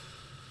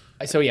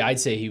yeah,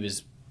 I'd say he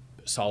was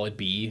solid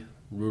B.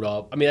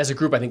 Rudolph. I mean, as a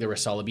group, I think they were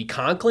solid B.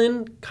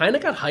 Conklin kind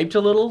of got hyped a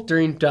little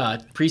during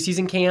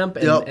preseason camp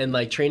and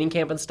like training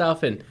camp and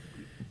stuff.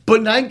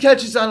 But 9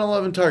 catches on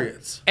 11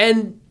 targets.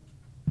 And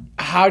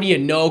how do you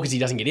know? Because he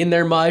doesn't get in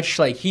there much.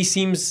 Like, he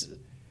seems...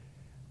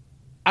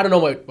 I don't know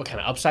what kind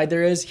of upside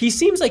there is. He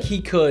seems like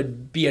he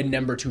could be a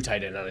number 2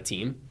 tight end on a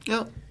team.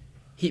 Yeah.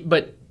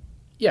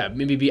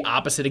 Maybe be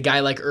opposite a guy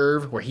like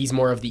Irv, where he's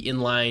more of the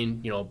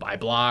inline, I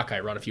block,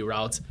 I run a few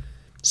routes.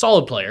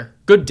 Solid player.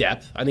 Good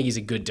depth. I think he's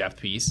a good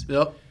depth piece.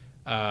 Yep.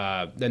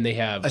 Then they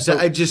have...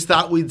 I just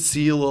thought we'd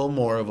see a little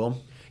more of him.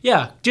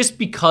 Yeah, just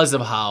because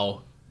of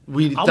how...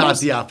 We thought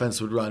the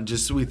offense would run.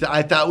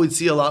 I thought we'd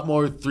see a lot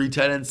more 3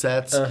 tight end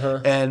sets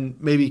and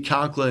maybe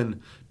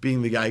Conklin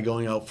being the guy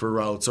going out for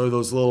routes or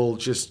those little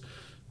just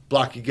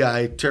block a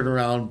guy, turn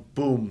around,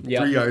 boom,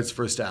 3 yards,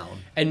 first down.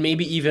 And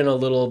maybe even a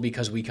little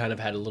because we kind of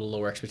had a little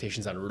lower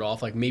expectations on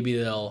Rudolph. Like maybe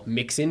they'll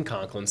mix in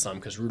Conklin some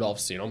because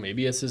Rudolph's,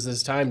 maybe this is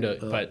his time to.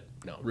 But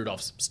no,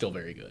 Rudolph's still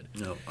very good.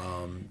 No,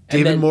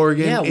 David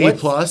Morgan, A+.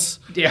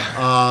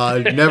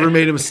 Yeah, never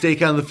made a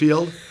mistake on the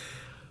field.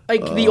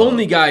 Like the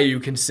only guy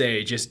you can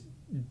say just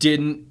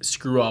didn't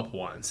screw up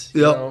once.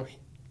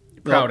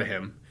 Proud of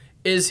him.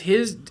 Does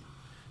his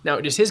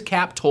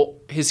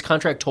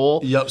contract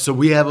toll? Yep. So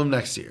we have him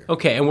next year.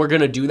 Okay, and we're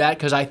gonna do that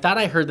because I thought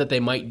I heard that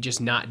they might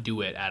just not do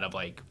it out of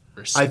like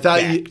respect.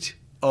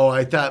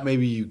 I thought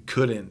maybe you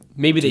couldn't.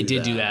 Maybe they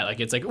did do that.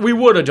 Like it's like we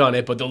would have done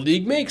it, but the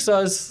league makes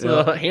us.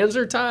 Hands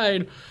are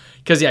tied.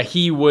 Because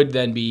he would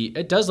then be.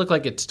 It does look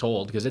like it's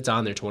tolled because it's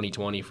on their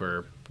 2020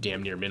 for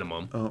damn near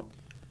minimum. Oh,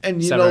 and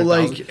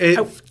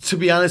to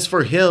be honest,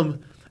 for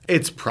him.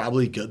 It's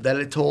probably good that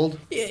it told.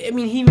 I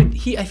mean,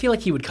 I feel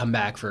like he would come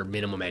back for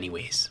minimum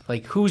anyways.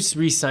 Like, who's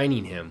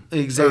re-signing him?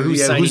 Exactly. Or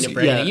who's signing him for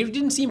anything? You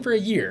didn't see him for a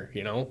year,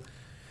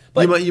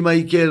 But you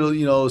might get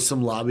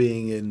some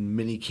lobbying in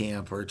mini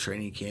camp or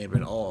training camp,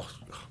 and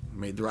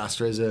made the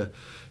roster as a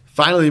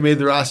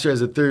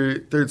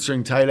third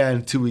string tight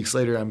end. 2 weeks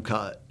later, I'm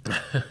cut.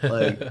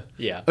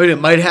 Yeah. I mean, it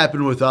might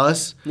happen with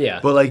us. Yeah.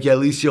 But at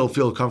least you'll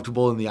feel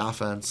comfortable in the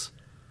offense.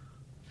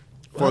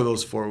 for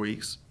those 4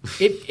 weeks.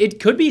 It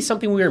could be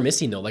something we were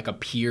missing though, like a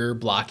pure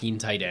blocking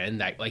tight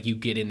end that like you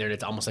get in there and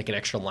it's almost like an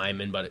extra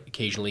lineman, but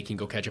occasionally can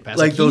go catch a pass.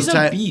 Like those he's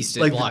a beast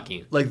at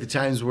blocking. Like the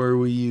times where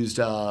we used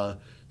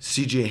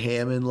C.J.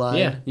 Ham in line.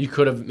 Yeah, you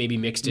could have maybe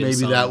mixed in.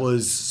 Maybe that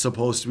was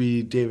supposed to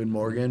be David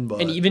Morgan,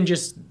 but and even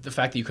just the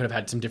fact that you could have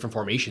had some different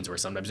formations where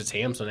sometimes it's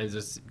Ham, sometimes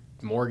it's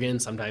Morgan,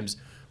 sometimes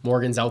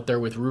Morgan's out there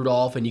with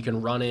Rudolph and you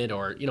can run it,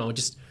 or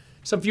just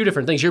some few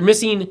different things. You're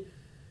missing.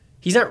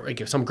 He's not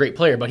like some great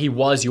player, but he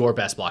was your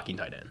best blocking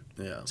tight end.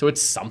 Yeah. So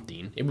it's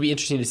something. It would be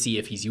interesting to see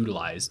if he's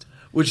utilized.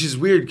 Which is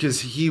weird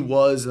because he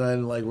was, and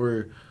then like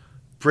we're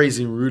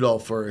praising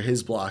Rudolph for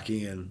his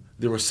blocking, and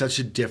there was such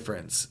a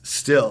difference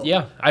still.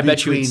 Yeah, I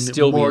bet you between it'd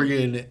still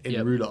Morgan and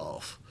Yep.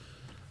 Rudolph.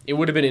 It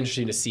would have been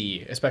interesting to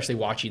see, especially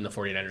watching the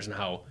 49ers and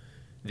how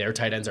their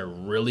tight ends are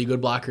really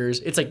good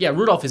blockers. It's like, yeah,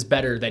 Rudolph is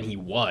better than he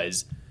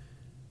was.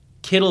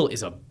 Kittle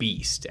is a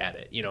beast at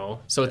it,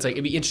 So it's like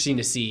it'd be interesting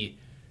to see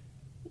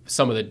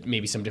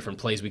some different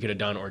plays we could have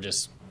done, or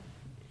just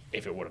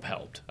if it would have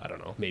helped. I don't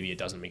know. Maybe it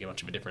doesn't make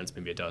much of a difference.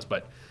 Maybe it does.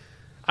 But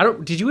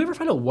Did you ever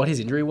find out what his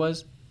injury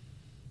was?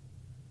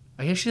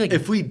 I actually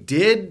If we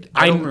did,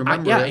 I don't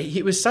remember.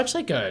 It was such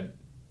like I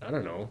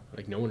don't know,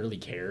 like no one really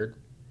cared.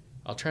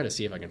 I'll try to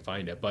see if I can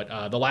find it.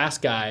 But the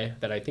last guy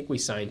that I think we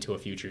signed to a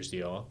futures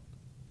deal,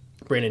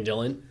 Brandon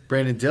Dillon.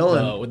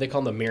 What they call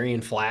him, the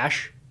Marion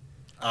Flash.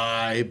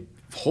 I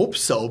hope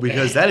so,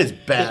 because that is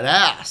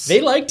badass.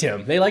 They liked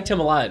him. They liked him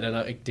a lot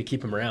to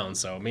keep him around.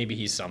 So maybe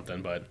he's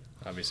something, but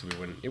obviously we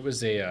wouldn't. It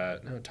was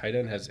tight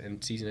end has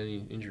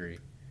season-ending injury,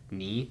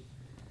 knee,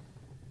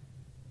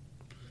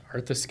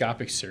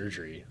 arthroscopic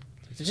surgery.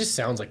 It just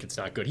sounds like it's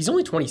not good. He's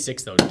only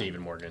 26 though,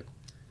 David Morgan.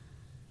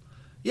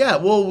 Yeah,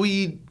 well,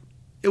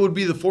 it would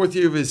be the 4th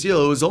year of his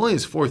deal. It was only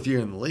his 4th year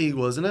in the league,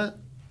 wasn't it?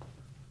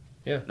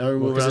 Yeah. Now we're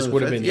moving on to the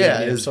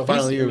fifth. His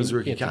final year was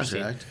rookie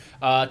contract.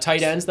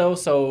 Tight ends though,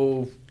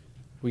 so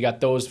we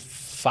got those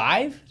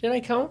 5. Did I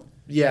count?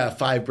 Yeah,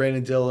 5.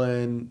 Brandon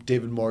Dillon,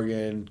 David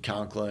Morgan,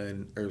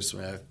 Conklin, Irv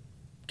Smith,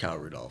 Kyle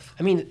Rudolph.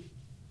 I mean,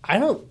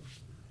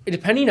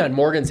 depending on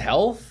Morgan's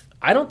health,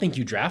 I don't think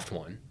you draft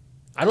one.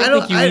 I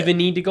don't think you even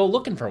need to go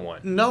looking for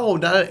one. No,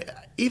 not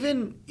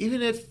even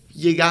if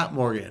you got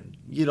Morgan,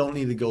 you don't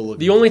need to go looking.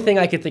 The only thing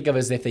I could think of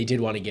is if they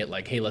did want to get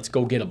like, hey, let's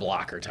go get a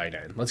blocker tight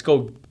end. Let's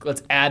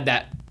add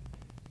that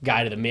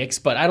guy to the mix.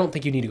 But I don't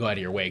think you need to go out of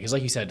your way because,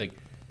 like you said, like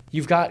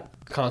you've got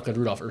Conklin,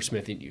 Rudolph, Irv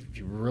Smith. And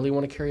you really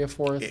want to carry a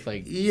 4th,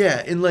 like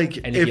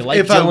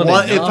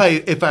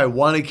if I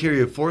want to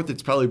carry a 4th,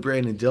 it's probably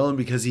Brandon Dillon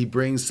because he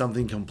brings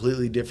something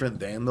completely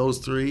different than those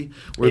 3.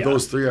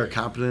 Those 3 are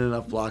competent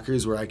enough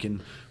blockers where I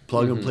can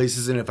plug in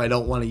places, and if I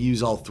don't want to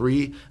use all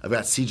 3, I've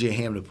got C.J.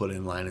 Ham to put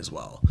in line as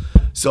well.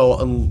 So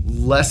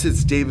unless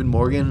it's David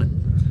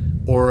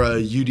Morgan or a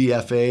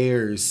UDFA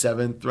or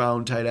 7th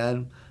round tight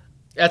end,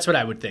 that's what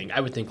I would think. I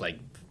would think like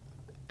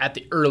at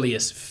the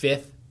earliest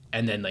 5th,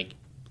 and then like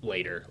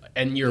later,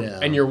 and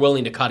you're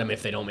willing to cut him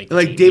if they don't make the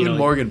like team, David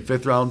Morgan,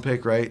 5th round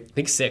pick, right? I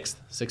think 6th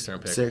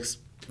round pick. 6th.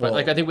 But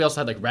like I think we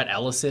also had like Rhett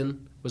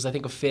Ellison was I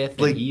think a 5th.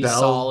 Blake and he's Bell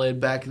solid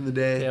back in the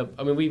day. Yeah,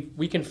 I mean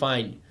we can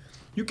find.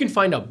 You can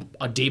find a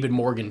David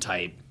Morgan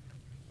type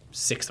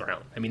 6th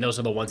round. I mean, those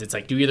are the ones. It's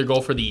like, do you either go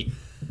for the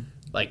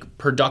like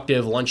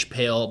productive lunch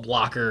pail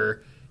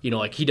blocker,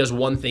 like he does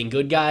one thing,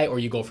 good guy, or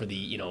you go for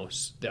the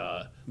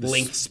the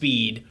length,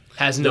 speed,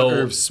 has no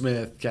Irv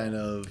Smith kind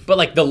of, but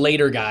like the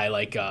later guy,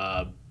 like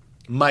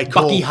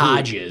Bucky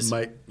Hodges.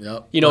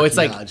 It's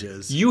like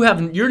Hodges.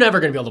 You're never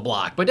going to be able to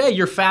block, but hey,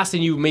 you're fast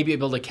and you may be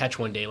able to catch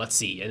one day. Let's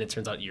see, and it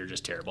turns out you're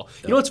just terrible.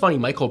 Yep. You know what's funny?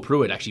 Michael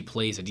Pruitt actually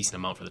plays a decent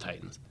amount for the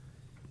Titans.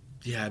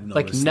 Yeah, I've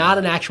noticed like not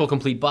an actual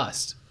complete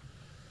bust.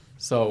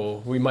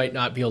 So we might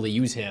not be able to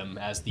use him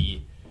as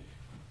the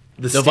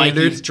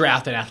Vikings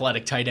draft an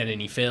athletic tight end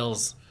and he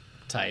fails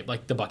type,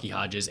 like the Bucky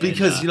Hodges.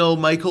 Because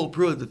Michael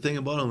Pruitt, the thing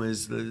about him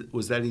was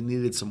that he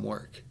needed some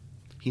work.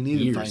 He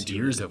needed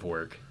years of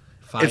work.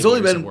 It's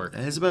only been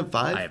has it been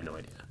 5? I have no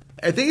idea.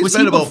 I think it's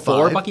been about 5.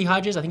 Before Bucky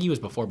Hodges? I think he was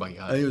before Bucky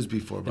Hodges. I think it was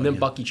before Bucky. And then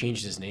Bucky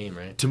changed his name,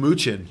 right?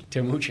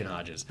 Timuchin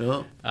Hodges.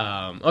 Yeah.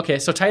 Okay,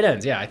 so tight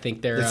ends, yeah, I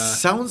think they're... It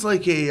sounds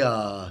like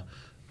a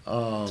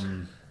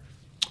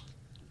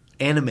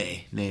anime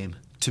name,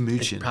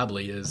 Timuchin. It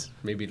probably is.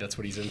 Maybe that's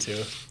what he's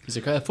into. He's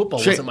like,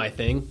 football wasn't my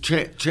thing.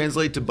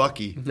 Translate to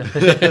Bucky.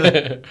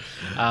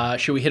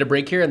 Should we hit a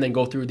break here and then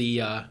go through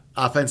the...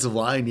 offensive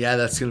line? Yeah,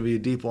 that's going to be a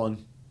deep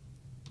one.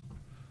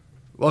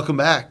 Welcome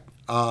back.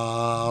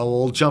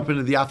 We'll jump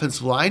into the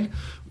offensive line.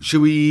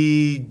 Should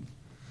we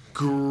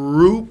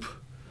group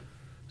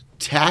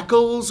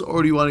tackles,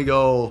 or do you want to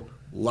go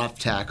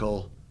left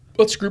tackle?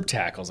 Let's group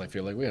tackles. I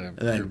feel like we got to and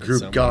then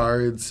group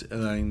guards,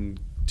 and then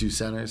do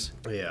centers.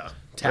 Yeah,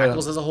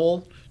 tackles as a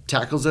whole.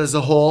 Tackles as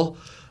a whole.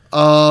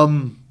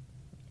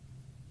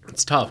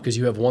 It's tough because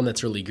you have one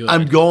that's really good.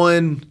 I'm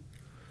going.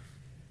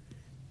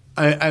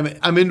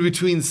 I'm in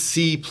between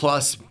C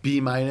plus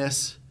B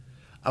minus.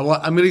 I'm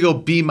going to go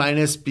B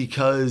minus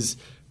because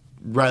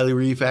Riley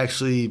Reef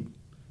actually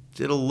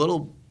did a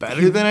little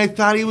better than I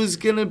thought he was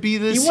going to be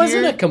this year. He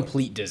wasn't a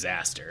complete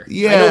disaster.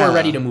 Yeah. I know we're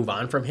ready to move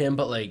on from him,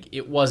 but like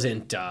it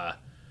wasn't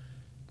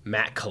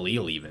Matt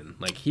Khalil even.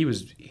 Like he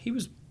was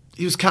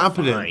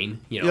competent. fine,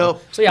 you know.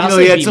 Yep. So yeah, I'll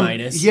he say had B some,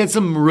 minus. He had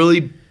some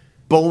really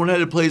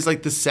boneheaded plays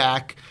like the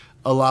sack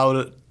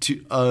allowed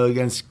to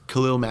against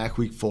Khalil Mack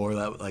week 4.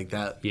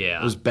 That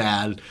Yeah. was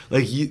bad.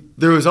 Like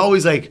there was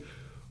always like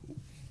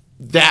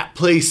that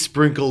play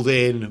sprinkled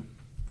in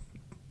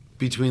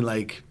between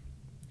like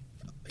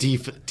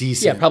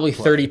decent. Yeah, probably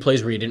play. 30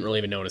 plays where you didn't really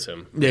even notice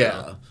him.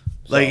 Yeah.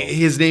 Like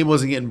his name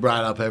wasn't getting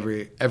brought up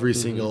every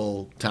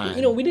single time.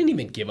 You know, we didn't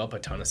even give up a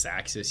ton of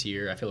sacks this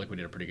year. I feel like we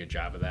did a pretty good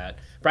job of that.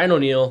 Brian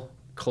O'Neill,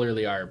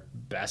 clearly our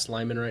best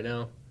lineman right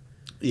now.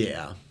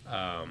 Yeah.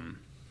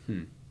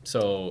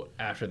 So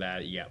after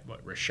that, you got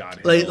what,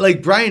 Rashad Hill.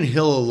 Like Brian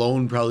Hill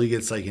alone probably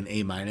gets like an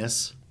A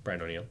minus.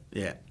 Brian O'Neill.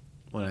 Yeah.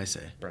 What did I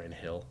say? Brian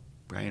Hill.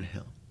 Brian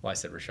Hill. Well, I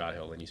said Rashad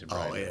Hill, then you said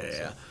Brian Oh Hill. yeah,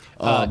 so.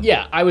 yeah.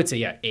 Yeah, I would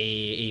say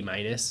A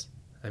minus.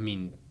 I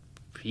mean,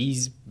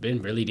 he's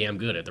been really damn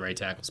good at the right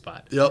tackle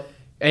spot. Yep.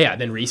 Yeah,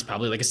 then Reese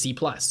probably like a C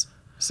plus.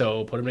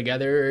 So put them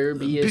together,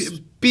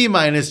 B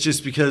minus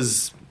just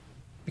because.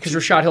 because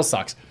Rashad Hill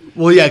sucks.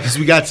 Well, yeah, because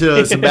we got to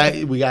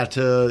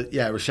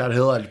Rashad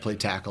Hill had to play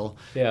tackle.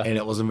 Yeah. And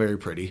it wasn't very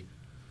pretty.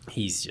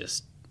 He's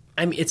just.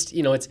 I mean, it's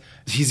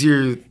He's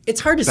your.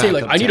 it's hard to say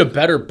like backup I need a tackle.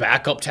 better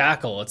backup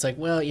tackle. It's like,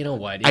 well, you know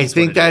what? It I is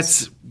think what it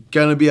is. that's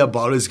gonna be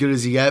about as good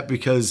as you get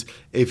because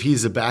if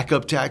he's a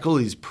backup tackle,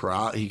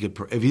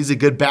 if he's a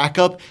good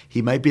backup,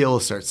 he might be able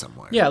to start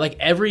somewhere. Yeah, like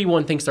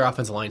everyone thinks their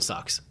offensive line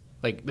sucks.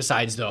 Like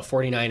besides the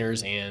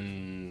 49ers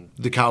and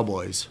The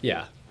Cowboys.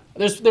 yeah.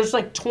 There's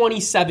like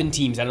 27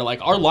 teams that are like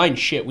our line's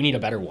shit, we need a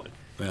better one.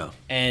 Yeah.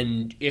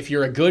 And if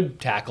you're a good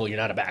tackle, you're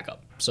not a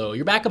backup. So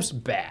your backup's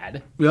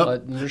bad. Yep.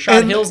 But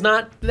Rashad And- Hill's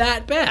not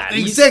that bad.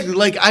 Exactly.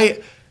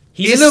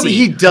 he's a C.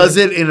 he does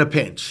it in a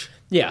pinch.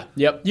 Yeah,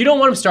 yep. You don't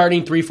want him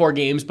starting 3-4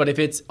 games, but if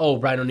it's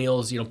Brian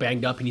O'Neill's,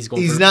 banged up and he's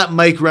going He's for not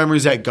Mike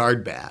Remmers at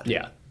guard bad.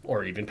 yeah,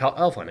 or even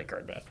Elflein at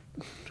guard bad.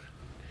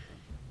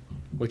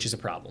 Which is a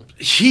problem.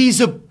 He's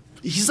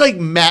like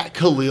Matt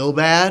Khalil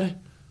bad,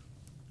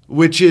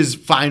 which is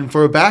fine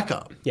for a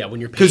backup. Yeah, when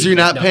you're Because you're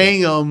like not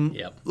paying him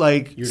Yep.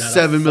 like You're not a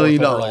 $7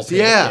 million. fourth overall pick,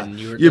 Yeah. and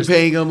You're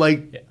paying him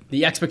like Yeah,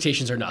 the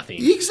expectations are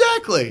nothing.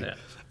 exactly. Yeah.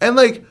 And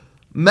like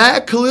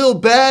Matt Khalil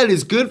bad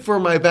is good for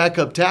my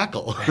backup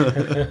tackle.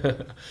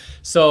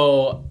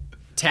 So,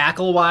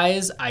 tackle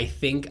wise, I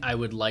think I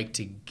would like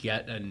to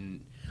get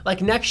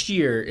next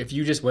year. If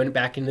you just went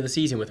back into the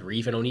season with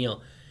Reef and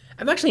O'Neal,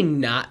 I'm actually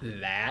not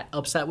that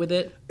upset with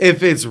it.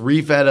 If it's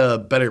Reef at a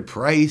better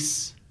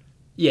price.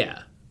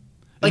 Yeah,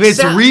 If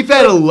it's Reef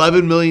at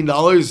 $11 million,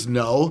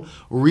 no.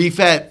 Reef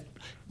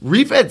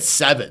at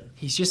 7.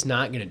 he's just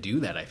not gonna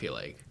do that. I feel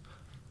like.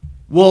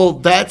 Well,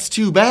 that's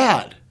too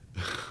bad.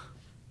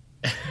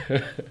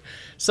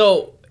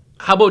 So,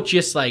 how about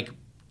just like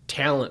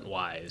talent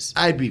wise?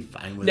 I'd be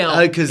fine with Now,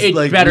 it. Because it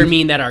like better Reef-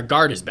 mean that our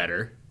guard is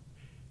better.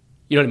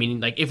 You know what I mean?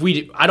 Like if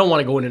I don't want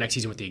to go into next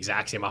season with the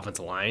exact same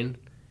offensive line.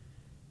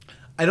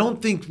 I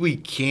don't think we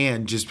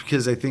can just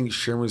because I think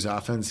Shermer's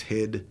offense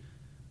hid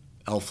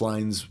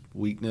Elflein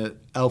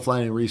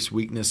and Reef's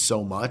weakness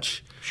so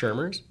much.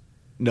 Shermer's?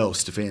 No,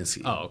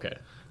 Stefanski. Oh, okay.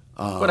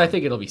 But I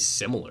think it'll be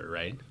similar,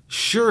 right?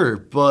 Sure,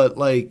 but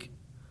like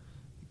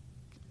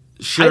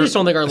I just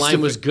don't think our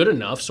line was good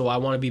enough, so I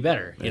want to be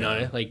better. You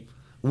know, like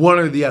one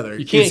or the other.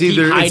 You can't keep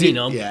hiding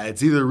them. Yeah,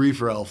 it's either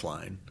Reef or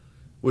Elflein.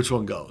 Which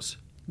one goes?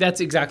 that's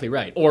exactly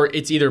right. Or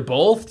it's either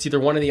both, it's either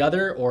one or the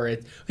other, or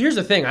here's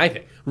the thing. I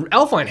think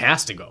Elflein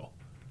has to go.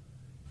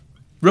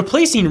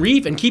 Replacing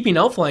Reef and keeping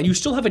Elflein, you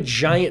still have a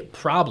giant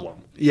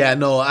problem. Yeah,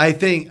 no, I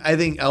think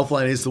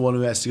Elflein is the one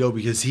who has to go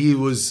because he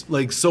was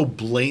like so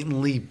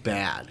blatantly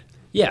bad.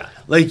 Yeah,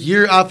 Like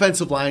your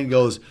offensive line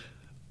goes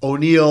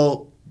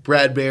O'Neal,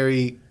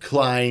 Bradbury,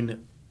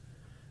 Klein,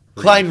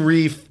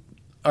 Reef.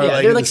 Are Yeah, like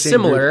they're, in the like, same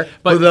similar, group,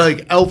 but- they're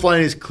like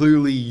Elflein is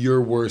clearly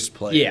your worst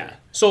player. yeah.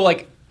 So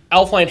like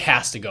Elflein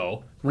has to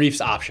go.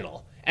 Reef's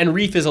optional, and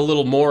Reef is a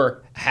little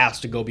more has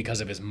to go because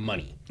of his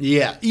money.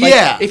 Yeah, Like,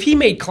 yeah. If he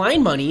made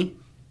Klein money,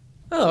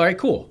 oh, all right,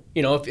 cool.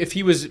 You know, if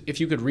you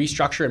could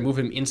restructure and move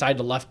him inside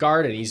the left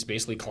guard, and he's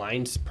basically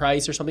Klein's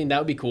price or something, that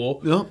would be cool.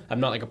 Yeah.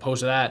 I'm not like opposed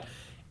to that.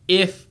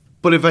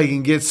 But if I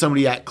can get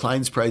somebody at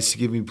Klein's price to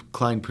give me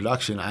Klein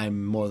production,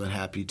 I'm more than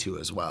happy to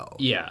as well.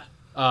 Yeah.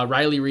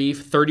 Riley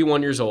Reef,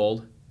 31 years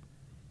old,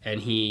 and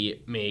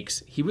he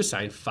was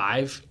signed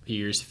 5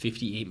 years,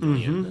 $58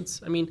 million.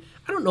 That's, I mean,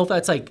 I don't know if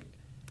that's like,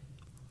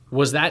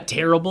 was that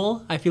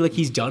terrible? I feel like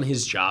he's done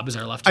his job as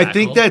our left tackle. I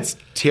think that's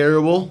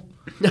terrible.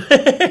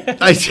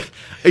 I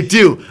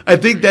do. I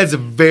think that's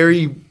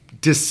very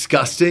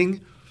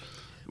disgusting.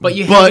 But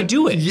you had to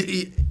do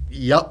it.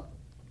 Yep.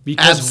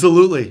 Because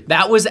Absolutely.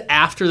 that was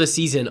after the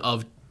season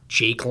of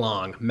Jake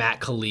Long, Matt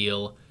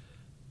Khalil,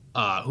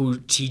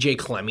 TJ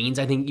Clemmings,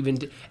 I think even.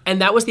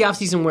 And that was the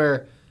offseason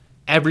where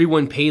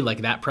everyone paid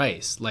like that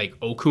price. Like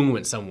Okung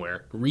went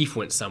somewhere, Reef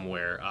went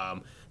somewhere.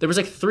 There was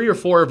like 3 or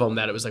 4 of them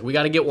that it was like, we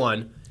got to get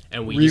one.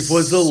 and we Reef just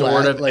was the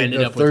sort of like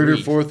ended the up third or with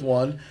Reef. fourth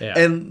one. Yeah.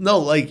 And no,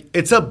 like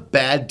it's a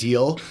bad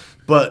deal,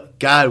 but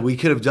God, we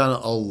could have done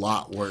a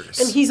lot worse.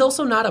 And he's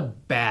also not a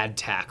bad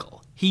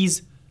tackle.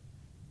 He's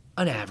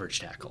an average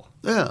tackle.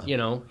 Yeah. You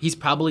know, he's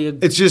probably a.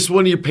 It's just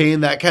when you're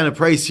paying that kind of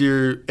price,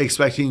 you're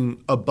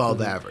expecting above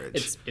average.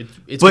 It's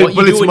But- what you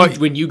but do it's when, my-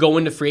 when you go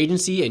into free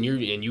agency and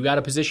you got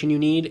a position you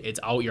need.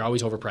 You're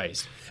always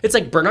overpriced. It's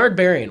like Bernard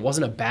Berrien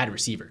wasn't a bad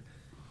receiver.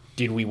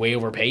 Did we way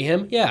overpay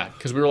him? Yeah,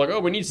 because we were like, oh,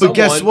 we need someone. But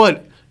guess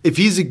what? If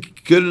he's a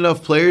good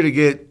enough player to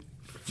get,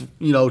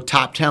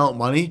 top talent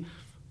money,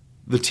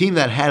 the team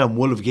that had him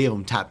would have gave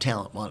him top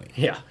talent money.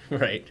 Yeah,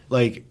 right.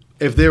 Like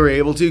if they were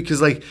able to,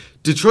 because like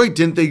Detroit,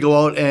 didn't they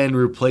go out and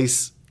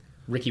replace?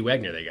 Ricky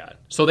Wagner they got.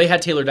 So they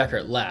had Taylor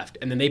Decker left,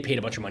 and then they paid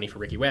a bunch of money for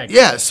Ricky Wagner.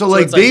 Yeah, so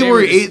like it's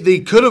like they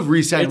could have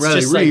re-signed It's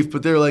Riley just Reef, like-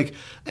 but they're like,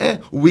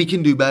 we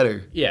can do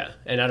better. Yeah,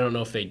 and I don't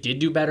know if they did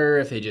do better,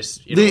 if they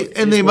just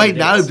They might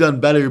not have done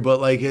better,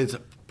 but like it's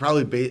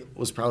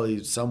was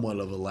probably somewhat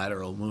of a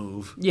lateral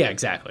move. Yeah,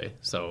 exactly.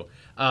 So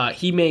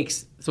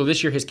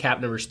this year his cap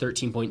number is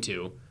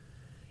 13.2.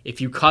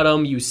 If you cut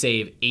him, you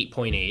save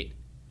 8.8,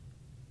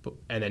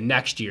 and then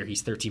next year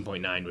he's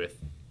 13.9 with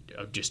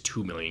just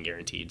 $2 million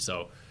guaranteed.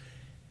 So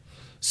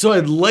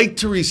I'd like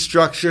to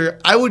restructure.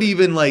 I would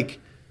even like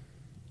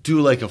do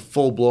like a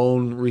full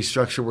blown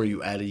restructure where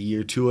you add a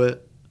year to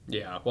it.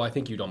 Yeah, well, I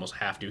think you'd almost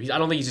have to. I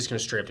don't think he's just going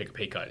to straight up take a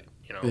pay cut.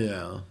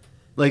 Yeah,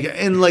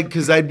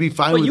 because I'd be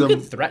fine But with you them.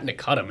 could threaten to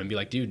cut him and be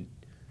like, dude,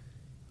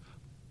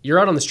 you're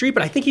out on the street.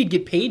 But I think he'd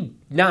get paid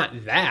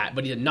not that,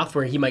 but enough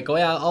where he might go,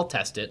 yeah, I'll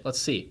test it.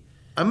 Let's see.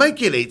 I might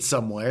get 8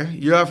 somewhere.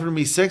 You're offering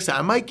me 6.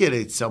 I might get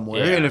 8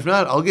 somewhere, Yeah. and if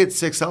not, I'll get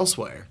 6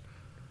 elsewhere.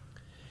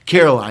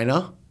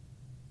 Carolina.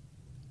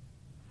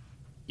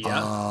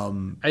 Yeah,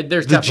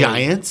 The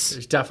Giants.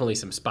 There's definitely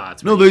some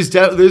spots. No,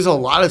 there's a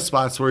lot of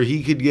spots where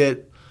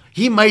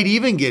he might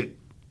even get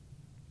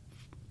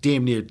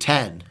damn near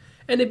 10.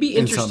 And it'd be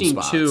in some interesting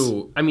spots.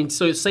 too. I mean,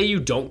 so say you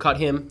don't cut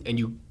him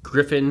and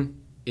Griffin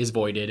is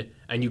voided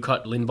and you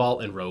cut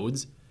Linval and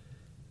Rhodes,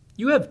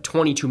 you have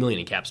 $22 million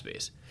in cap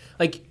space.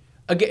 Like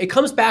again, it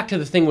comes back to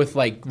the thing with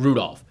like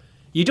Rudolph.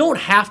 You don't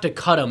have to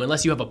cut him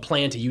unless you have a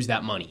plan to use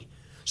that money.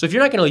 So if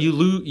you're not going to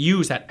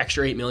use that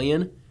extra $8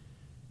 million,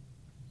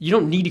 you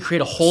don't need to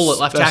create a hole at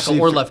left Especially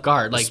tackle or if- left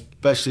guard. Like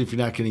especially if you're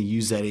not going to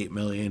use that $8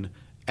 million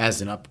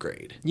as an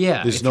upgrade.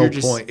 Yeah, there's if no you're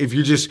just- point if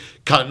you're just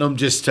cutting them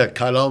just to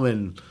cut them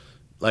and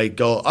like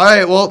go. All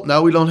right, well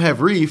now we don't have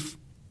Reef.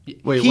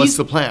 Wait, what's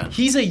the plan?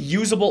 He's a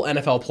usable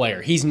NFL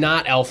player. He's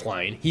not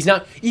Elfline. He's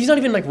not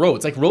even like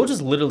Rhodes. Like Rhodes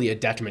is literally a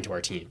detriment to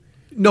our team.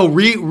 No,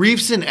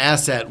 Reef's an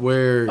asset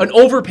where An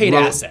overpaid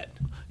asset.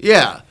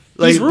 Yeah.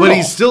 Like,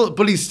 He's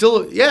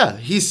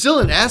he's still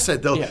an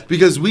asset though Yeah.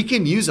 because we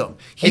can use him.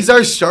 He's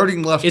our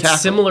starting left It's tackle.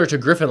 similar to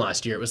Griffin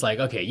last year. It was like,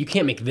 okay, you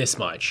can't make this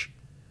much,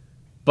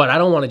 but I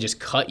don't want to just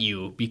cut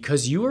you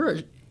because you're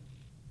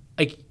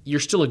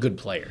still a good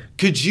player.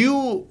 Could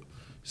you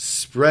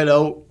spread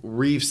out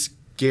Reef's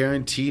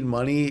guaranteed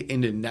money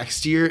into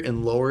next year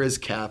and lower his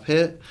cap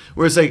hit?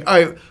 Where it's like,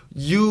 all right,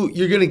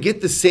 you're gonna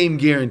get the same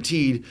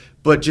guaranteed,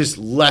 but just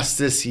less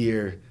this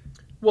year.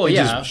 Well, And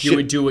yeah, just you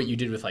would do what you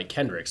did with like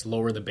Kendricks,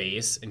 lower the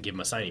base and give him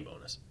a signing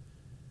bonus.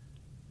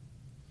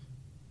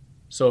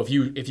 So if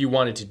you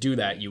wanted to do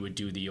that, you would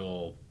do the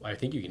old. I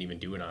think you can even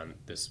do it on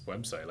this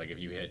website. Like if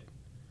you hit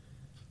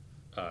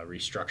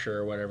restructure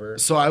or whatever.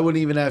 So I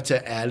wouldn't even have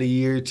to add a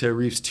year to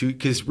Reef's 2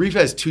 because Reef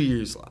has 2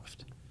 years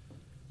left.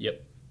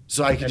 Yep.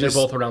 So I could And just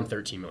they're both around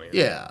 $13 million.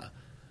 yeah,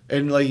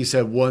 and like you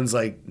said, one's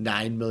like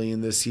 $9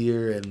 million this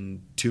year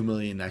and $2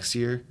 million next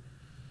year.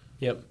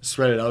 Yep.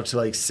 Spread it out to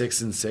like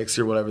 6 and 6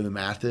 or whatever the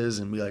math is,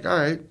 and be like, all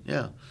right,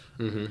 yeah,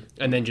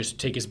 And then just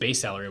take his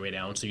base salary way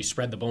down, so you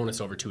spread the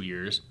bonus over 2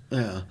 years.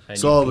 yeah. And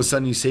So all of a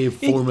sudden you save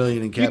 $4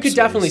 million in cap. You could space.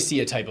 definitely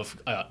see a type of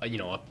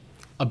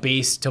a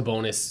base to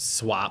bonus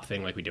swap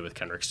thing like we did with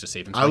Kendricks to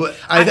save him.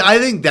 I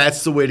think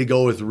that's the way to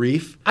go with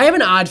Reef. I have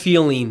an odd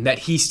feeling that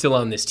he's still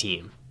on this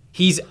team.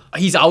 He's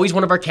always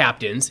one of our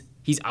captains.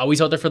 He's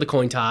always out there for the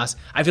coin toss.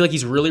 I feel like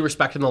he's really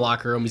respected in the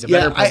locker room. He's a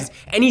better presence,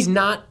 and he's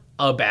not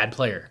a bad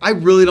player. I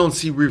really don't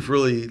see Reef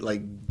really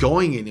like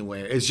going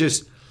anywhere. It's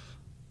just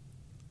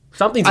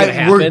Something's gonna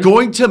happen. we're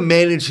going to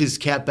manage his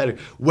cap better.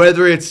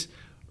 Whether it's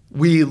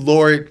we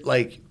lower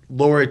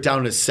it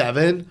down to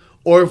 7,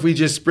 or if we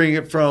just bring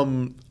it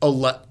from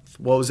 11.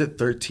 What was it?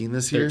 13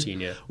 this year.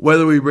 13, yeah.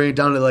 Whether we bring it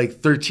down to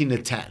like 13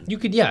 to 10. You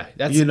could, yeah.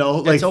 That's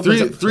Like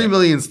opens up- $3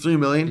 million's $3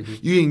 million.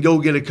 You can go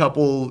get a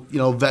couple,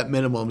 vet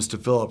minimums to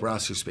fill up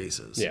roster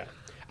spaces. Yeah,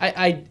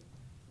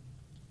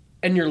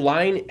 and your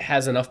line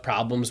has enough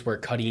problems where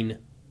cutting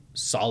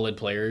solid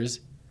players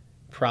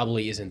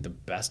probably isn't the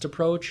best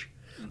approach.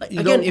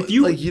 You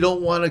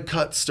don't want to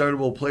cut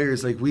startable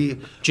players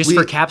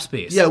for cap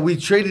space. Yeah, we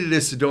traded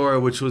Isadora,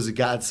 which was a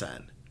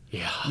godsend.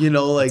 Yeah,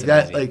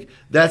 that.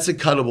 That's a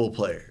cuttable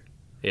player.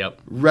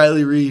 Yep.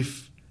 Riley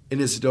Reef and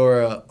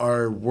Isadora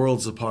are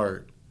worlds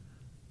apart.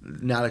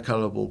 Not a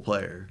cuttable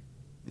player.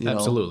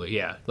 Absolutely,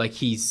 yeah. Like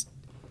he's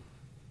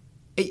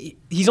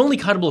only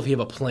cuttable if you have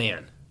a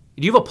plan.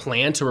 do you have a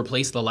plan to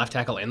replace the left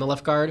tackle and the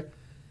left guard?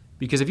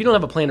 Because if you don't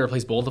have a plan to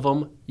replace both of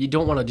them, you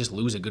don't want to just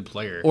lose a good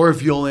player. Or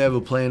if you only have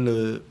a plan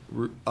to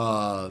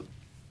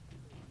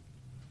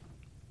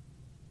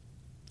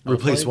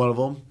replace one of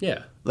them.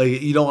 Yeah.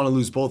 Like, you don't want to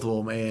lose both of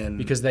them. And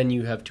Because then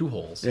you have two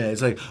holes. yeah,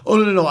 it's like, oh,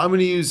 no, I'm going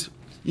to use,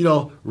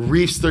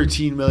 Reef's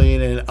 $13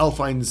 million and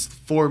Elfline's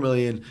 $4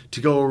 million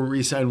to go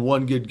re-sign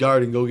one good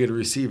guard and go get a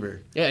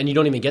receiver. Yeah, and you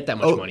don't even get that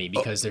much money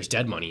because there's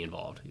dead money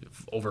involved.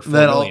 Over $4 And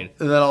then million.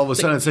 and then all of a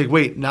sudden it's like,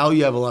 wait, now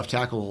you have a left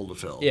tackle hole to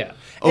fill. Yeah.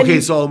 Okay,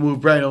 And so I'll move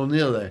Brian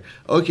O'Neill there.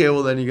 Okay,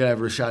 well then you're gonna have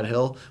Rashad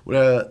Hill.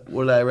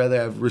 Would I rather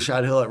have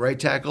Rashad Hill at right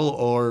tackle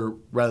or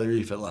rather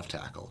Reef at left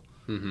tackle?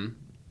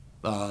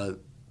 Mm-hmm.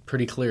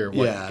 Pretty clear.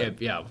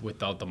 Yeah.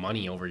 Without the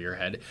money over your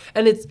head,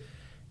 and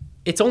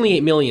it's only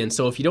 $8 million.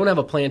 So if you don't have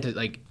a plan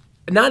to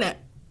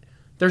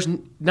there's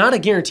not a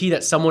guarantee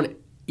that someone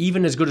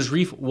even as good as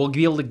Reef will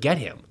be able to get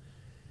him.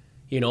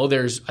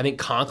 I think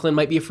Conklin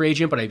might be a free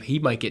agent, but he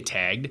might get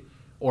tagged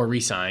or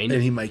re-signed.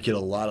 And he might get a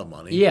lot of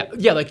money.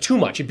 Yeah, like too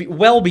much. It'd be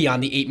well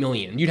beyond the $8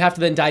 million. You'd have to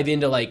then dive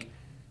into like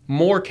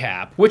more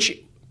cap,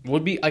 which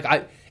would be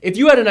like if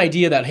you had an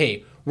idea that,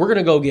 hey, we're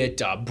gonna go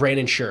get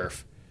Brandon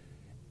Scherf.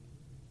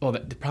 Well,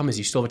 the problem is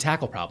you still have a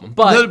tackle problem.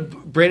 But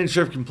Brandon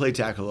Scherf can play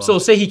tackle. Though. So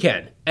say he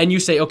can, and you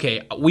say,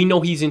 okay, we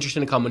know he's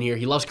interested in coming here.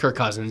 He loves Kirk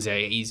Cousins.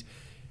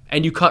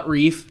 And you cut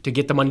Reef to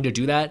get the money to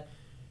do that.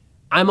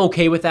 I'm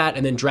okay with that,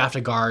 and then draft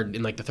a guard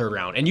in like the third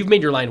round, and you've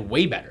made your line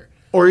way better.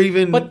 Or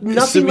even, but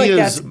nothing like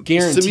that's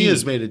guaranteed.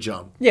 Samia's made a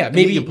jump. Yeah,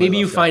 maybe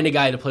you find a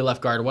guy to play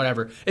left guard or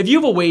whatever. If you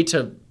have a way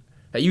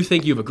that you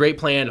think you have a great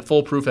plan, a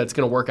foolproof that's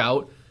going to work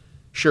out,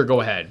 sure,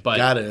 go ahead. But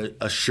got a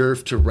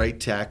Scherf to right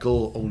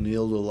tackle,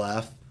 O'Neill to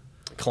left,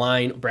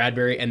 Klein,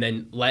 Bradbury, and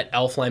then let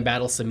Elfline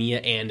battle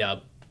Samia and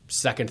a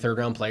second, third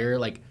round player.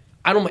 Like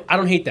I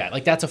don't hate that.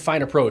 Like that's a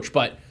fine approach,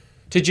 but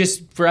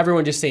for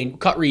everyone just saying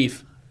cut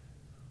Reef,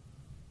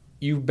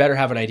 you better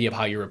have an idea of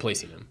how you're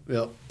replacing him.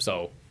 Yep.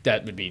 So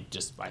that would be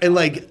just fine. And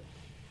like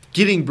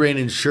getting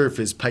Brandon Scherf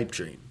is pipe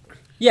dream.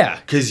 Yeah.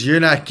 Because you're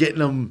not getting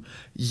him.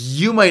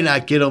 You might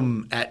not get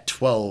him at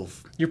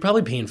 12. You're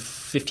probably paying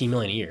 $15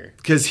 million a year.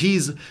 Because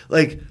he's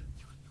like,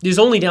 his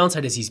only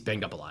downside is he's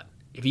banged up a lot.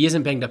 If he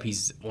isn't banged up,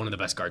 he's one of the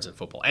best guards in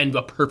football and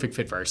a perfect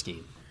fit for our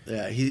scheme.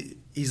 Yeah,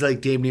 he's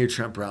like damn near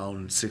Trent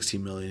Brown,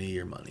 $16 million a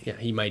year money. Yeah,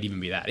 he might even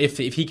be that. If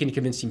he can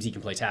convince teams he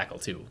can play tackle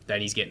too,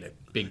 then he's getting a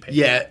big pay.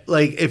 Yeah,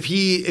 like if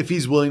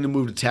he's willing to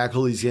move to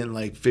tackle, he's getting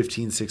like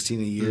 15, 16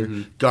 a year.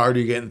 Mm-hmm. Guard,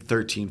 you're getting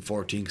 13,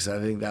 14 because I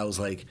think that was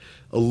like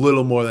a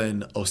little more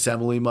than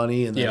Osemele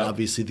money, and then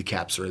obviously the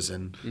cap's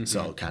risen,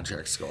 so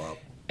contracts go up.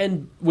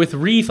 And with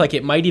Reef, like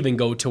it might even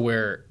go to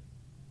where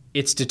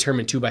it's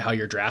determined too by how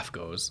your draft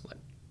goes. Like,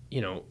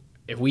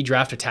 if we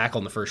draft a tackle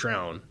in the first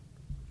round,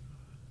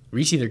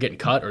 Reef's either getting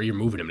cut or you're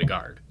moving him to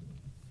guard.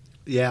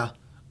 Yeah.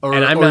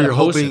 And I'm not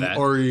opposed to that.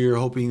 Or you're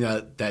hoping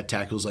that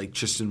tackle's like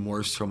Tristan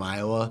Morse from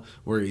Iowa,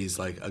 where he's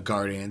like a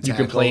guard and tackle. You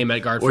can play him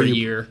at guard for a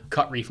year,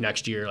 cut Reef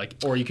next year,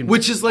 or you can.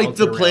 Which is like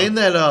the plan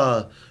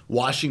that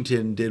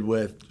Washington did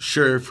with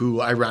Scherf,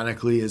 who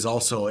ironically is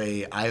also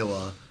a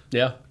Iowa.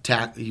 Yeah.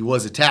 He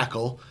was a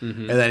tackle,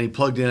 and then he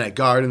plugged in at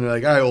guard, and they're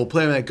like, all right, we'll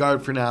play him at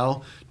guard for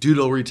now. Dude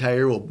will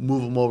retire. We'll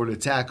move him over to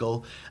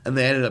tackle. And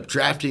they ended up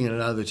drafting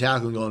another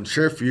tackle and going,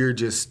 Scherf,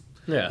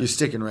 you're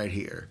sticking right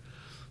here.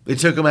 They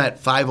took him at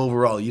 5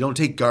 overall. You don't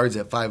take guards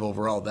at 5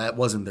 overall. That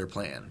wasn't their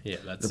plan. Yeah,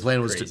 that's the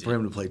plan was crazy. for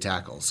him to play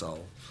tackle.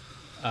 So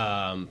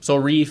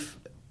Reef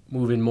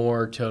moving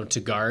more to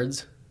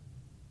guards.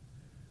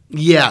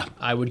 Yeah,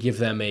 I would give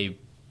them a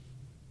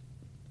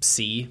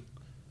C,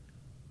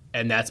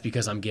 and that's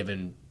because I'm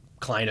giving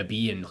Klein a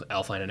B and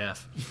Elfline an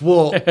F.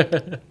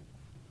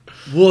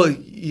 Well,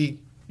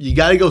 you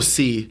got to go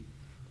C.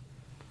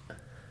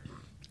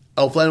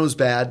 Elfline was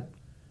bad.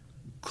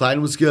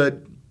 Klein was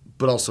good,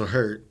 but also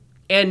hurt.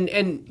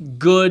 And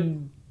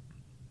good,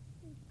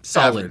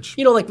 solid. Average.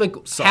 Like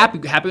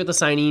solid. happy with the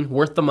signing,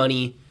 worth the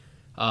money,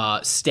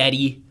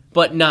 steady,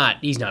 but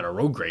he's not a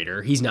road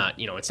grader. He's not,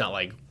 it's not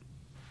like.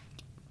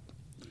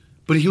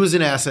 But he was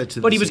an asset to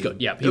the But he was team.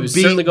 good. Yeah, he was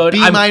certainly good. B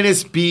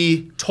minus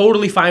B.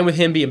 Totally fine with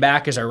him being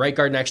back as our right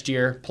guard next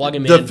year. Plug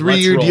him in. The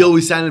 3-year deal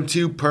we signed him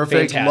to,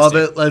 perfect. Fantastic. Love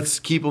it. Let's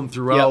keep him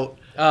throughout.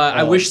 Yep.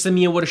 I wish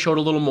Samia would have showed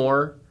a little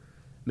more.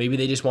 Maybe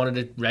they just wanted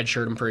to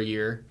redshirt him for a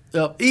year.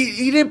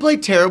 He didn't play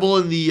terrible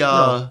in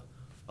the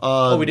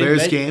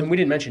Bears game. We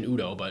didn't mention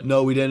Udo, but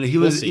no, we didn't. He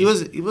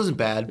wasn't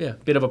bad. Yeah,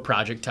 bit of a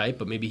project type,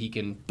 but maybe he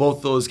can.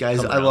 Both those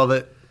guys, I love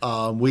it.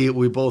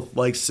 We both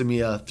liked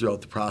Samia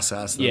throughout the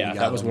process. Yeah,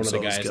 that was one of the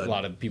guys. A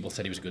lot of people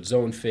said he was a good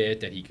zone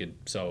fit, that he could.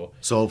 So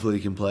hopefully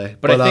he can play.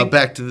 But I think,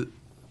 back to the.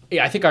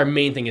 Yeah, I think our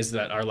main thing is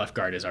that our left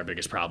guard is our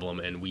biggest problem,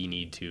 and we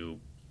need to.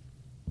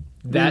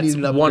 That's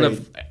one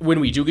of when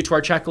we do get to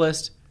our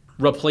checklist.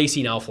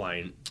 Replacing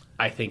Elfline,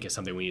 I think, is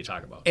something we need to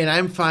talk about. And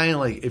I'm fine.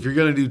 Like if you're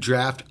gonna do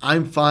draft,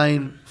 I'm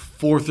fine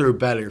 4th or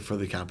better for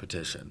the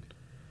competition,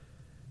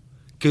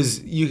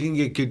 because you can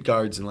get good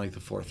guards in like the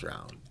 4th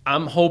round.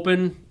 I'm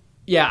hoping.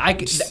 Yeah,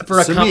 for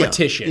a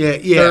competition. Yeah.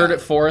 3rd,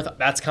 4th,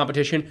 that's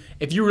competition.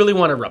 If you really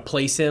want to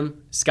replace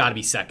him, it's got to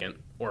be 2nd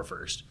or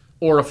 1st.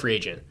 or a free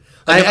agent.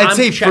 Like, if I'd I'm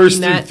say checking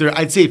first that- through third.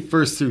 I'd say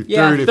first through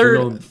Yeah, third. If you're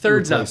going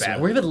third's not replacement.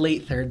 bad. We're even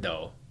late third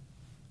though,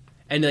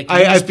 and like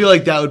I feel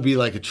like that would be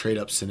like a trade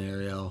up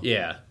scenario.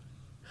 yeah.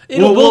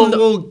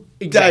 We'll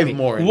dive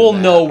more into We'll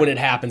that. know when it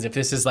happens if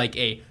this is like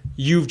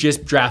you've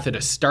just drafted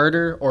a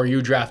starter or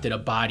you drafted a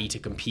body to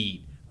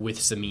compete with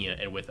Samia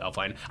and with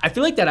Elfline. I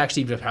feel like that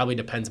actually probably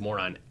depends more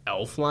on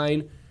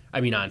Elfline.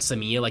 I mean, on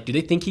Samia. Like, do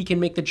they think he can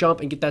make the jump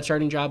and get that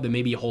starting job? Then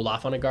maybe you hold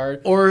off on a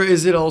guard. Or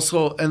is it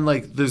also, and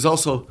like, there's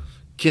also,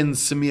 can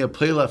Samia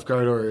play left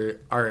guard,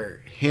 or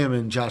are him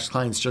and Josh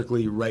Klein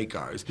strictly right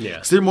guards? Yeah.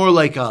 'Cause they're more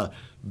like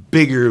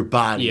bigger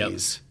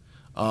bodies.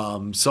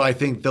 So I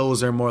think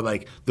those are more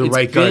like the It's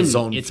right guard been-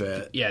 zone it's-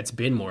 fit. Yeah, it's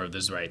been more of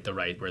this the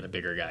right where the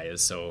bigger guy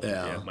is. So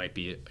Yeah. it might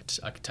be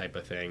a type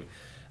of thing.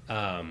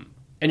 And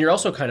you're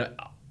also kind of,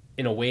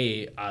 in a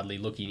way, oddly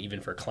looking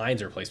even for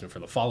Klein's replacement for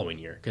the following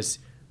year, because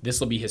this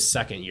will be his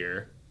second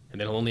year, and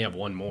then he'll only have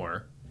one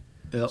more.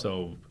 Yep.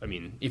 So, I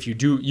mean, if you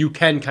do, you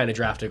can kind of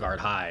draft a guard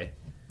high.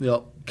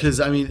 Yep. Because,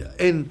 I mean,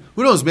 and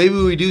who knows, maybe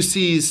we do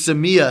see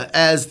Samia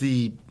as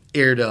the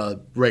heir to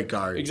right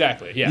guard.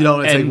 Exactly, yeah. You know,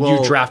 it's and like,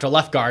 well, you draft a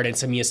left guard, and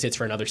Samia sits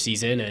for another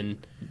season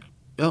and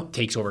Yep.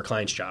 takes over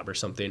Klein's job or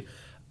something.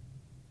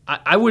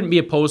 I wouldn't be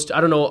opposed.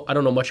 I don't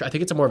know much. I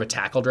think it's more of a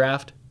tackle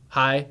draft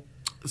high.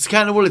 It's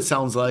kind of what it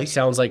sounds like.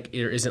 Sounds like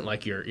there isn't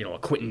like your a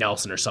Quentin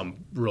Nelson or some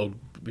road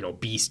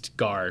beast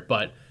guard,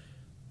 but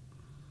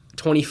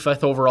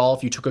 25th overall.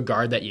 If you took a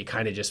guard that you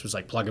kind of just was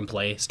like plug and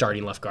play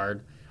starting left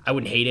guard, I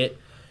wouldn't hate it.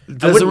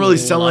 Doesn't really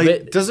sound like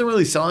it. doesn't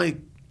really sound like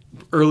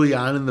early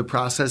on in the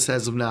process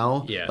as of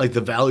now. Yeah. Like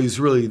the value's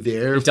really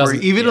there for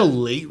doesn't- even yeah. a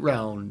late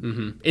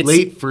round, It's-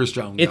 late first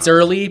round. It's guard.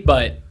 early,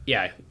 but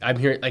yeah, I'm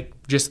hearing like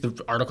just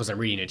the articles I'm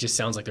reading. It just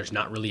sounds like there's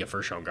not really a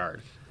first round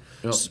guard.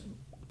 Yep.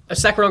 A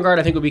second round guard,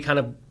 I think, would be kind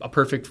of a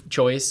perfect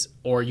choice,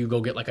 or you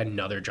go get like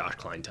another Josh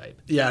Klein type.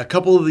 Yeah, a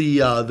couple of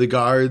the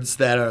guards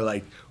that are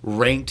like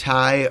ranked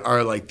high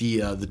are like the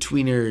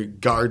tweener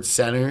guard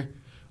center,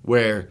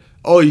 where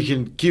you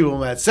can keep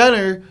them at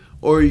center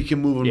or you can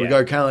move them to Yeah.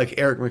 guard, kind of like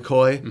Eric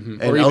McCoy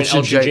and Or even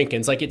Elgin Jen-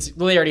 Jenkins. Like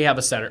they already have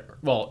a center.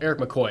 Well, Eric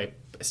McCoy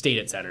stayed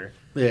at center.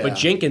 Yeah. But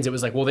Jenkins, it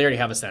was like, well, they already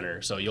have a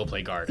center, so you'll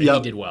play guard. And Yep.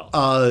 he did well.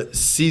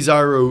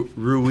 Cesar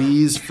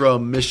Ruiz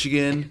from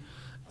Michigan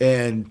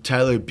and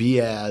Tyler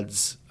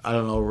Beads. I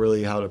don't know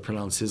really how to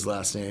pronounce his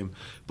last name,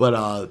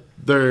 but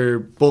they're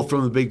both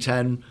from the Big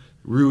Ten.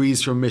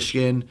 Ruiz from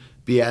Michigan,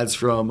 Beads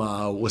from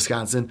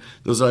Wisconsin.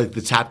 Those are like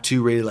the top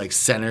two rated like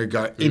center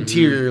guard,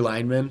 interior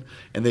linemen,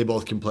 and they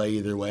both can play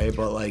either way.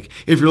 But like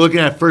if you're looking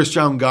at first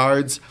round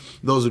guards,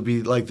 those would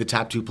be like the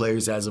top two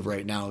players as of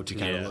right now to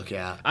kind of look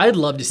at. I'd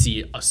love to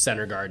see a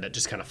center guard that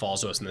just kind of falls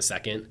to us in the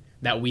second,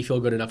 that we feel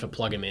good enough to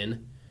plug him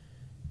in.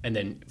 And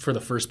then for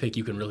the first pick,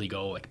 you can really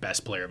go like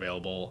best player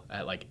available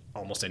at like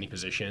almost any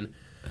position.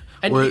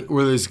 And Where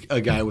there's a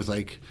guy with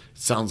like,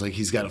 sounds like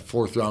he's got a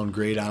 4th round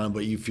grade on him,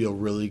 but you feel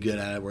really good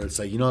at it. Where it's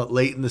like, you know what,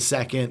 late in the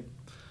second,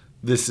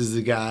 this is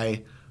the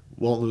guy,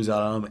 won't lose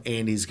out on him,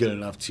 and he's good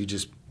enough to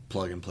just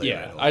plug and play.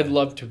 yeah, right away. I'd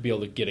love to be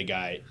able to get a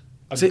guy,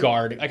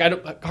 guard. Like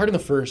a guard in the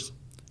first.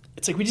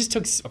 It's like we just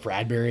took a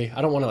Bradbury.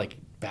 I don't want to like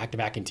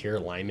back-to-back interior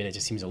lineman. It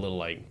just seems a little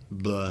like,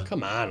 Blah.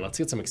 come on, let's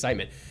get some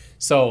excitement.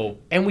 So,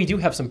 and we do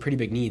have some pretty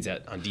big needs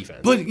on defense.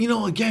 But you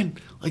know, again,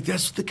 like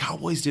that's what the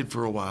Cowboys did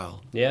for a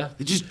while. Yeah.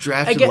 They just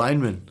drafted get-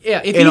 linemen. yeah,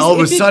 if and he's- all of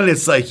a if it- sudden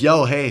it's like,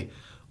 yo, hey,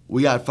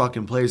 we got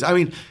fucking players. I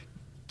mean,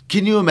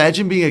 can you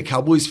imagine being a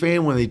Cowboys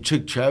fan when they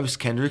took Travis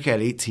Kendrick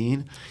at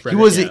 18? Right, he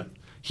wasn't. yeah.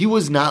 He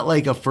was not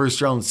like a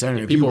first round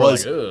center. If people he were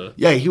was, like, ugh.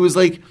 yeah, he was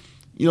like,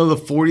 the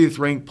 40th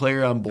ranked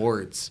player on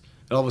boards.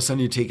 And all of a sudden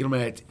you're taking him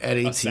at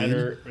 18. a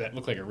center that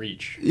looked like a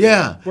reach.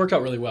 Yeah. Worked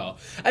out really well.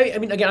 I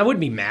mean, again, I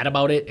wouldn't be mad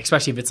about it,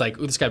 especially if it's like,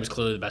 this guy was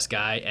clearly the best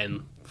guy,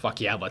 and fuck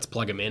yeah, let's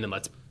plug him in and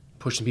let's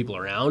push some people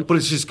around. But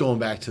it's just going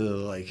back to the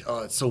like,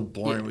 oh, it's so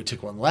boring. We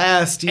took one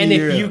last year. And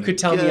if you could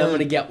tell me I'm again. going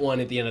to get one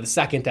at the end of the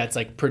second that's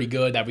like pretty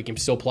good that we can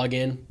still plug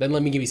in, then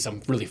let me give you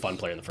some really fun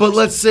player in the first. But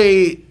let's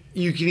say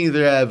you can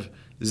either have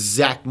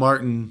Zach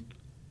Martin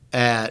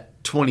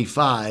at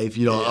 25,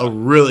 a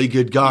really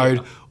good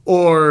guard,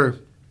 or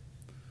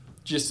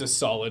just a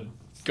solid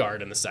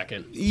guard in the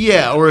second.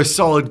 or a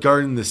solid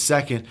guard in the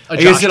second. A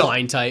Josh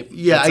Klein type.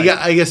 Yeah,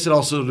 That's I guess it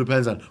also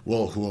depends on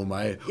who am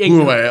I?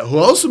 Who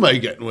else am I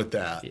getting with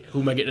that? who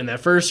am I getting in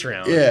that first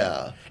round?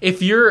 Yeah.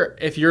 If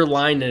your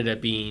line ended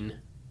up being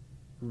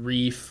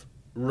Reef,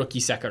 rookie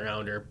second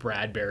rounder,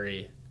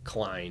 Bradbury,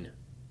 Klein,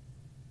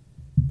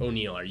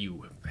 O'Neal, are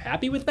you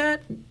happy with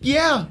that?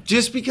 Yeah,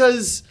 just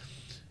because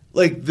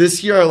like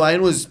this year our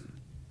line was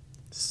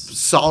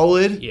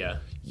solid. Yeah.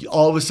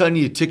 All of a sudden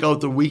you took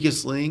out the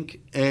weakest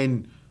link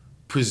and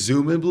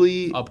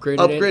presumably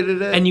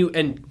upgraded it.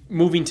 And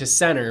moving to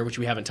center, which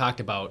we haven't talked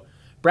about,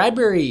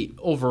 Bradbury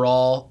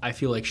overall I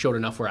feel like showed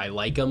enough where I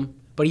like him,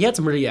 but he had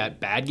some really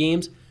bad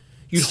games.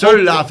 You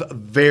started off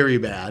very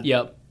bad.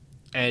 Yep.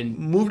 And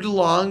Moved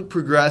along,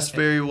 progressed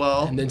very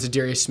well. then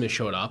Zadarius Smith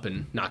showed up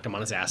and knocked him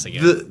on his ass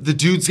again. The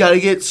dude's got to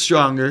get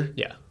stronger.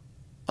 Yeah.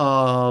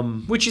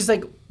 Um, Which is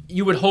like,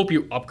 you would hope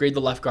you upgrade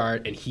the left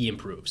guard and he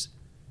improves.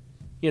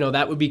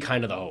 that would be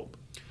kind of the hope.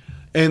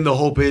 And the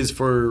hope is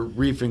for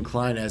Reef and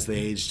Klein as they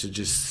age to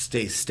just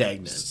stay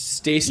stagnant.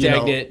 Stay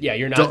stagnant.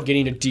 You're not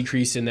getting a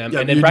decrease in them. Yeah,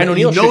 and then Brian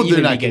O'Neill should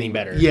even be getting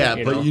better.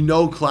 Yeah, but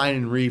Klein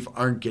and Reef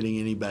aren't getting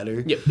any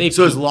better. Yeah,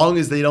 so as long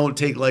as they don't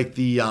take like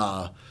the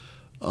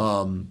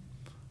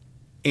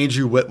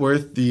Andrew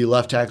Whitworth, the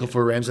left tackle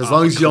for Rams, as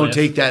long as you don't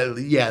take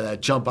that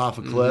jump off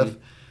a cliff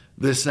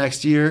this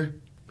next year,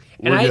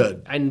 we're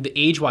good. And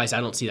age-wise,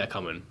 I don't see that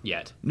coming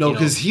yet. No,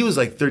 because he was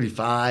like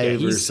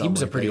 35 or something. He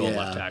was a pretty old that.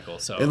 left tackle.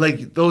 So. And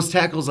like those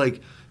tackles,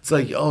 like it's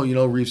like,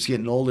 Reef's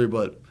getting older,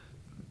 but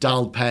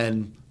Donald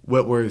Penn,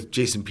 Whitworth,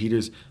 Jason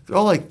Peters, they're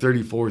all like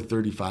 34,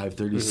 35,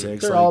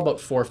 36. They're all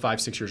about 4,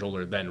 5, 6 years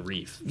older than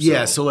Reef. So.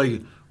 Yeah, so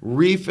like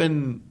Reef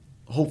and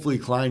hopefully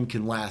Klein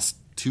can last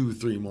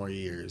 2-3 more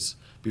years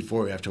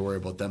before we have to worry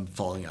about them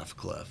falling off a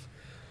cliff.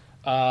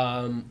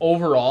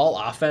 Overall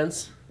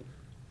offense,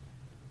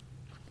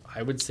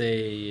 I would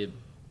say,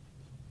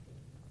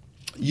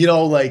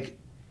 like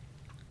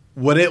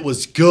when it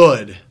was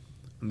good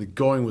and the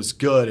going was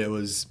good, it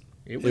was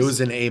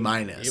an A-.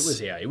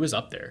 It was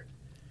up there.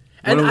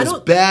 When it was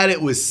bad,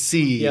 it was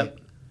C. Yep.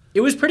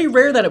 It was pretty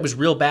rare that it was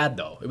real bad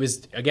though. It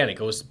was, again, it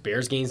goes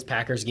Bears games,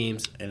 Packers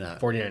games, and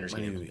 49ers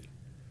games.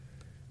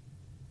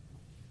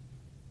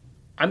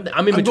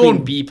 I'm in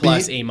between B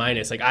plus, A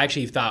minus. Like I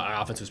actually thought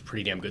our offense was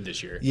pretty damn good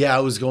this year. Yeah,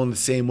 I was going the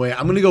same way.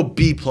 I'm gonna go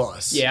B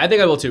plus. Yeah, I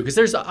think I will too because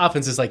there's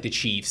offenses like the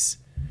Chiefs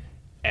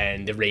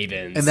and the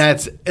Ravens, and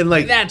that's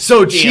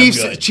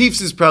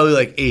Chiefs is probably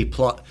like A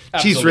plus.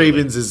 Chiefs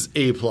Ravens is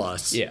A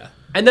plus. Yeah,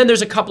 and then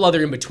there's a couple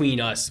other in between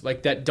us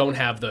like that don't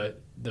have the.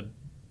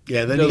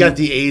 Yeah, then you got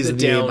the A's and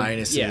the A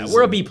minuses. Yeah,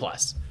 we're a B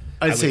plus.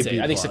 I'd say B+.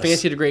 I think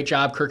Stefanski did a great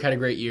job. Kirk had a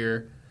great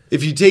year.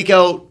 If you take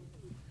out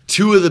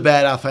 2 of the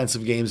bad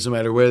offensive games, no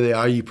matter where they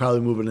are, you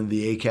probably move it into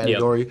the A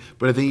category. Yep.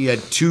 But I think you had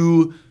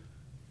too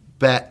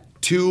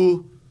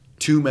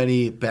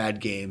many bad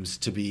games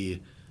to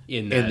be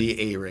in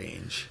the A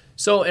range.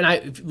 So,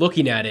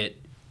 looking at it,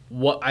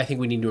 what I think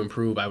we need to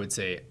improve, I would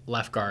say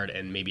left guard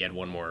and maybe add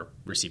one more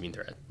receiving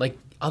threat. Like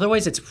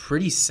otherwise, it's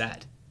pretty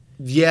set.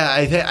 Yeah,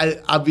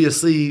 I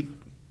obviously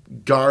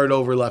guard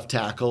over left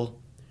tackle.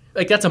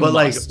 Like that's a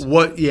must. Like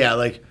what? Yeah,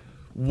 like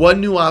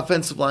one new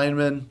offensive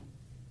lineman.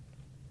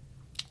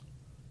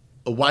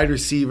 A wide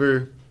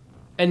receiver,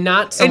 and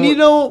not. And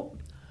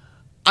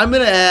I'm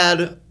gonna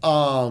add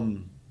a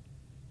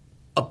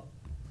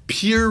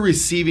pure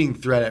receiving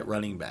threat at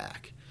running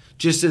back,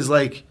 just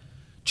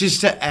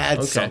to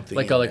add something,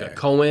 like a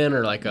Cohen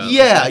or like a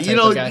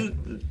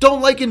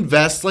don't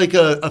invest like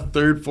a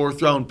third,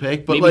 fourth round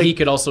pick, but maybe he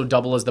could also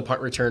double as the punt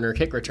returner,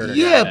 kick returner.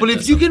 Yeah, but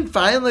if you can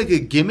find like a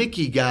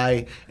gimmicky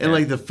guy in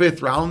like the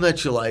 5th round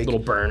that you like, little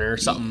burner,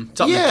 something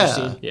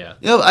interesting. Yeah,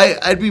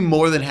 I'd be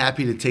more than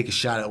happy to take a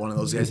shot at one of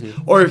those guys,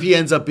 or if he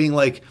ends up being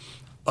like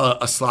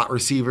a slot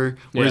receiver,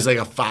 where he's like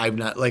a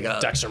 5, like a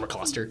Dexter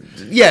McCluster.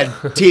 Yeah,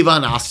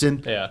 Tavon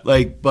Austin. Yeah,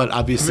 but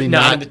obviously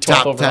not the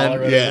top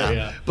 10.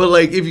 Yeah, but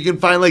like if you can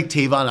find like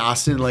Tavon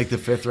Austin in like the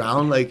 5th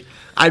round, like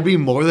I'd be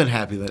more than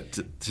happy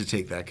to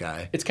take that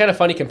guy. It's kind of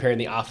funny comparing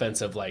the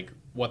offense of like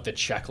what the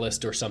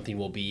checklist or something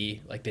will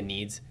be, like the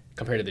needs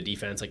compared to the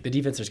defense. Like the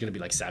defense, there's going to be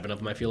like 7 of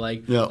them. I feel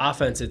like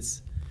offense,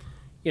 it's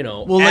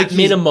at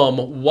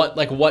minimum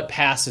what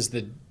passes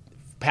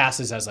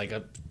as like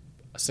a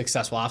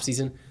successful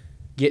offseason.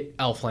 Get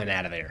Elflein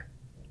out of there.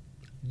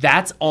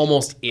 That's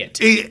almost it.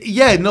 You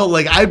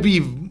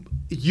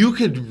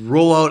could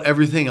roll out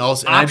everything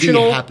else and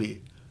Optional, I'd be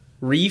happy.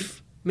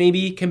 Reef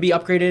maybe can be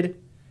upgraded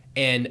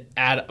and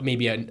add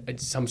maybe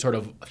some sort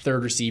of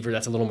third receiver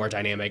that's a little more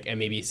dynamic and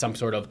maybe some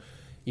sort of,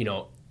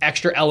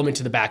 extra element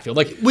to the backfield.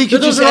 Like we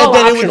could just add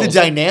that in with the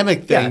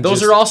dynamic thing. Yeah,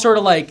 those are all sort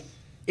of like,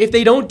 if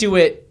they don't do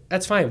it,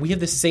 that's fine. We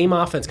have the same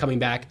offense coming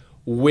back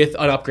with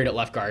an upgrade at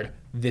left guard.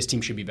 This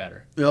team should be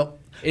better. Yep.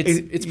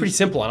 It's pretty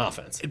simple on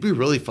offense. It'd be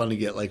really fun to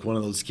get like one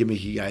of those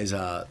gimmicky guys.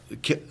 I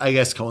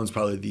guess Cohen's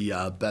probably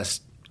the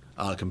best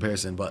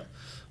comparison, but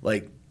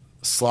like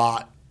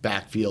slot,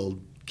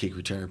 backfield, kick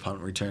returner,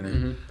 punt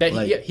returner.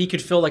 He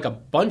could fill like a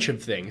bunch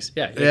of things.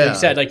 Yeah, like you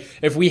said, like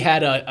if we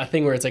had a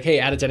thing where it's like, hey,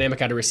 add a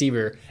dynamic out of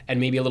receiver and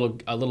maybe a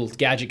little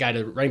gadget guy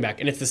to running back,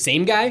 and it's the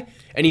same guy,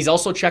 and he's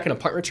also checking a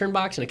punt return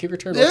box and a kick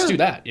return. Let's do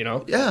that.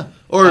 Yeah,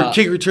 or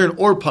kick return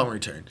or punt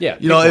return. Yeah,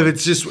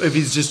 if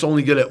he's just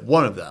only good at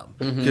one of them,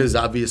 because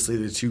obviously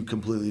they're 2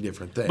 completely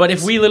different things. But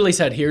if we literally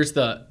said, here's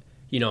the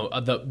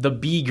the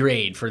B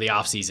grade for the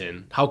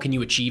offseason, how can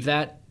you achieve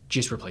that?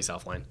 Just replace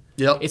Elflein.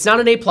 Yep. It's not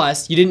an A+.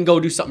 You didn't go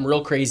do something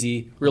real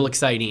crazy, real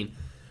exciting,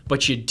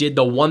 but you did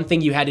the one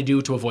thing you had to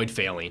do to avoid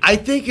failing. I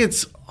think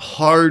it's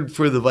hard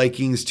for the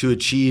Vikings to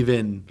achieve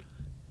an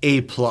A+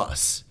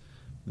 this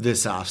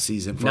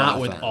offseason for not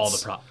offense. With all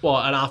the well,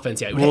 on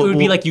offense, yeah. It would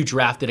be like you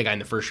drafted a guy in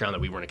the first round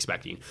that we weren't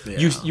expecting.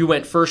 Yeah. You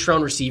went first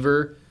round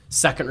receiver,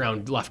 second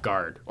round left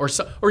guard,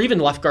 or even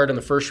left guard in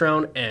the first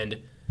round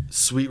and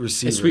sweet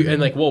receiver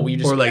and like we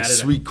just or like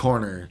sweet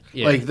corner,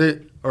 like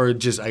the. Or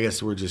just, I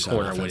guess we're just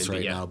on offense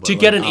right now. But to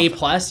get an A+,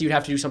 you'd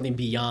have to do something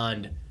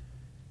beyond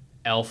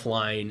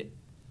Elflein.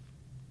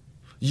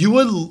 You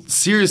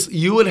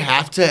would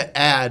have to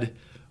add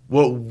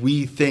what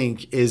we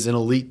think is an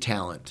elite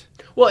talent.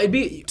 Well, it'd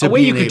be To a way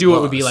be you an could A+. do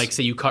it would be like,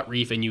 say you cut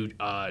Reef and you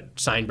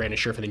signed Brandon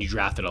Scherf and then you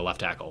drafted a left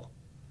tackle.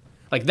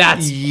 Like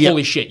that's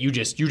holy shit. You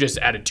just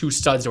added 2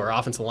 studs to our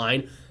offensive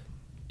line,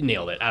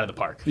 nailed it out of the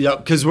park. Yeah,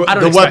 because I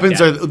don't the expect weapons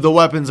that. the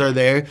weapons are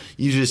there.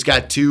 You just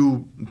got 2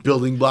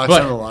 building blocks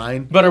on the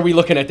line. But are we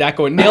looking at that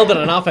going nailed it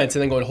on offense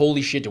and then going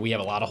holy shit? Do we have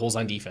a lot of holes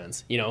on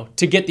defense? You know,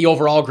 to get the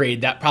overall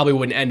grade, that probably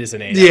wouldn't end as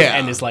an A. That would Yeah.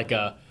 end as like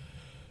a.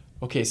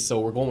 Okay, so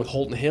we're going with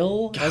Holton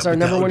Hill as our But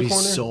number that would one be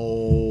corner. so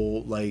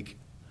like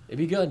It'd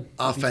be good. It'd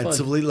be fun.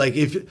 offensively.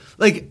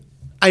 Like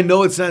I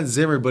know it's not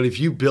Zimmer, but if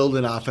you build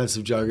an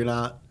offensive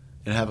juggernaut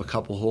and have a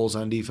couple holes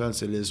on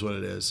defense, it is what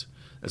it is.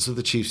 That's what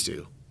the Chiefs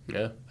do.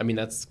 Yeah, I mean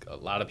that's a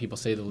lot of people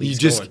say the You league's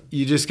just going.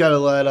 you just gotta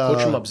let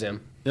Coach him up, Zim.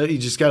 You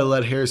just gotta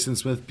let Harrison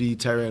Smith be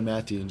Tyrann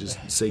Mathieu and just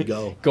say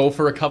go. Go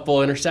for a couple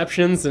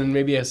interceptions and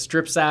maybe a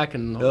strip sack,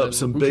 and Yep,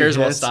 some who big cares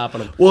about hits. stopping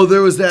them? Well,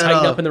 there was that.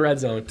 Tighten up in the red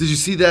zone. Did you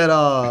see that?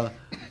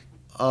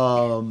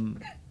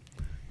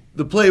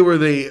 The play where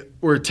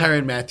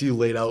Tyrann Mathieu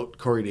laid out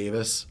Corey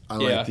Davis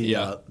on Yeah, like the.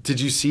 yeah. Did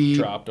you see?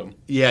 Dropped him.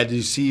 Yeah. Did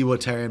you see what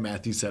Tyrann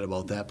Mathieu said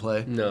about that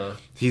play? No.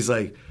 He's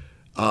like,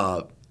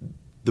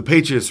 the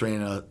Patriots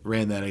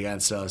ran that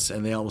against us,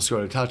 and they almost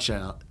scored a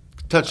touchdown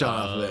off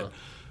of it.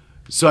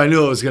 So I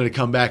knew it was going to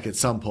come back at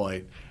some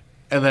point,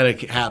 and then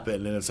it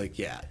happened, and it's like,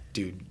 yeah,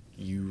 dude,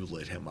 you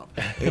lit him up.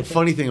 And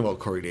funny thing about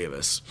Corey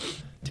Davis,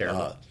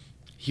 Terrible.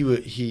 he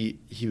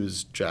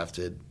was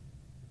drafted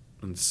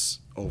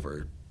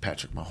over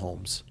Patrick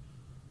Mahomes.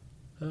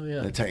 Oh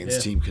yeah. The Titans Yeah.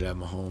 team could have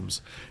Mahomes.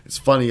 It's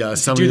funny. Do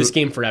Somebody this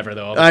game forever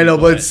though. I know,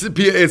 but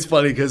it's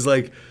funny because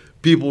like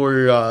people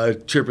were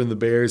chirping the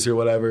Bears or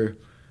whatever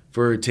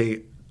for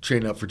trading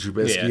up for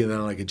Trubisky, Yeah. and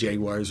then like a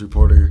Jaguars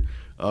reporter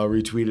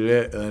retweeted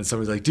it, and then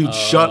somebody's like, "Dude,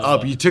 shut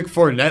up! You took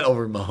Fournette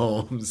over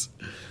Mahomes."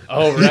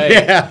 Oh right.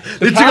 Yeah,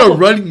 they took a problem-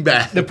 running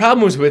back. The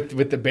problem was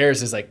with the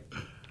Bears is like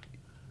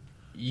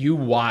you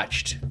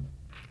watched.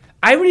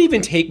 I would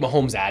even take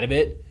Mahomes out of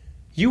it.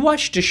 You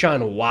watched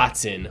Deshaun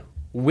Watson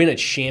win a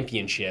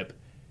championship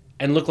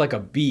and look like a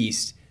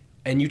beast,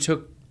 and you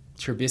took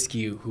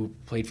Trubisky, who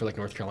played for like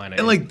North Carolina,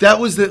 And like that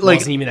was the like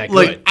Wasn't even that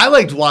like good. I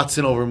liked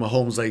Watson over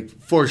Mahomes like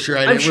for sure.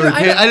 I I'm didn't sure really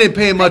pay, I didn't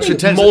pay much I think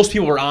attention. Most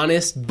people were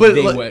honest, But,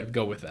 they like- would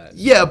go with that.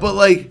 Yeah, but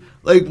like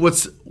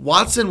what's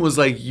Watson was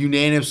like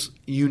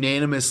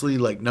unanimously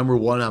like number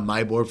 1 on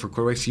my board for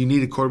quarterbacks. You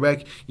need a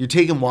quarterback. You're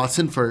taking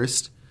Watson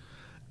first,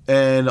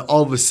 and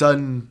all of a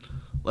sudden,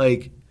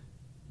 like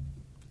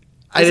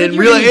I didn't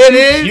realize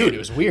Cute. It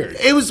was weird.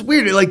 It was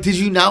weird. Like, did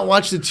you not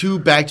watch the 2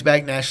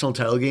 back-to-back national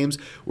title games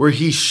where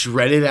he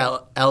shredded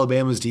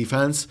Alabama's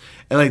defense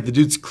and like the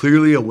dude's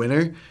clearly a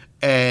winner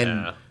and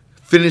Yeah.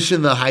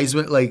 finishing the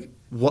Heisman? Like,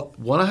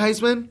 won a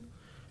Heisman?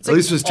 It's At like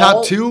least was top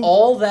all, 2.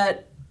 All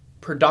that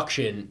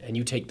production, and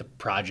you take the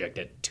project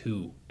at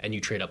 2, and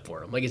you trade up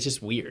for him. Like it's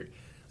just weird.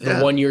 The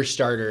Yeah. 1-year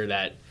starter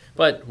that,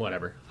 but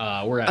whatever.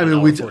 We're at I mean, an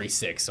hour we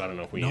 46, so I don't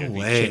know if we No need to be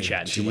way. chit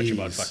chatting too much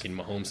about Jeez. fucking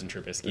Mahomes and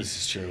Trubisky. This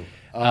is true.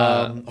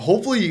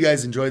 Hopefully you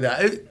guys enjoyed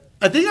that.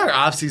 I think our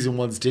off-season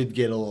ones did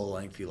get a little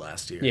lengthy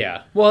last year.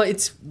 Yeah. Well,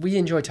 we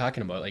enjoy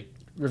talking about it. Like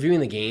reviewing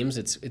the games.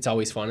 It's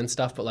always fun and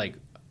stuff. But like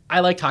I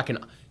like talking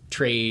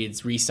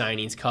trades,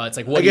 re-signings, cuts.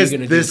 Like what I are you guess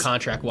going to do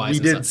contract wise?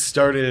 We did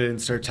start it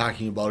and start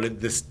talking about it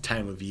this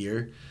time of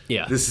year.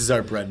 Yeah. This is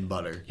our bread and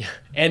butter.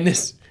 And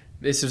this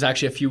was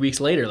actually a few weeks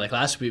later. Like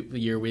last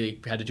year, we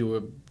had to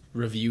do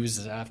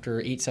reviews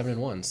after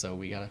 8-7-1, so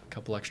we got a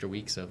couple extra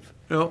weeks of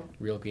Yep.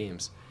 real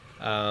games.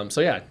 So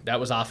yeah, that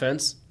was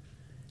offense.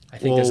 I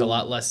think there's a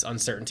lot less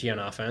uncertainty on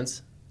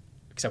offense,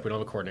 except we don't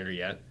have a coordinator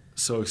yet.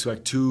 So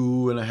expect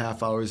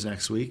 2.5 hours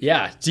next week.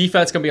 Yeah,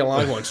 defense gonna be a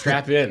long one.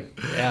 Strap in.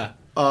 Yeah,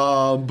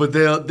 But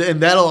and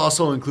that'll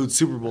also include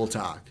Super Bowl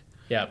talk.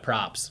 yeah,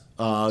 props.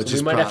 Just So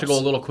we might have to props. go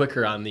a little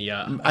quicker on the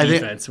I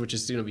think- defense, which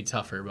is gonna be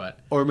tougher. But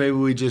Or maybe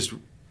we just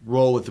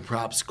roll with the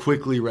props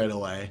quickly right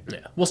away. yeah,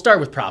 we'll start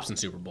with props and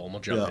Super Bowl, and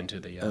we'll jump Yeah. into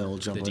the and then we'll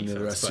jump into defense.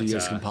 the rest so But, you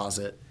guys can pause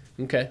it.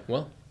 Okay,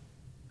 well,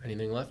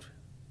 anything left?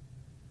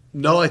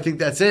 No, I think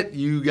that's it.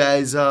 You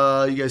guys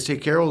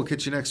take care. We'll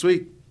catch you next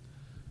week.